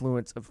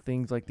influence of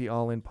things like the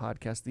All In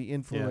podcast, the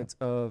influence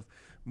of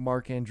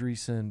Mark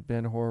Andreessen,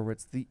 Ben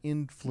Horowitz, the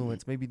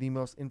influence, maybe the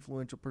most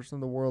influential person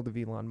in the world of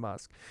Elon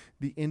Musk,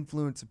 the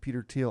influence of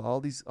Peter Thiel, all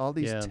these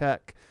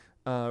tech,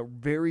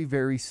 very,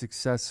 very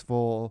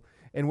successful,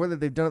 and whether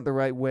they've done it the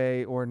right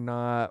way or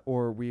not,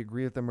 or we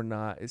agree with them or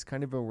not, is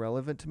kind of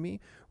irrelevant to me.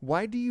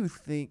 Why do you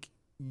think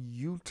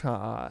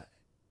Utah,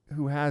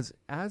 who has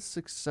as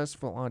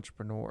successful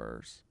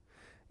entrepreneurs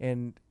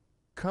and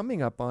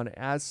coming up on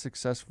as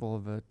successful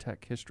of a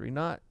tech history,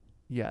 not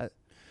yet,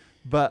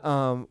 but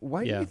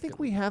why do you think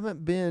we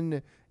haven't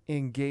been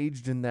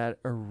engaged in that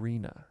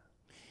arena?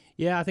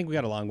 Yeah, I think we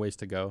got a long ways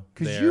to go.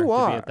 Because you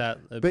are,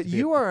 but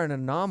you are an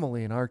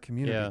anomaly in our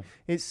community. Yeah.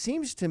 It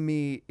seems to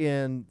me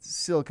in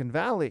Silicon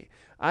Valley,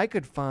 I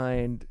could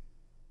find,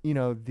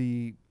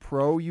 the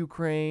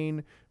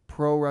pro-Ukraine,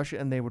 pro-Russia,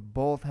 and they would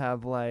both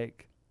have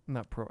like,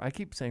 not pro. I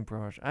keep saying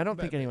pro-Russia. I don't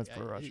think anyone's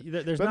pro-Russia.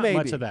 There's but not maybe.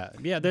 much of that.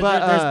 Yeah,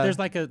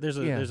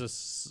 there's a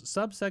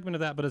sub segment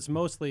of that, but it's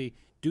mostly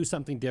do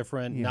something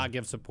different, not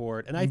give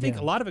support. And I think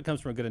a lot of it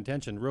comes from a good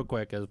intention. Real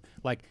quick, is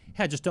like,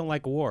 hey, I just don't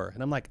like war,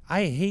 and I'm like,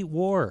 I hate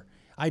war.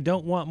 I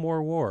don't want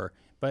more war.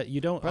 But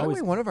you don't. By the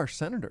way, one of our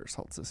senators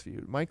holds this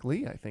view. Mike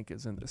Lee, I think,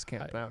 is in this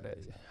camp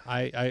nowadays.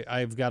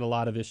 I've got a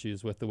lot of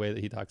issues with the way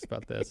that he talks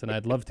about this, and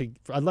I'd love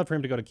for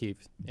him to go to Kyiv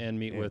and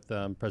meet with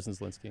President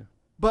Zelensky.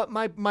 But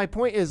my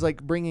point is,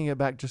 like, bringing it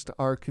back just to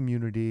our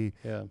community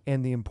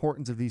and the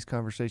importance of these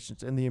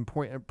conversations and the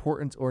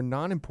importance or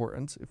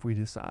non-importance, if we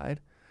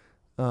decide,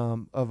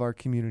 of our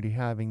community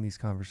having these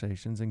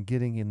conversations and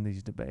getting in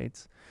these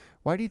debates.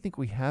 Why do you think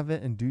we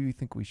haven't, and do you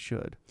think we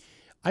should?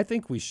 I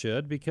think we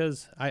should,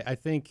 because I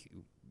think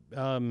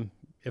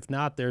if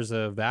not, there's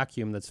a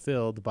vacuum that's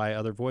filled by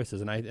other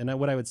voices. And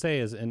what I would say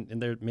is,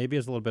 and there maybe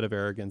is a little bit of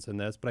arrogance in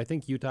this, but I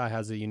think Utah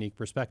has a unique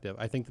perspective.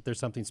 I think that there's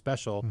something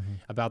special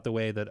about the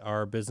way that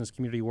our business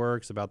community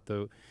works, about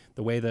the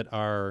way that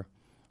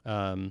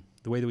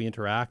the way that we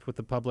interact with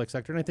the public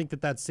sector. And I think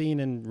that that's seen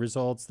in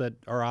results that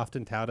are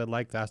often touted,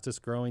 like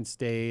fastest growing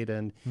state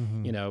and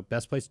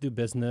best place to do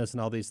business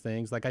and all these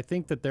things. Like, I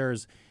think that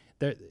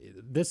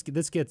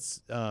this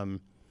gets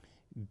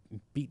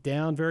beat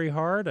down very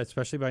hard,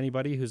 especially by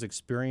anybody who's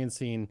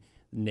experiencing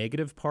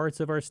negative parts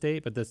of our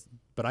state.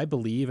 But I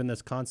believe in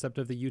this concept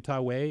of the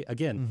Utah way.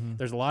 Again,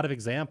 there's a lot of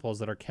examples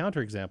that are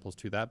counterexamples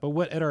to that.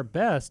 But at our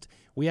best,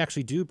 we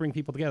actually do bring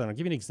people together. And I'll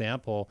give you an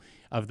example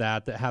of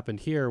that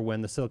happened here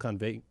when the Silicon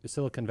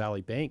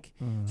Valley Bank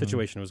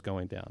situation was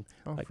going down.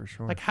 Oh, for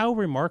sure. Like, how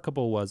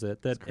remarkable was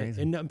it that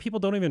and people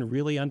don't even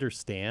really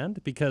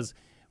understand, because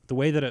the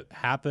way that it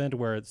happened,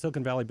 where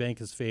Silicon Valley Bank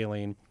is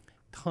failing,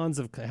 tons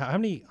of, how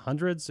many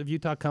hundreds of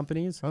Utah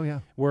companies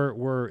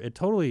were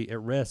totally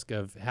at risk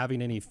of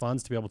having any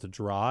funds to be able to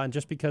draw. And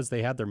just because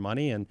they had their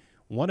money in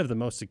one of the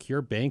most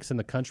secure banks in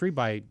the country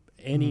by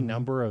any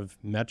number of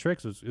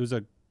metrics, it was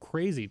a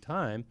crazy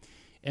time.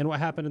 And what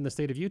happened in the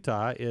state of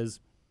Utah is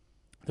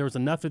there was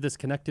enough of this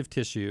connective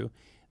tissue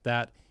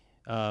that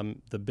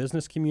the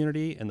business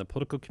community and the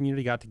political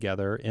community got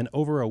together, and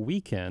over a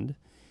weekend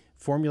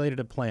formulated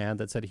a plan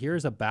that said,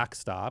 here's a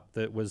backstop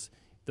that was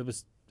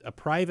a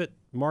private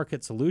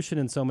market solution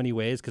in so many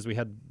ways, because we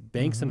had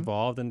banks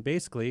involved, and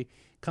basically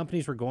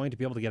companies were going to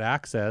be able to get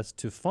access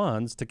to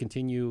funds to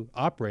continue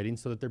operating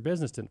so that their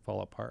business didn't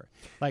fall apart.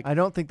 Like, I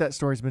don't think that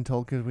story's been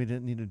told because we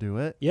didn't need to do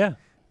it. Yeah.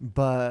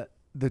 But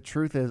the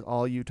truth is,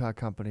 all Utah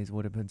companies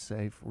would have been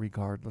safe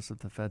regardless of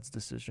the Fed's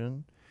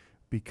decision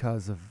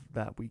because of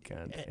that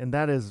weekend. And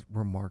that is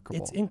remarkable.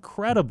 It's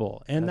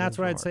incredible. And that's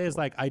what I'd say is,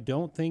 like, I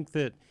don't think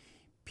that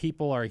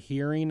people are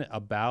hearing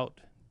about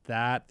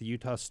the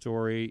Utah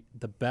story,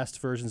 the best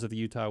versions of the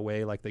Utah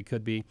way, like they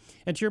could be.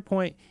 And to your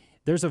point,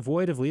 there's a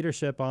void of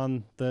leadership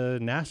on the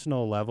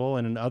national level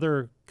and in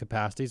other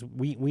capacities.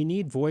 We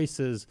need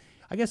voices,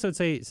 I guess I would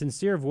say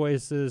sincere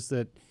voices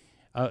that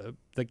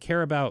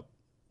care about,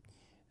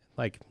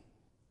 like,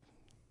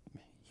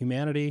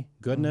 humanity,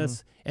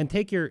 goodness, and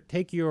take your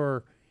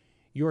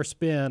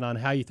spin on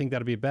how you think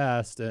that'll be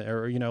best,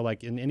 or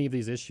like in any of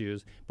these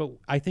issues. But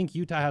I think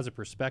Utah has a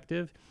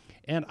perspective,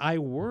 and I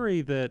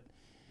worry that,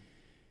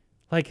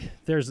 like,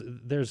 there's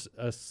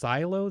a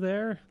silo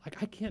there.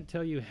 Like, I can't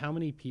tell you how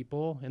many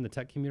people in the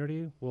tech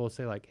community will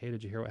say, like, hey,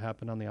 did you hear what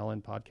happened on the All In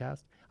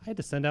podcast? I had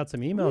to send out some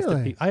emails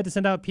to people. I had to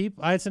send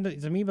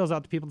some emails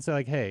out to people to say,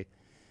 like, hey,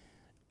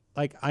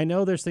 like, I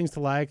know there's things to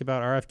like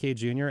about RFK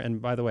Jr.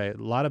 And by the way, a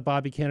lot of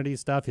Bobby Kennedy's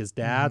stuff, his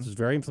dad's was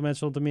very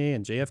influential to me,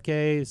 and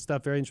JFK's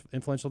stuff very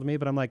influential to me.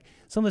 But I'm like,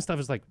 some of this stuff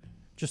is, like,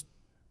 just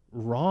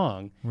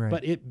wrong. Right.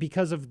 But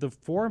because of the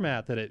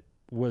format that it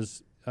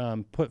was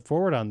put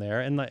forward on there,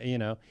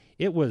 and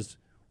it was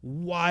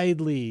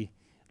widely,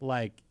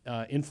 like,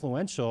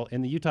 influential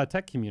in the Utah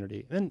tech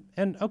community.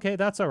 And okay,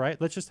 that's all right.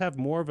 Let's just have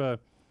more of a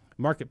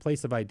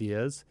marketplace of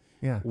ideas,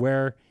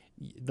 where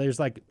there's,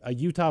 like, a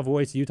Utah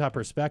voice, Utah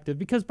perspective.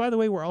 Because, by the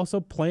way, we're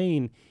also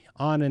playing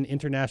on an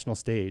international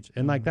stage,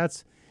 and like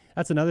that's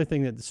another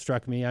thing that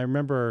struck me. I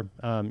remember,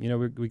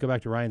 we go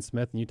back to Ryan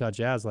Smith and Utah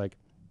Jazz, like,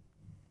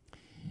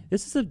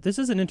 This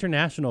is an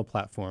international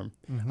platform.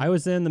 Mm-hmm. I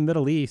was in the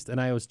Middle East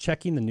and I was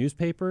checking the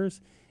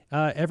newspapers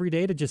every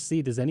day to just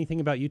see, does anything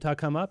about Utah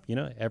come up? You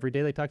know, every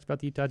day they talked about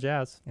the Utah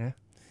Jazz. Yeah.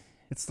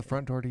 It's the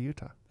front door to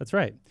Utah. That's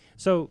right.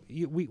 So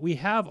we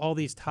have all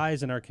these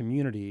ties in our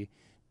community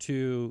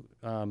to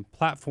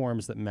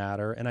platforms that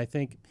matter. And I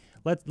think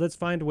let's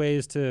find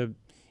ways to,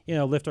 you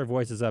know, lift our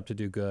voices up to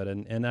do good.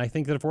 And I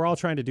think that if we're all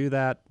trying to do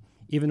that,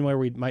 even where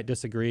we might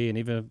disagree, and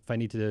even if I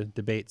need to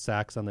debate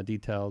Sachs on the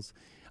details,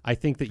 I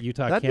think that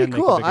Utah That'd can be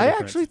make cool. a bigger I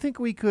difference. actually think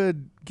we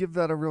could give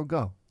that a real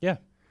go. Yeah.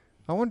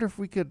 I wonder if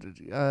we could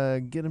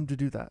get him to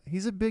do that.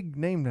 He's a big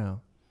name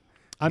now.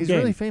 I'm He's game.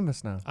 really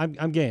famous now.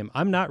 I'm game.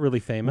 I'm not really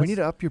famous. We need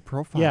to up your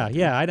profile. Yeah, dude.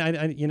 yeah.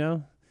 I you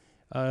know,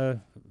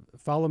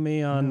 follow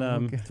me on No,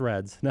 okay.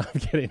 Threads. No, I'm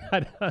kidding.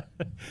 I'm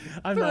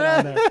not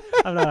on there.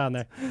 I'm not on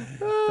there.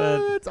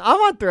 But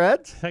I'm on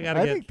Threads. I I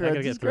gotta think get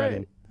Threads is great.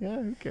 threading.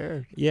 Yeah, who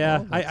cares? Yeah,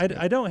 Oh, that's great.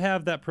 I don't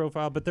have that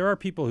profile, but there are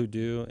people who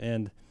do,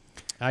 and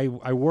I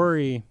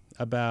worry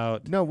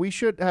about. No, we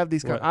should have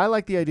these. What? I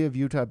like the idea of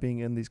Utah being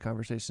in these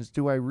conversations.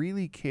 Do I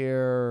really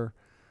care?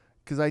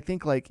 Because I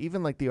think like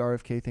even like the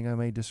RFK thing, I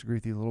may disagree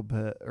with you a little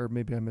bit, or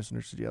maybe I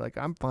misunderstood you. Like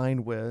I'm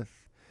fine with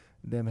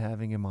them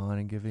having him on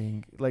and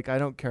giving. Like I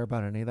don't care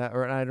about any of that,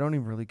 or I don't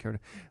even really care.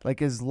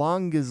 Like as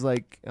long as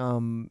like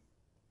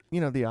you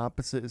know, the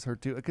opposite is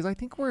heard too. Because I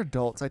think we're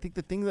adults. I think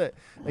the thing that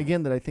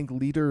again that I think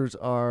leaders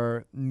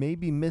are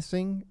maybe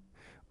missing,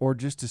 or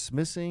just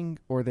dismissing,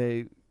 or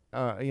they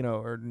you know,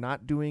 or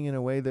not doing in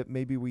a way that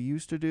maybe we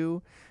used to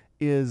do,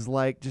 is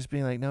like just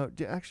being like, no,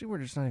 actually, we're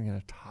just not even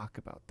going to talk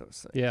about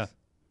those things. Yeah.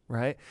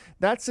 Right.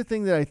 That's the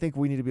thing that I think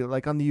we need to be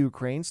like on the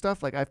Ukraine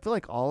stuff. Like, I feel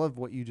like all of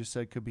what you just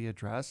said could be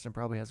addressed and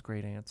probably has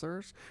great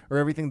answers, or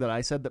everything that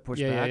I said that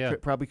pushed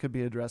back probably could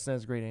be addressed and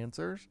has great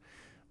answers.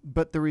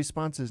 But the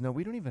response is, no,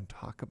 we don't even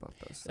talk about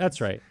those things.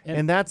 That's right.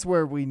 And that's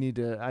where we need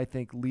to, I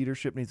think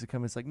leadership needs to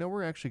come. It's like, no,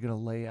 we're actually going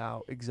to lay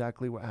out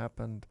exactly what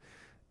happened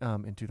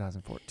in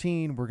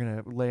 2014. We're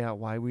going to lay out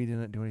why we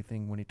didn't do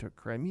anything when he took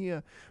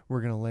Crimea.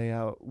 We're going to lay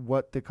out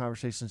what the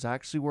conversations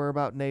actually were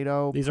about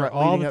NATO. These are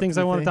all the things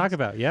I want to talk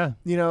about. Yeah.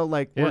 You know,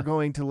 like Yeah. we're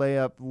going to lay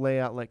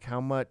out like how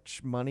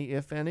much money,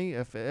 if any,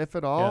 if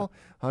at all,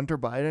 Hunter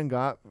Biden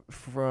got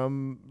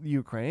from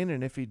Ukraine.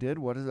 And if he did,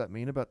 what does that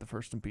mean about the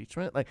first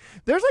impeachment? Like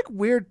there's like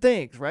weird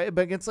things, right?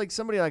 But it's like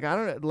somebody like, I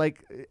don't know,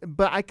 like,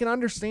 but I can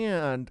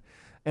understand,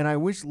 and I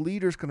wish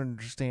leaders could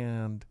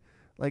understand,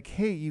 like,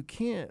 hey, you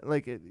can't,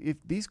 like, if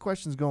these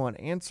questions go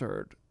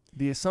unanswered,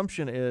 the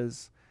assumption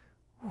is,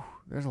 whew,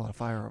 there's a lot of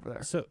fire over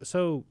there.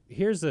 So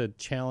here's a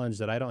challenge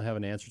that I don't have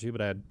an answer to, but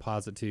I'd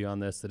posit to you on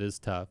this that is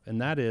tough. And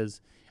that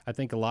is, I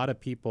think a lot of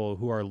people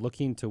who are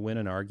looking to win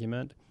an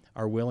argument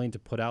are willing to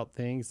put out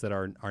things that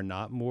are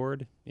not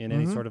moored in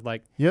any sort of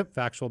like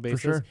factual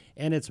basis. Sure.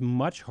 And it's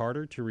much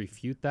harder to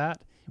refute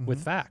that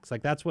with facts.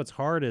 Like that's what's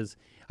hard is,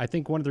 I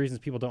think one of the reasons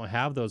people don't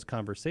have those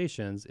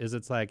conversations is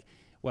it's like,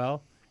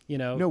 well, you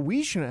know, no,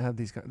 we shouldn't have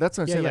these. That's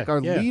what I'm saying. Like our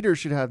leaders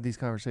should have these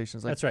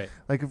conversations. Like, that's right.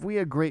 Like if we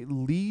had great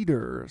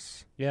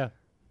leaders,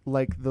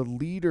 like the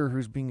leader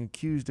who's being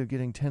accused of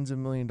getting tens of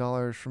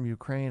 $millions from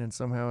Ukraine and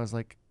somehow is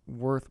like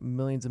worth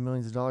millions and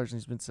millions of dollars,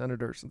 and he's been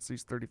senator since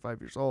he's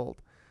 35 years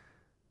old,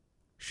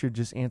 should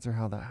just answer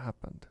how that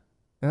happened,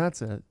 and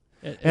that's it.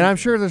 And I'm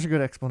sure there's a good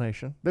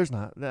explanation. There's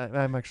not.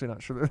 I'm actually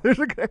not sure there's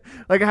a good.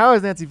 Like, how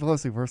is Nancy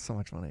Pelosi worth so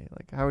much money?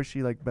 Like, how is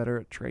she like better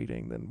at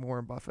trading than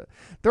Warren Buffett?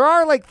 There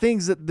are like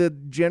things that the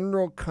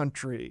general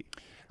country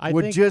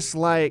would just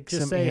like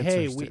just some say,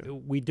 hey, answers to.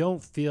 we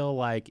don't feel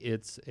like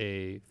it's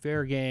a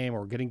fair game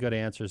or getting good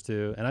answers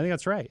to, and I think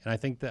that's right. And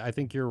I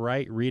think you're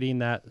right reading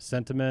that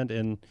sentiment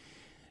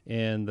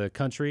in the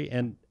country.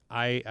 And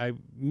I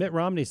Mitt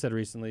Romney said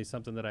recently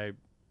something that I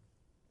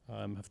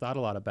have thought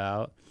a lot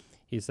about.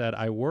 He said,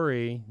 I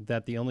worry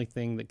that the only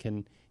thing that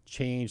can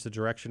change the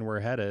direction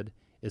we're headed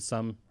is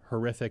some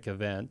horrific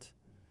event,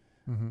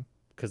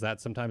 because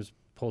that sometimes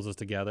pulls us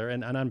together.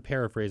 And I'm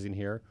paraphrasing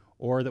here,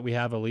 or that we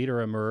have a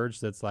leader emerge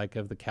that's like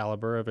of the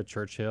caliber of a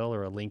Churchill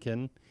or a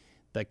Lincoln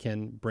that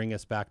can bring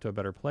us back to a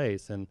better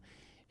place.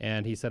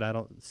 And he said, I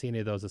don't see any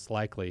of those as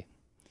likely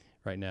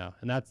right now.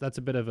 And that's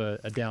a bit of a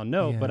down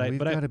note. Yeah, we've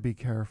got to be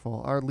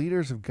careful. Our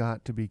leaders have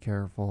got to be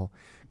careful,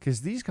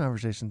 because these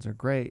conversations are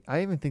great.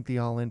 I even think the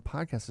All In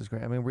podcast is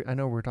great. I mean, I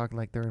know we're talking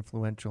like they're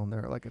influential and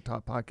they're like a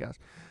top podcast,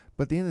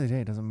 but at the end of the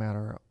day, it doesn't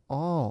matter at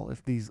all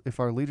if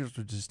our leaders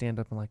would just stand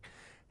up and like,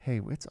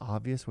 hey, it's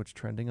obvious what's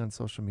trending on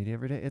social media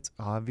every day. It's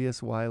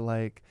obvious why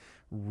like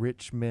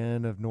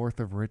Richmond of north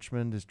of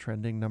Richmond is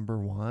trending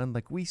 #1.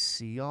 Like we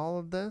see all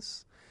of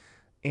this,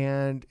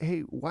 and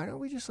hey, why don't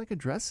we just like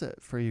address it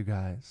for you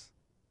guys?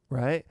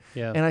 Right?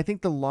 Yeah. And I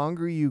think the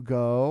longer you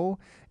go,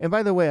 and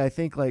by the way, I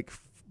think like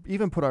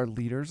even put our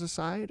leaders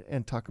aside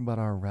and talk about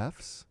our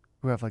refs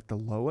who have like the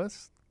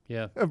lowest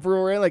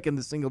approval, like in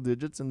the single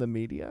digits in the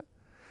media.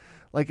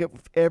 Like if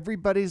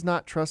everybody's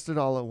not trusted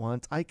all at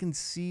once, I can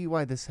see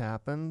why this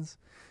happens.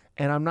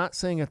 And I'm not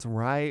saying it's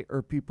right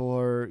or people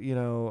are, you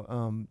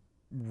know,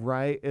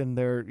 right in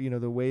their, you know,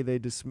 the way they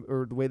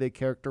or the way they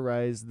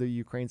characterize the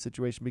Ukraine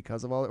situation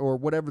because of all, or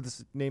whatever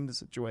name the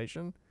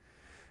situation.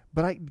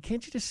 But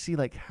can't you just see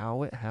like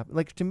how it happened?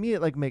 Like to me,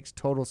 it like makes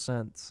total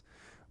sense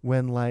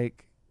when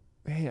like,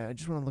 hey, I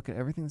just want to look at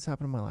everything that's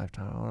happened in my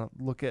lifetime. I want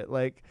to look at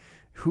like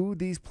who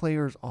these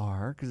players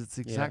are because it's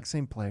the exact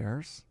same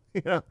players.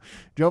 You know,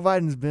 Joe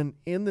Biden's been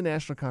in the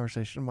national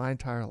conversation my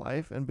entire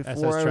life, and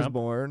before I was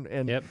born,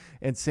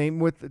 and same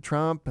with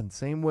Trump, and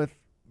same with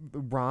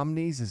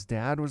Romney's. His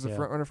dad was a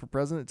front runner for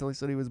president until he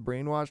said he was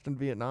brainwashed in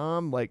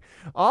Vietnam. Like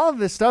all of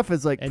this stuff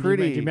is like and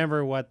pretty. Do you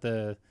remember what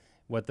the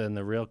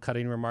real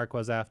cutting remark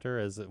was after?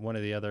 Is one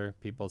of the other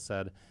people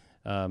said,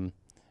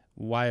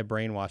 "Why a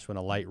brainwash when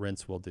a light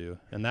rinse will do?"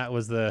 And that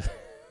was the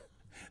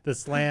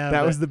slam.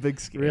 That was the big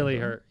scandal. Really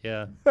hurt.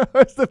 Yeah, that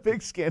was the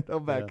big scandal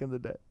back in the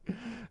day.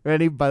 And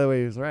he, by the way,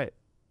 he was right.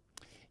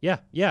 Yeah,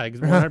 100%.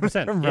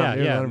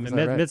 Yeah.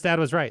 100% Mitt's dad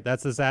was right.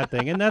 That's the sad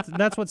thing, and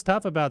that's what's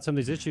tough about some of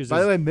these issues.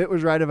 By the way, Mitt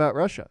was right about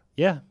Russia.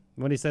 Yeah,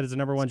 when he said it's the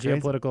number one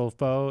geopolitical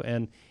foe,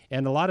 and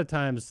a lot of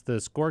times the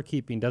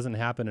scorekeeping doesn't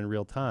happen in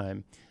real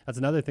time. That's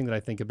another thing that I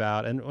think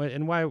about,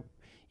 and why,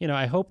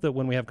 I hope that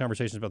when we have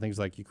conversations about things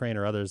like Ukraine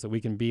or others, that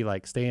we can be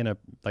like stay in a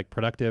like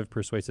productive,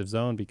 persuasive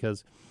zone,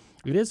 because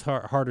it is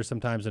harder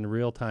sometimes in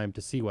real time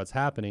to see what's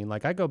happening.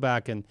 Like I go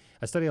back and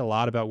I study a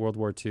lot about World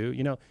War II.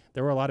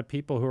 There were a lot of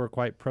people who were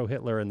quite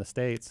pro-Hitler in the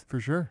States. For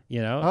sure.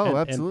 Oh,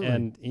 absolutely.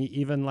 And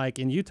even like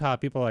in Utah,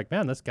 people are like,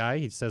 man, this guy,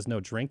 he says no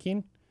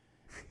drinking.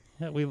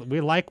 we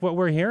like what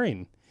we're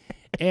hearing.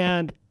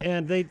 And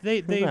they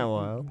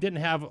didn't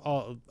have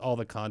all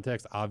the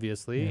context,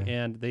 obviously,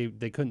 and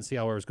they couldn't see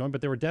how it was going,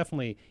 but there were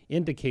definitely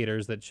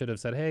indicators that should have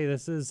said, hey,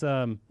 this is,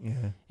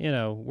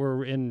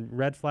 we're in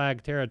red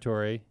flag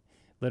territory.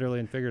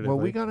 Literally and figuratively.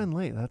 Well, we got in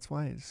late. That's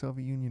why the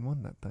Soviet Union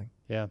won that thing.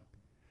 Yeah.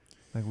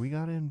 Like, we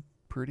got in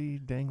pretty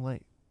dang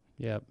late.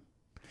 Yep.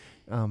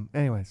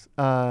 Anyways.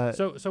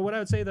 So what I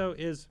would say, though,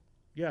 is,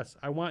 yes,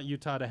 I want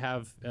Utah to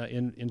have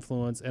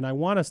influence, and I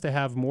want us to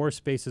have more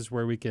spaces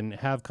where we can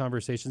have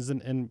conversations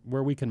and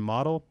where we can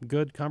model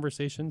good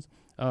conversations.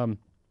 That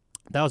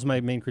was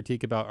my main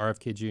critique about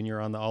RFK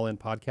Jr. on the All In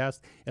podcast,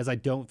 as I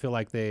don't feel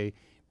like they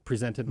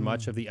presented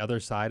much of the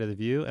other side of the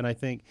view, and I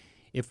think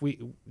if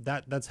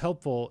that's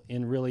helpful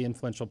in really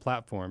influential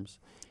platforms,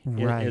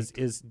 right?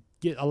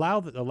 Allow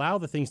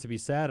the things to be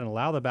said and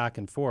allow the back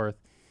and forth,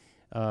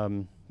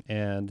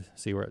 and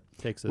see where it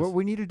takes us. What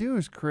we need to do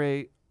is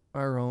create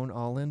our own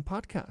All-In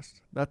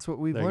podcast. That's what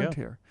we've learned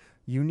here.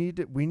 We need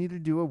to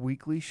do a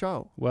weekly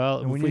show.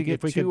 Well, if we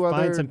could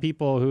find some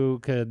people who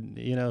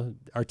could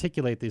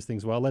articulate these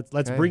things well,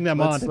 let's bring them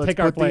on to take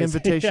our place. Let's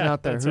put the invitation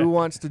out there. Who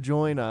wants to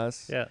join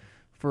us? Yeah.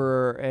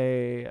 For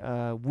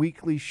a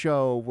weekly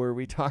show where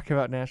we talk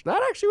about national.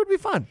 That actually would be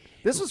fun.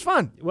 This was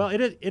fun. Well,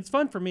 it's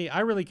fun for me. I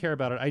really care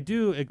about it. I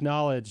do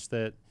acknowledge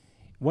that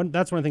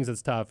that's one of the things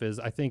that's tough is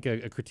I think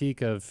a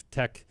critique of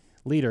tech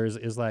leaders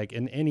is like,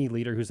 and any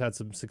leader who's had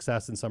some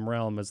success in some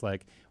realm is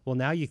like, well,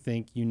 now you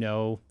think you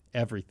know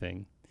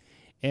everything.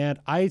 And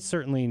I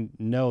certainly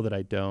know that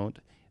I don't.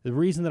 The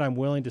reason that I'm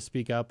willing to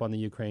speak up on the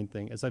Ukraine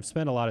thing is I've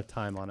spent a lot of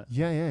time on it.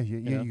 Yeah.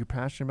 You're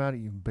passionate about it.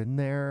 You've been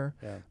there.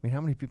 Yeah. I mean,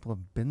 how many people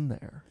have been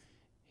there?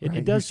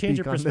 It does change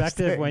your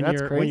perspective when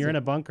you're in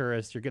a bunker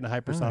as you're getting a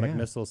hypersonic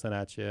missile sent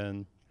at you.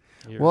 And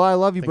well, I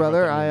love you,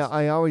 brother.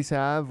 I always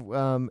have,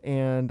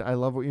 and I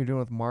love what you're doing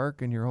with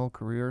Marq, and your whole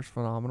career is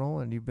phenomenal,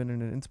 and you've been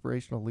an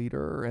inspirational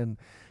leader, and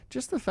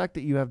just the fact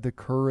that you have the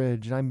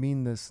courage, and I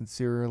mean this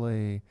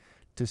sincerely,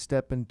 to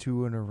step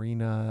into an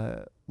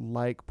arena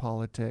like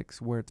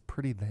politics where it's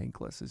pretty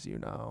thankless, as you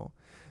know,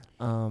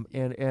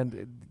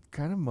 and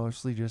kind of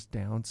mostly just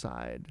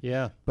downside.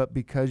 Yeah. But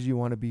because you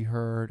want to be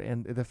heard,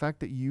 and the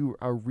fact that you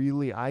are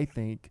really, I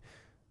think,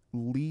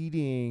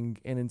 leading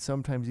and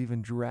sometimes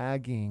even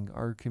dragging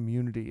our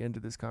community into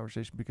this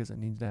conversation because it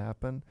needs to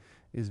happen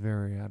is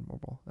very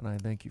admirable, and I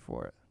thank you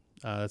for it.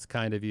 That's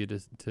kind of you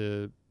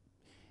to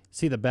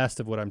see the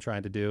best of what I'm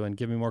trying to do and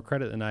give me more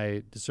credit than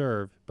I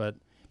deserve, but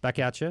back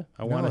at you.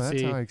 I want to see.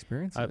 That's how I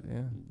experience it.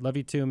 Yeah. Love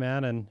you too,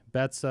 man. And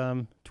Bet's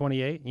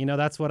 28.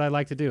 That's what I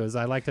like to do. Is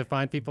I like to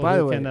find people By who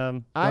the way,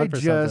 can. I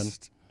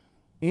just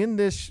in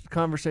this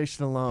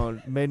conversation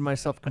alone made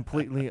myself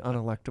completely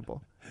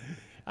unelectable.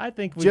 I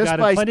think we've just got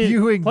by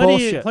spewing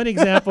bullshit. Plenty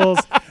examples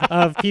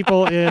of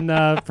people in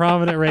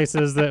prominent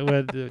races that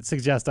would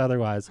suggest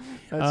otherwise.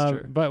 That's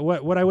true. But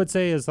what I would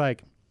say is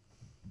like,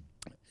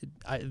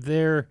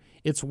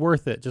 it's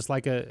worth it. Just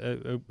like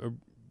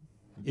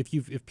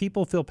if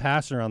people feel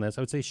passionate on this,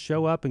 I would say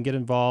show up and get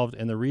involved.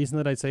 And the reason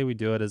that I say we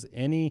do it is at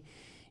any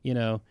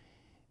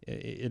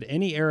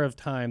era of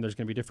time, there's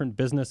going to be different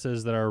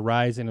businesses that are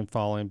rising and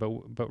falling.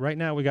 But right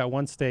now we got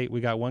one state,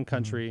 we got one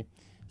country. Mm-hmm.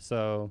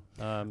 So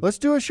let's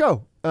do a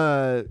show.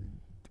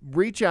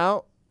 Reach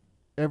out,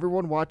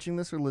 everyone watching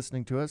this or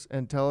listening to us,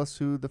 and tell us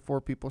who the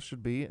 4 people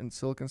should be. And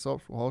Silicon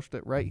Salts will host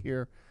it right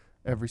here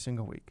every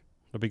single week.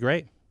 It'll be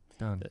great.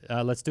 Done.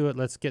 Let's do it.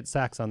 Let's get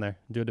Sachs on there.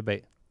 Do a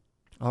debate.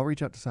 I'll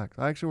reach out to Sachs.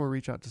 I actually will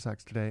reach out to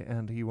Sachs today,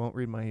 and he won't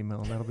read my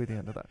email, and that'll be the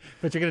end of that.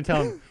 But you're going to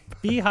tell him,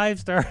 Beehive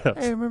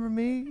Startups. Hey, remember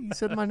me? You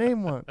said my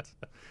name once.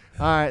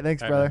 All right.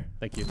 Thanks, brother.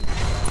 Thank you.